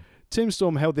 Storm. Tim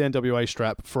Storm held the NWA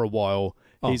strap for a while.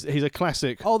 Oh. He's a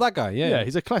classic. Oh, that guy, yeah.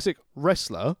 He's a classic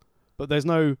wrestler, but there's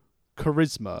no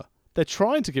charisma. They're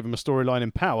trying to give him a storyline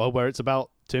in Power where it's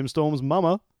about Tim Storm's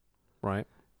mama, Right.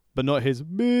 but not his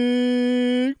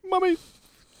big mummy.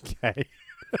 Okay.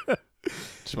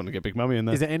 Just want to get Big Mummy in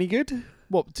there. Is it any good?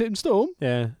 What, Tim Storm?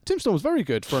 Yeah. Tim Storm's very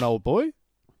good for an old boy.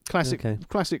 Classic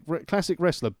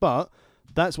wrestler, but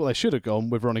that's what they should have gone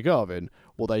with Ronnie Garvin.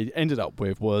 What they ended up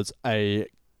with was a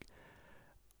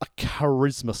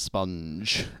charisma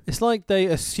sponge. It's like they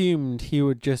assumed he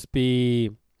would just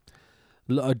be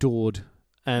adored.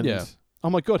 And Yeah. Oh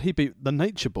my God, he beat the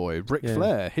Nature Boy, Ric Yeah.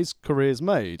 Flair. His career's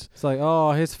made. it's like,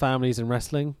 oh, his family's in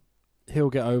wrestling. He'll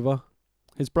get over.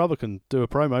 His brother can do a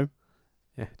promo,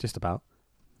 Yeah, just about.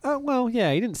 Oh, well,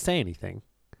 yeah, he didn't say anything.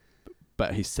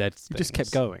 but he said He just things.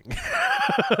 kept going.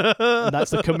 And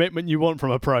that's the commitment you want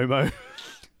from a promo.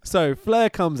 So Flair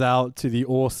comes out to the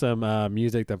awesome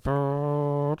music that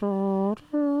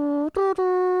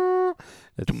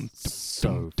it's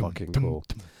so fucking cool.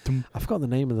 I forgot the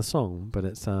name of the song, but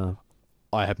it's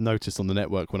I have noticed on the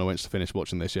network when I went to finish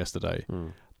watching this yesterday,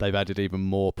 they've added even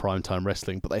more primetime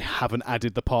wrestling, but they haven't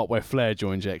added the part where Flair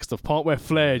joins yet. 'Cause the part where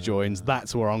Flair joins,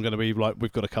 that's where I'm going to be like,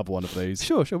 we've got to cover one of these.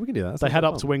 sure, we can do that. They had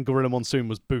up to when Gorilla Monsoon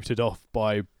was booted off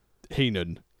by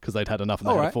Heenan because they'd had enough and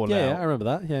they had fallen yeah, out. I remember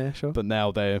that. Yeah, sure. But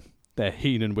now they're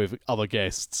Heenan with other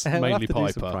guests, We'll mainly have to do some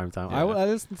Piper. prime time. Yeah. I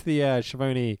listened to the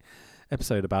Schiavone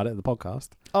episode about it, the podcast.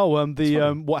 Oh, It's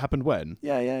funny. What happened when?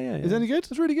 Yeah. Is it any good?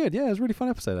 It's really good. Yeah, it's a really fun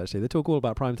episode actually. They talk all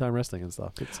about primetime wrestling and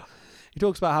stuff. He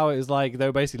talks about how it was like they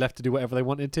were basically left to do whatever they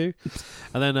wanted to,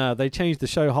 and then they changed the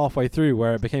show halfway through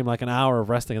where it became like an hour of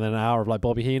wrestling and then an hour of like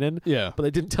Bobby Heenan. Yeah. But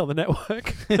they didn't tell the network.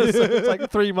 So it's like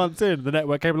 3 months in, the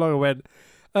network came along and went,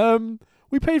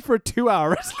 we paid for a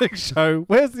 2-hour wrestling show.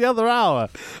 Where's the other hour?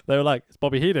 They were like, it's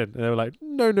Bobby Heenan. And they were like,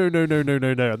 no.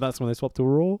 And that's when they swapped to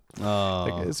Raw.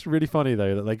 Like, it's really funny,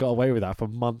 though, that they got away with that for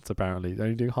months, apparently. They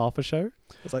only do half a show.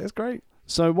 It's like, it's great.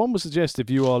 So one would suggest if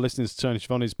you are listening to Tony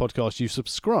Schiavone's podcast, you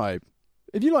subscribe.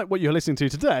 If you like what you're listening to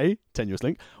today, tenuous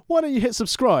link, why don't you hit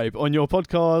subscribe on your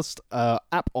podcast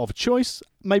app of choice?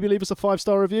 Maybe leave us a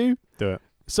 5-star review. Do it.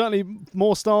 Certainly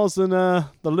more stars than the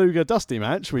Luger Dusty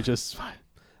match.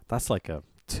 That's like a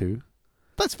 2.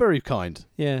 That's very kind.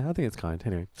 Yeah, I think it's kind.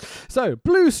 Anyway. So,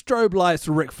 blue strobe lights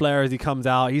to Ric Flair as he comes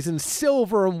out. He's in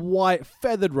silver and white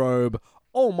feathered robe.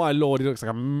 Oh my lord, he looks like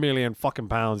a million fucking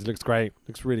pounds. He looks great.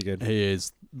 Looks really good. He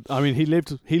is. I mean, he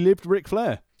lived Ric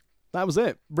Flair. That was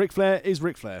it. Ric Flair is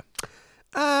Ric Flair.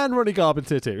 And Ronnie Garvin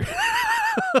too.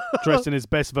 Dressed in his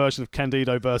best version of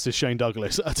Candido versus Shane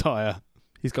Douglas attire.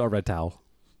 He's got a red towel.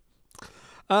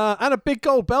 And a big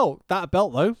gold belt. That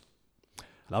belt, though.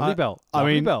 Lovely belt.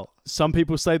 Lovely belt. Some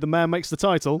people say the man makes the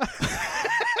title.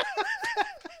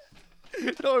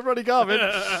 Not with Ronnie Garvin.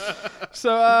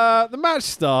 So the match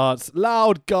starts.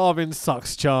 Loud Garvin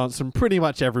sucks chants from pretty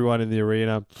much everyone in the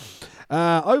arena.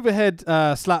 Overhead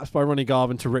slaps by Ronnie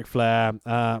Garvin to Ric Flair.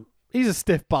 He's a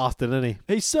stiff bastard, isn't he?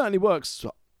 He certainly works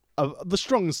the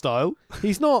strong style.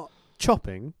 He's not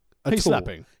chopping at He's all.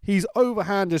 slapping. He's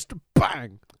overhand just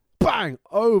bang, bang,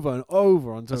 over and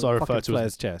over onto As I refer fucking to Flair's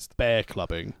as chest. bear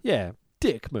clubbing. Yeah,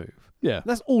 dick move. Yeah.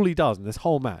 That's all he does in this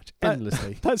whole match,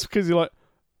 endlessly. That's because you're like,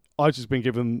 I've just been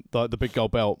given the big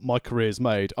gold belt. My career's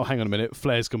made. Oh, hang on a minute.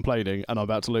 Flair's complaining and I'm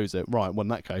about to lose it. Right, well, in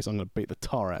that case, I'm going to beat the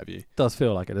tar out of you. Does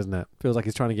feel like it, doesn't it? Feels like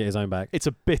he's trying to get his own back. It's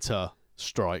a bitter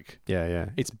strike. Yeah.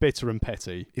 It's bitter and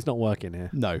petty. He's not working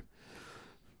here. No.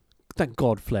 Thank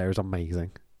God Flair is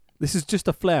amazing. This is just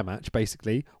a Flair match,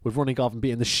 basically, with Ronnie Garvin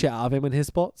beating the shit out of him in his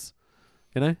spots.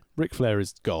 You know? Ric Flair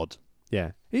is God.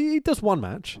 Yeah. He does one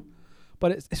match,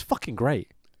 but it's fucking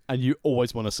great. And you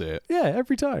always want to see it. Yeah,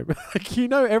 every time. Like, you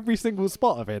know every single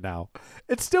spot of it now.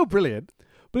 It's still brilliant.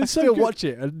 But I it's so still good. watch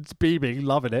it and it's beaming,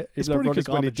 loving it. It's Even though probably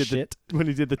Ronnie because Garvin's when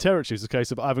he did the territories, it's a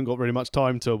case of I haven't got really much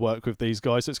time to work with these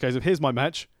guys. So it's a case of here's my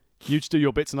match. You just do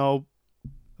your bits and I'll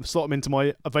slot them into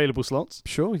my available slots.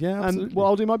 Sure, yeah, absolutely. And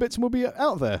I'll do my bits and we'll be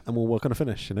out there. And we'll work on a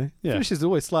finish, you know? Yeah. Finish is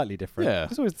always slightly different. Yeah.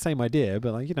 It's always the same idea,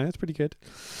 but, like, you know, it's pretty good.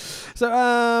 So,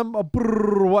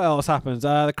 what else happens?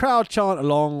 The crowd chant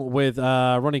along with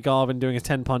Ronnie Garvin doing his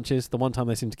 10 punches, the one time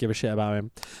they seem to give a shit about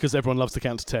him. Because everyone loves to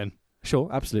count to 10. Sure,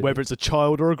 absolutely. Whether it's a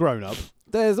child or a grown-up.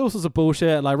 There's all sorts of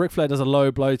bullshit. Like, Ric Flair does a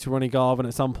low blow to Ronnie Garvin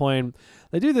at some point.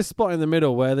 They do this spot in the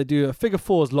middle where they do a figure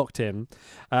fours locked in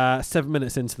 7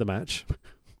 minutes into the match.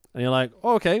 And you're like,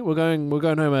 oh, okay, we're going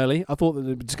home early. I thought that they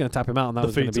were just going to tap him out and that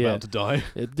was going to be about to die.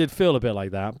 It did feel a bit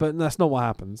like that, but that's not what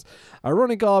happens.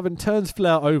 Ronnie Garvin turns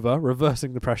Flair over,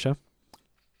 reversing the pressure.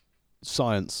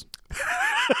 Science.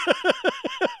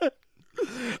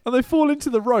 And they fall into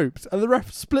the ropes, and the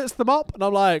ref splits them up, and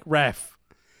I'm like, ref,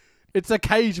 it's a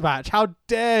cage match. How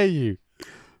dare you?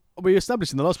 We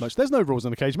established in the last match there's no rules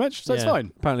in a cage match, so it's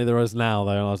fine. Apparently there is now,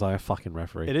 though, and I was like, a fucking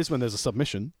referee. It is when there's a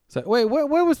submission. So wait,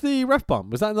 where was the ref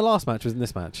bump? Was that in the last match or was it in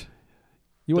this match?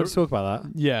 You want to talk about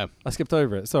that? Yeah. I skipped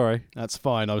over it, sorry. That's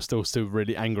fine. I was still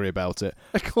really angry about it.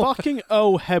 Fucking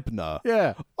Earl Hebner.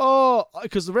 Yeah. Oh,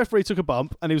 because the referee took a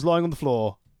bump and he was lying on the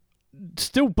floor,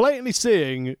 still blatantly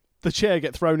seeing the chair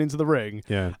get thrown into the ring.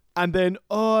 Yeah. And then,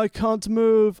 I can't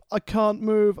move.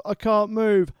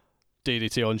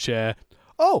 DDT on chair.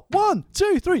 Oh, 1,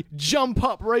 2, 3. Jump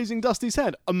up, raising Dusty's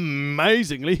head.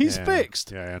 Amazingly, he's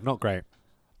fixed. Yeah, not great.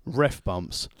 Ref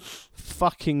bumps.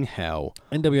 Fucking hell.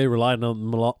 NWA relied on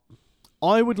them a lot.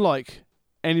 I would like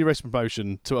any wrestling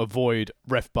promotion to avoid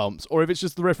ref bumps, or if it's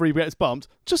just the referee gets bumped,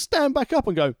 just stand back up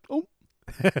and go, oh,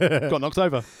 got knocked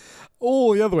over.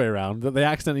 Or the other way around, that they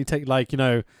accidentally take, like, you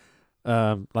know,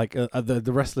 the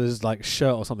wrestler's like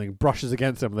shirt or something brushes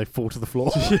against them and they fall to the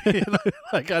floor. You know?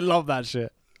 Like, I love that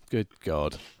shit. Good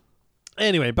God.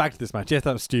 Anyway, back to this match. Yes,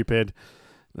 that was stupid.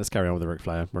 Let's carry on with the Ric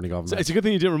Flair, Ronnie Garvin. So it's a good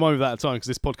thing you didn't remind me of that at the time, because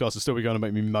this podcast is still going to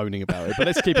make me moaning about it. But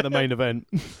let's keep it the main event.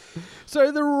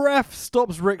 So the ref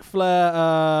stops Ric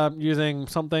Flair using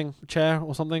something, a chair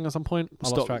or something at some point. I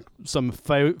lost track. Some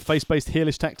face-based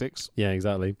heelish tactics. Yeah,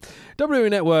 exactly. WWE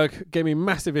Network gave me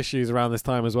massive issues around this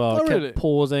time as well. Oh, I kept really?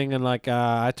 pausing and I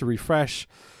had to refresh.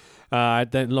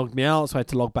 It then logged me out, so I had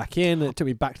to log back in. It took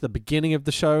me back to the beginning of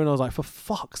the show, and I was like, for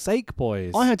fuck's sake,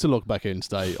 boys. I had to log back in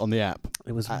today on the app.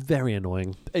 It was very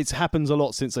annoying. It happens a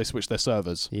lot since they switched their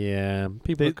servers. Yeah,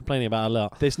 people are complaining about it a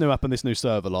lot. This new app and this new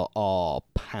server lot are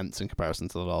pants in comparison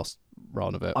to the last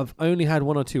run of it. I've only had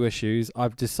 1 or 2 issues.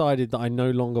 I've decided that I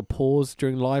no longer pause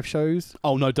during live shows.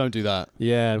 Oh, no, don't do that.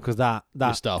 Yeah, because that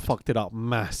stuffed. fucked it up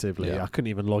massively. Yeah. I couldn't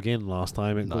even log in last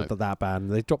time. It got that bad.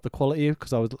 And they dropped the quality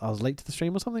because I was late to the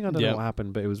stream or something. I don't know what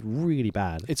happened, but it was really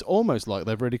bad. It's almost like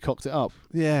they've really cocked it up.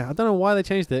 Yeah, I don't know why they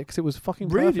changed it because it was fucking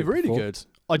really, perfect really before. good.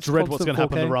 I dread what's going to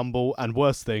happen 4K. at the Rumble, and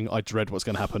worst thing, I dread what's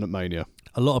going to happen at Mania.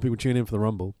 A lot of people tune in for the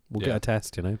Rumble. We'll get a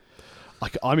test, you know.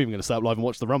 I'm even going to stay up live and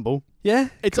watch the Rumble. Yeah,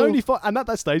 it's cool. only and at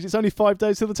that stage, it's only 5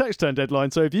 days till the tax return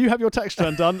deadline. So if you have your tax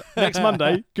return done next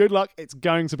Monday, good luck. It's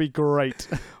going to be great.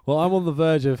 Well, I'm on the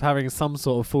verge of having some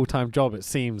sort of full-time job. It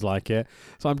seems like it.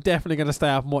 So I'm definitely going to stay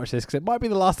up and watch this because it might be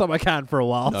the last time I can for a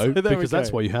while. No, so because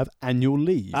that's why you have annual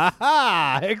leave.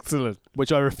 Aha! Excellent.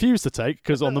 Which I refuse to take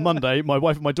because on the Monday, my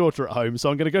wife and my daughter are at home.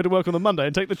 So I'm going to go to work on the Monday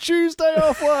and take the Tuesday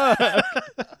off work.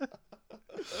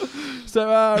 So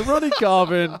Ronnie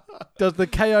Garvin does the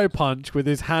KO punch with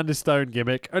his hand of stone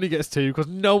gimmick. Only gets 2 because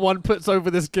no one puts over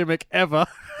this gimmick ever.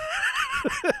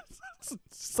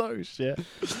 So shit.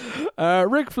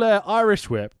 Ric Flair Irish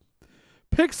whip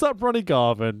picks up Ronnie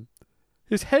Garvin.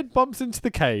 His head bumps into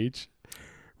the cage.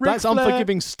 That's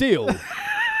unforgiving steel.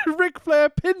 Ric Flair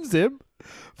pins him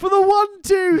for the 1,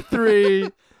 2, 3.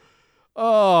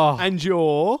 Oh, and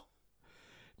your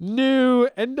new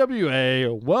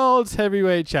NWA World's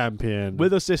Heavyweight Champion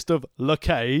with assist of Le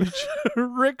Cage,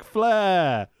 Ric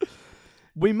Flair.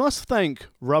 We must thank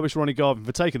Rubbish Ronnie Garvin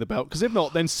for taking the belt, because if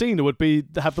not, then Cena would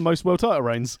have the most world title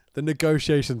reigns. The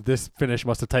negotiations this finish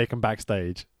must have taken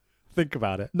backstage. Think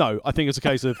about it. No, I think it's a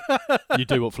case of you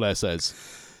do what Flair says,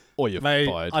 or you're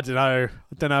fired. I don't know.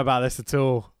 I don't know about this at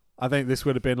all. I think this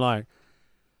would have been like,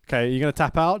 okay, are you going to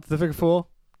tap out to the figure 4?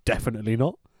 Definitely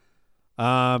not.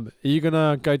 Are you going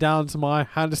to go down to my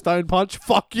hand of stone punch?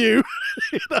 Fuck you.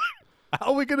 You know? How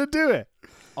are we going to do it?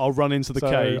 I'll run into the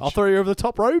cage. I'll throw you over the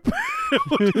top rope.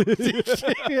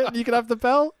 You can have the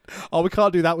belt. Oh, we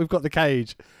can't do that. We've got the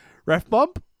cage. Ref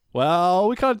bump? Well,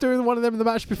 we can't do one of them in the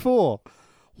match before.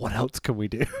 What else can we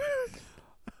do?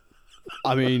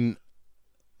 I mean,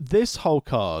 this whole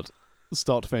card,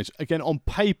 start to finish, again, on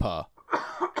paper,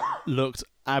 looked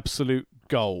absolute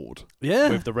gold. Yeah.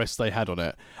 With the rest they had on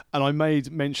it. And I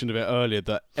made mention of it earlier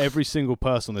that every single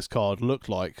person on this card looked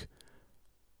like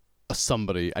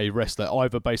a wrestler,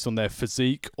 either based on their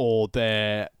physique or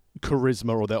their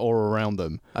charisma or their aura around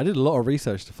them. I did a lot of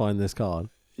research to find this card.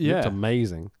 It looked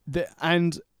amazing.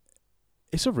 And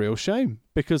it's a real shame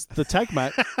because the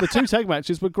two tag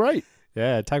matches were great.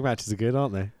 Yeah, tag matches are good,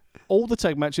 aren't they? All the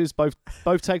tag matches, both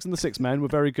tags and the 6-man, were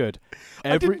very good.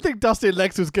 I didn't think Dusty and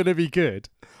Lex was going to be good.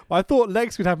 I thought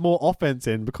Lex would have more offense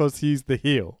in because he's the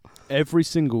heel. Every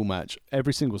singles match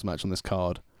on this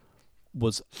card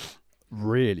was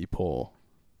really poor.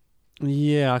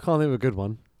 Yeah, I can't think of a good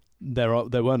one. There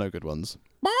were no good ones.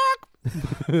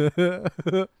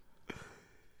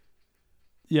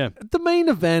 Yeah. The main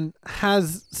event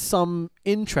has some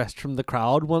interest from the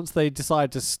crowd once they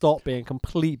decide to stop being a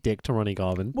complete dick to Ronnie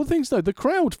Garvin. Well, things though, the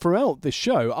crowd throughout this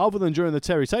show, other than during the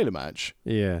Terry Taylor match,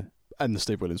 yeah, and the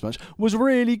Steve Williams match, was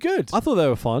really good. I thought they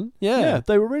were fun. Yeah,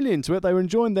 they were really into it. They were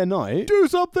enjoying their night. Do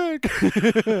something.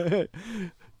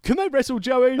 Can they wrestle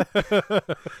Joey?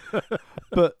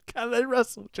 But can they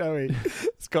wrestle Joey?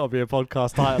 It's got to be a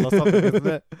podcast title or something, isn't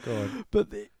it? Go on. But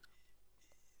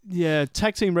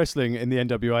tag team wrestling in the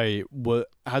NWA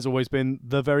has always been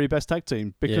the very best tag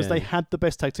team because they had the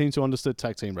best tag teams who understood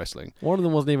tag team wrestling. One of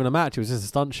them wasn't even a match; it was just a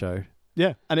stunt show.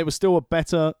 Yeah, and it was still a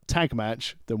better tag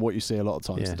match than what you see a lot of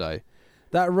times today.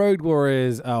 That Road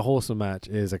Warriors Horseman match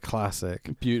is a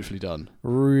classic. Beautifully done.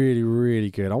 Really, really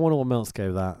good. I wonder what Meltz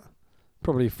gave that.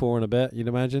 Probably 4 and a bit, you'd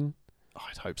imagine.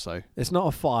 I'd hope so. It's not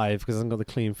a 5 because it hasn't got the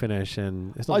clean finish,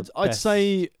 and it's not. I'd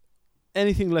say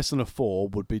anything less than a 4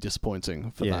 would be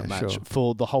disappointing for that match. Sure.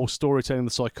 For the whole storytelling,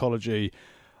 the psychology,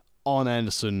 Arn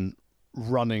Anderson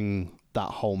running that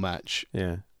whole match.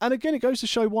 Yeah. And again, it goes to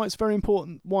show why it's very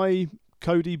important why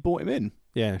Cody brought him in.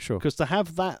 Yeah, sure. Because to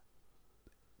have that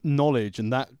knowledge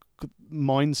and that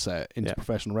mindset into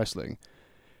professional wrestling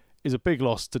is a big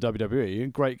loss to WWE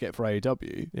and great get for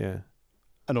AEW. Yeah.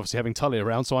 And obviously having Tully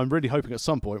around, so I'm really hoping at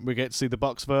some point we get to see the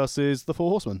Bucks versus the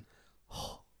Four Horsemen.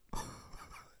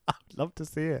 I'd love to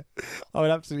see it. I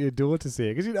would absolutely adore to see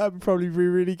it because that would probably be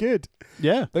really good.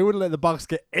 Yeah. They wouldn't let the Bucks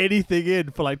get anything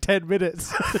in for like 10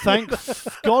 minutes. Thank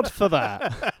God for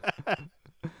that.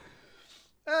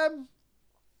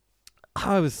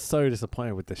 I was so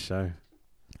disappointed with this show.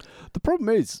 The problem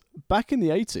is, back in the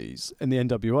 80s in the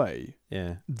NWA,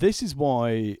 this is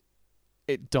why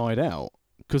it died out.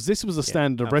 Because this was a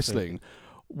standard of wrestling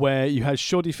where you had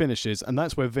shoddy finishes, and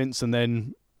that's where Vince and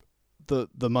then the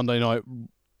Monday Night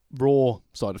Raw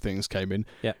side of things came in.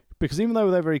 Yeah. Because even though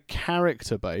they're very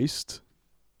character-based,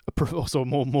 also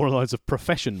more lines of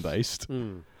profession-based,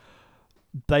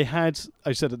 they had, as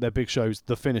you said at their big shows,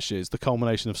 the finishes, the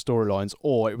culmination of storylines,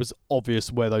 or it was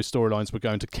obvious where those storylines were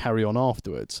going to carry on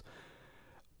afterwards.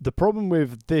 The problem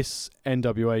with this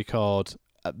NWA card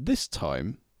at this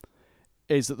time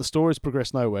is that the stories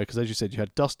progressed nowhere because, as you said, you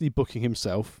had Dusty booking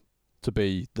himself to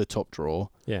be the top draw.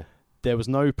 Yeah. There was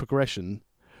no progression.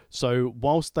 So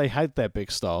whilst they had their big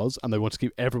stars and they wanted to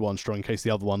keep everyone strong in case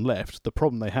the other one left, the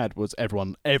problem they had was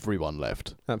everyone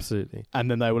left. Absolutely. And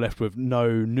then they were left with no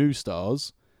new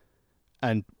stars.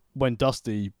 And when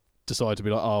Dusty decided to be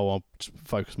like, oh, I'll just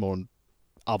focus more on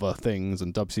other things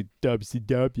and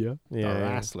WCW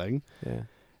wrestling,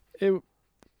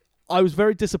 I was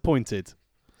very disappointed.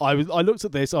 I looked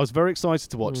at this. I was very excited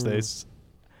to watch this,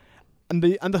 and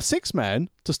the 6-man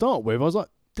to start with. I was like,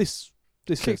 this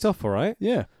kicked off all right.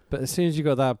 Yeah, but as soon as you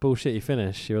got that bullshitty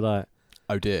finish, you were like,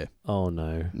 oh dear, oh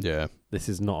no, yeah, this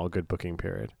is not a good booking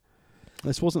period.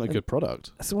 This wasn't a good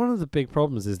product. So one of the big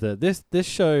problems is that this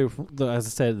show, as I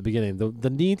said at the beginning, the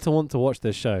need to want to watch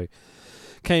this show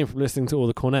came from listening to all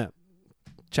the Cornette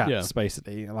chats,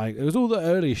 basically. Like, it was all the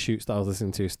early shoots that I was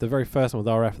listening to. So the very first one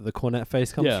with RF that the Cornette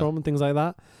face comes from and things like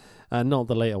that. And not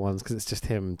the later ones because it's just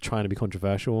him trying to be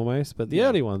controversial almost. But the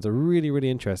early ones are really, really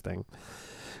interesting.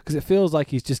 Because it feels like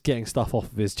he's just getting stuff off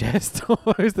of his chest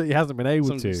almost that he hasn't been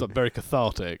able to. It's very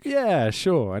cathartic. Yeah,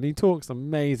 sure. And he talks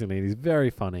amazingly. And he's very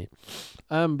funny.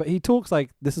 But he talks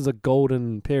like this is a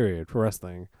golden period for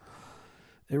wrestling.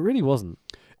 It really wasn't.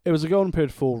 It was a golden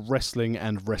period for wrestling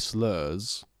and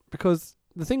wrestlers. Because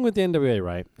the thing with the NWA,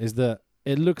 right, is that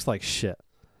it looks like shit.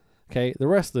 Okay? The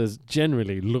wrestlers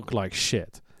generally look like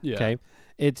shit. Yeah. Okay?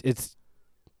 It's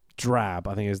drab,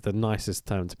 I think is the nicest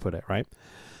term to put it, right?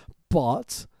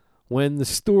 But when the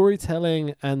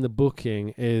storytelling and the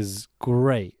booking is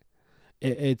great,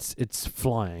 it's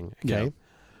flying, okay? Yeah.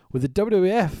 With the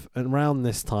WWF around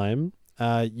this time,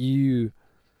 you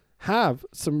have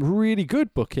some really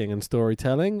good booking and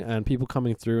storytelling and people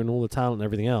coming through and all the talent and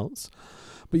everything else.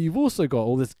 But you've also got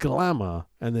all this glamour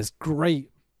and this great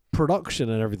production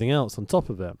and everything else on top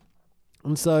of it.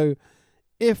 And so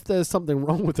if there's something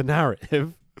wrong with the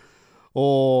narrative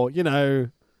or,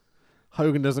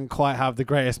 Hogan doesn't quite have the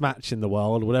greatest match in the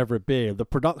world, whatever it be, the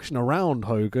production around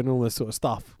Hogan, all this sort of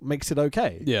stuff, makes it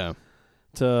okay. Yeah.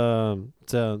 To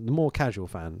the more casual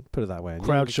fan, put it that way.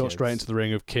 Crowd shot straight into the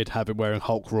ring of Kid Habit wearing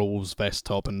Hulk Rules vest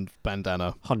top and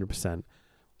bandana. 100%.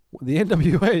 The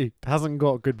NWA hasn't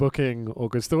got good booking or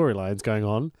good storylines going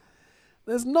on.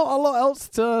 There's not a lot else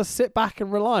to sit back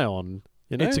and rely on.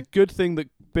 You know? It's a good thing that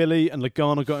Billy and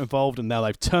Lagana got involved, and now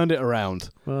they've turned it around.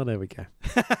 Well, there we go.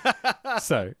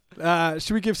 So,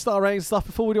 should we give star ratings stuff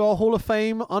before we do our Hall of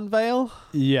Fame unveil?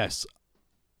 Yes.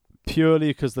 Purely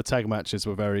because the tag matches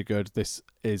were very good. This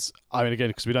is, I mean, again,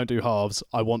 because we don't do halves,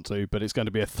 I want to, but it's going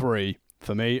to be a 3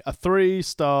 for me. A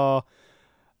 3-star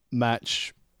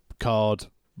match card.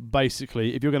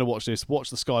 Basically, if you're going to watch this, watch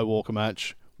the Skywalker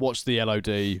match, watch the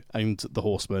LOD and the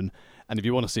Horsemen, and if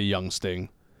you want to see young Sting,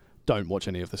 don't watch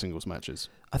any of the singles matches.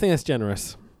 I think that's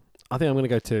generous. I think I'm going to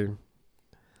go 2.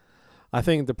 I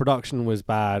think the production was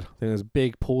bad. I think there's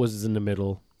big pauses in the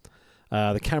middle.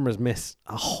 The cameras miss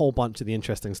a whole bunch of the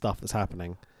interesting stuff that's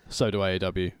happening. So do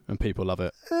AEW, and people love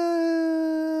it.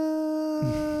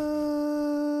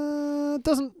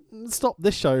 Doesn't stop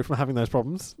this show from having those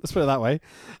problems. Let's put it that way.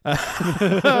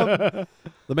 The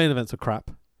main events were crap.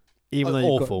 Even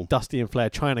though you've got Dusty and Flair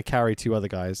trying to carry 2 other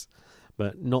guys,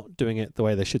 but not doing it the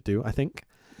way they should do, I think.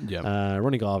 Yeah.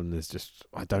 Ronnie Garvin is just...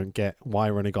 I don't get why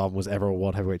Ronnie Garvin was ever a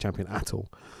World Heavyweight Champion at all.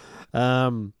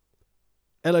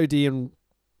 LOD and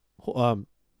Horseman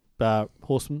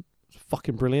was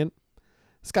fucking brilliant.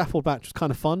 Scaffold match was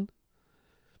kind of fun.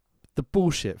 The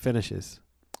bullshit finishes.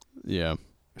 Yeah.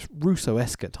 It's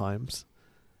Russo-esque at times.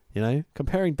 You know?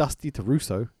 Comparing Dusty to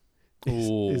Russo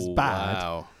is bad.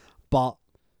 Wow. But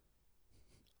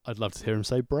I'd love to hear him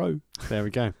say bro. There we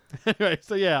go. Anyway,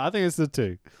 so yeah, I think it's a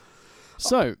 2.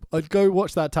 So I'd go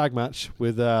watch that tag match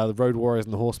with the Road Warriors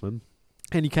and the Horsemen.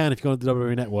 And you can if you go on the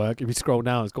WWE Network. If you scroll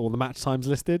down, it's got all the match times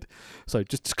listed. So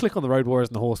just click on the Road Warriors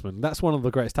and the Horsemen. That's one of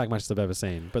the greatest tag matches I've ever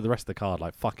seen. But the rest of the card,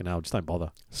 like, fucking hell, just don't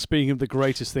bother. Speaking of the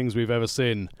greatest things we've ever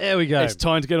seen, there we go. It's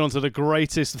time to get on to the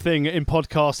greatest thing in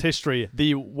podcast history,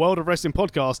 the World of Wrestling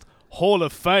Podcast Hall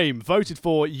of Fame, voted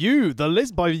for you, the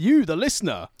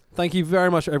listener. Thank you very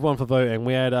much, everyone, for voting.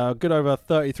 We had a good over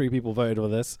 33 people voted for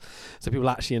this. So people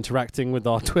actually interacting with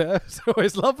our Twitter. So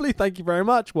it's lovely. Thank you very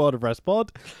much, World of Wrest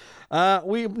Pod.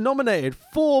 We nominated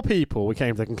 4 people we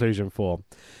came to the conclusion for.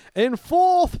 In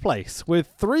 4th place,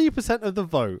 with 3% of the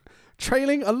vote,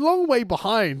 trailing a long way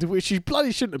behind, which he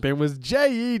bloody shouldn't have been, was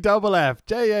JEFF,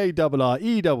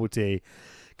 JARRETT.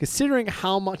 Considering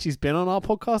how much he's been on our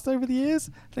podcast over the years,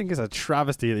 I think it's a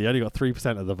travesty that he only got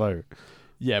 3% of the vote.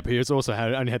 Yeah, but he was also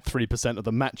only had 3% of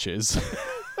the matches.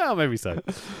 Well, maybe so.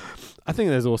 I think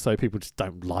there's also people just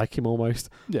don't like him almost.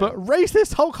 Yeah. But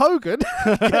racist Hulk Hogan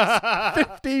gets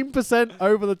 15%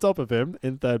 over the top of him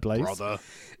in 3rd place. Brother.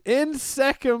 In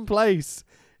 2nd place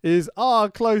is our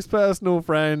close personal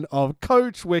friend of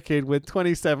Coach Wicked with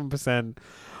 27%.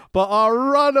 But our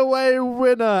runaway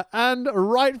winner, and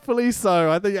rightfully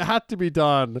so, I think it had to be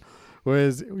done,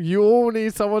 was You All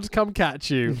Need Someone to Come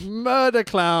Catch You. Murder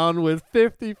Clown with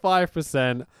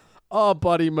 55%. Our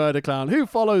buddy Murder Clown, who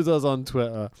follows us on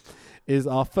Twitter, is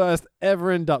our first ever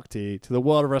inductee to the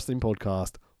World of Wrestling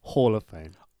Podcast Hall of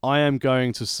Fame. I am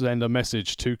going to send a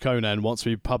message to Conan once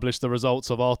we publish the results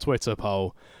of our Twitter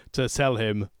poll to tell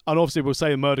him, and obviously we'll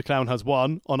say Murder Clown has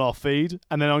won on our feed,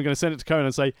 and then I'm going to send it to Conan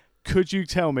and say, could you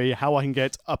tell me how I can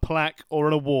get a plaque or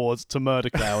an award to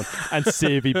Murder Clown and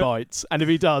see if he bites? And if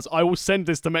he does, I will send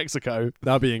this to Mexico.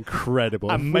 That'd be incredible.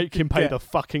 And make him pay the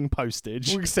fucking postage.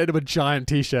 We can send him a giant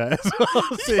t-shirt as well.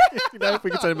 See, if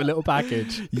we can send him a little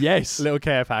package. Yes. A little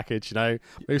care package, maybe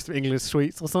some English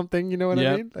sweets or something, you know what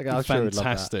I mean? Like, I'm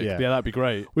fantastic. Sure, yeah, that'd be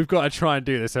great. We've got to try and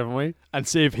do this, haven't we? And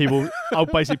see if he will... I'll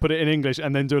basically put it in English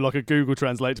and then do like a Google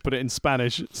Translate to put it in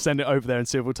Spanish, send it over there and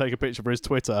see if we'll take a picture for his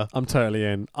Twitter. I'm totally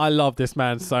in. I love this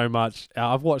man so much.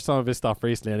 I've watched some of his stuff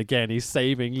recently, and again, he's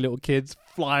saving little kids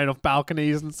flying off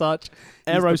balconies and such.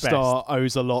 Aerostar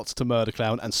owes a lot to Murder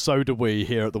Clown, and so do we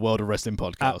here at the World of Wrestling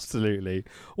Podcast. Absolutely.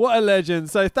 What a legend.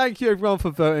 So thank you everyone for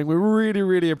voting. We really,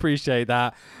 really appreciate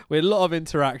that. We had a lot of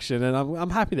interaction, and I'm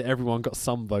happy that everyone got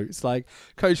some votes. Like,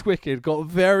 Coach Wicked got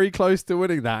very close to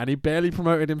winning that, and he barely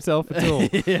promoted himself at all.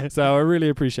 Yeah. So I really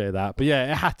appreciate that. But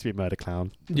yeah, it had to be Murder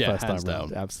Clown. Yeah, first hands time down.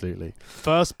 Round. Absolutely.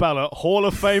 First ballot Hall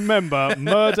of Fame member,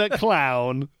 Murder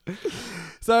Clown.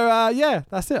 So yeah,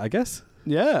 that's it, I guess.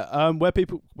 Yeah, where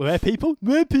people, we the people.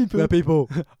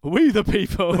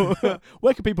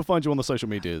 Where can people find you on the social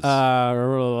medias?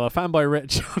 Fanboy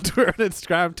Rich on Twitter and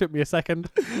Instagram. Took me a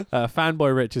second.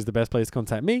 Fanboy Rich is the best place to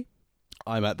contact me.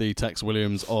 I'm at the Tex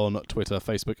Williams on Twitter,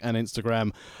 Facebook, and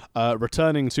Instagram.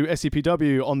 Returning to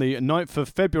SCPW on the 9th of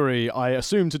February, I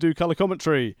assume to do colour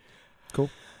commentary. Cool.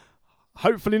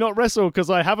 Hopefully not wrestle, because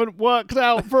I haven't worked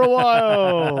out for a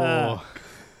while.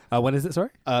 When is it, sorry?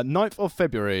 9th of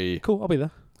February. Cool, I'll be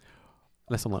there.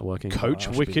 Unless I'm like working. Coach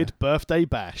Wicked birthday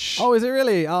bash. Oh, is it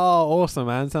really? Oh, awesome,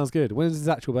 man. Sounds good. When is his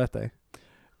actual birthday?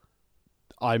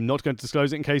 I'm not going to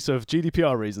disclose it in case of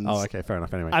GDPR reasons. Oh, okay, fair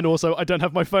enough. Anyway, and also, I don't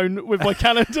have my phone with my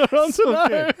calendar on. So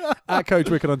at Coach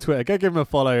Wicked on Twitter, go give him a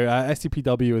follow.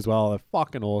 SCPW as well. They're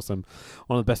fucking awesome.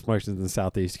 One of the best promotions in the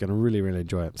Southeast. You're going to really, really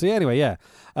enjoy it. So yeah, anyway, yeah.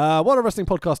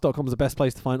 WorldOfWrestlingPodcast.com is the best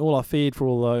place to find all our feed for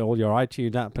all your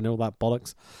iTunes app and all that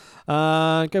bollocks.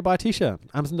 Go buy a t-shirt.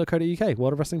 Amazon.co.uk.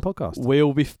 World of Wrestling Podcast.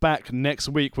 We'll be back next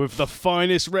week with the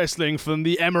finest wrestling from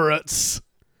the Emirates.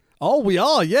 Oh, we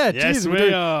are, yeah. Yes, Jeez,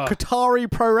 we are. Qatari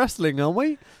Pro Wrestling, aren't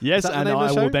we? Yes, and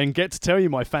I will then get to tell you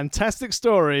my fantastic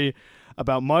story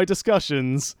about my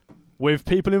discussions with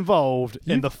people involved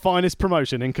in the finest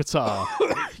promotion in Qatar.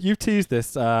 You've teased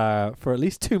this for at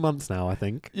least 2 months now, I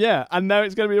think. Yeah, and now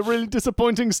it's going to be a really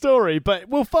disappointing story, but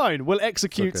we'll fine. We'll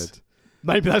execute. So good.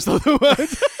 Maybe that's not the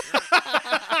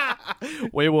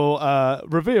word. We will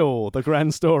reveal the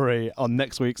grand story on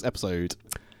next week's episode.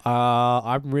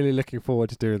 I'm really looking forward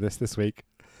to doing this week.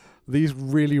 These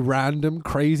really random,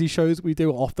 crazy shows we do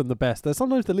are often the best. They're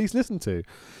sometimes the least listened to.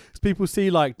 Because people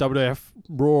see like WWF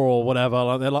Raw or whatever,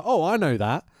 like they're like, oh, I know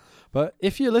that. But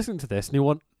if you're listening to this and you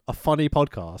want a funny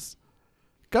podcast,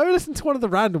 go listen to one of the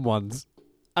random ones.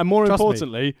 And more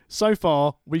importantly, so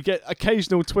far, we get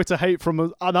occasional Twitter hate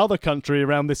from another country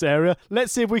around this area.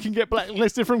 Let's see if we can get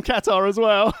blacklisted from Qatar as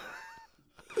well.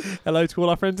 Hello to all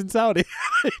our friends in Saudi.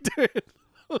 How you doing?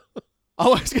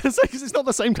 Oh, I was going to say, because it's not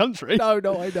the same country. No,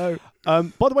 I know.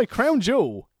 By the way, Crown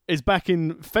Jewel is back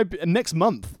in next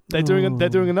month. They're doing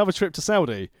another trip to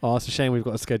Saudi. Oh, it's a shame we've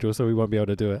got a schedule, so we won't be able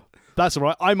to do it. That's all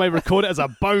right. I may record it as a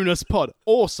bonus pod.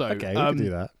 Also, okay, we can do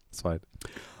that. It's fine.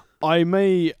 I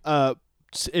may,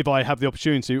 if I have the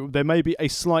opportunity, there may be a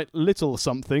slight little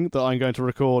something that I'm going to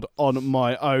record on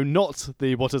my own, not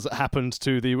the what has happened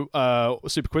to the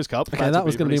Super Quiz Cup. Okay, that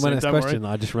was going to be my next question.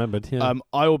 I just remembered. Yeah.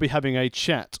 I will be having a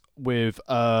chat with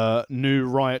New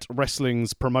Riot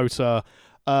Wrestling's promoter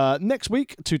next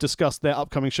week to discuss their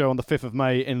upcoming show on the 5th of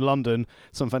May in London.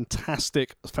 Some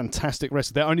fantastic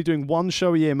wrestling. They're only doing one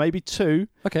show a year, maybe two.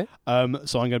 Okay. So I'm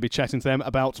going to be chatting to them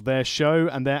about their show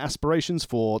and their aspirations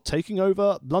for taking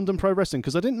over London Pro Wrestling.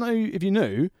 Because I didn't know if you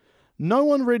knew, no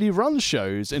one really runs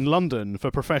shows in London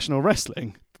for professional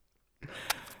wrestling.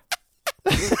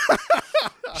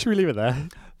 Should we leave it there?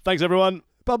 Thanks, everyone.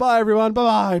 Bye-bye, everyone.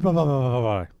 Bye-bye. Bye-bye.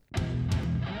 Bye-bye.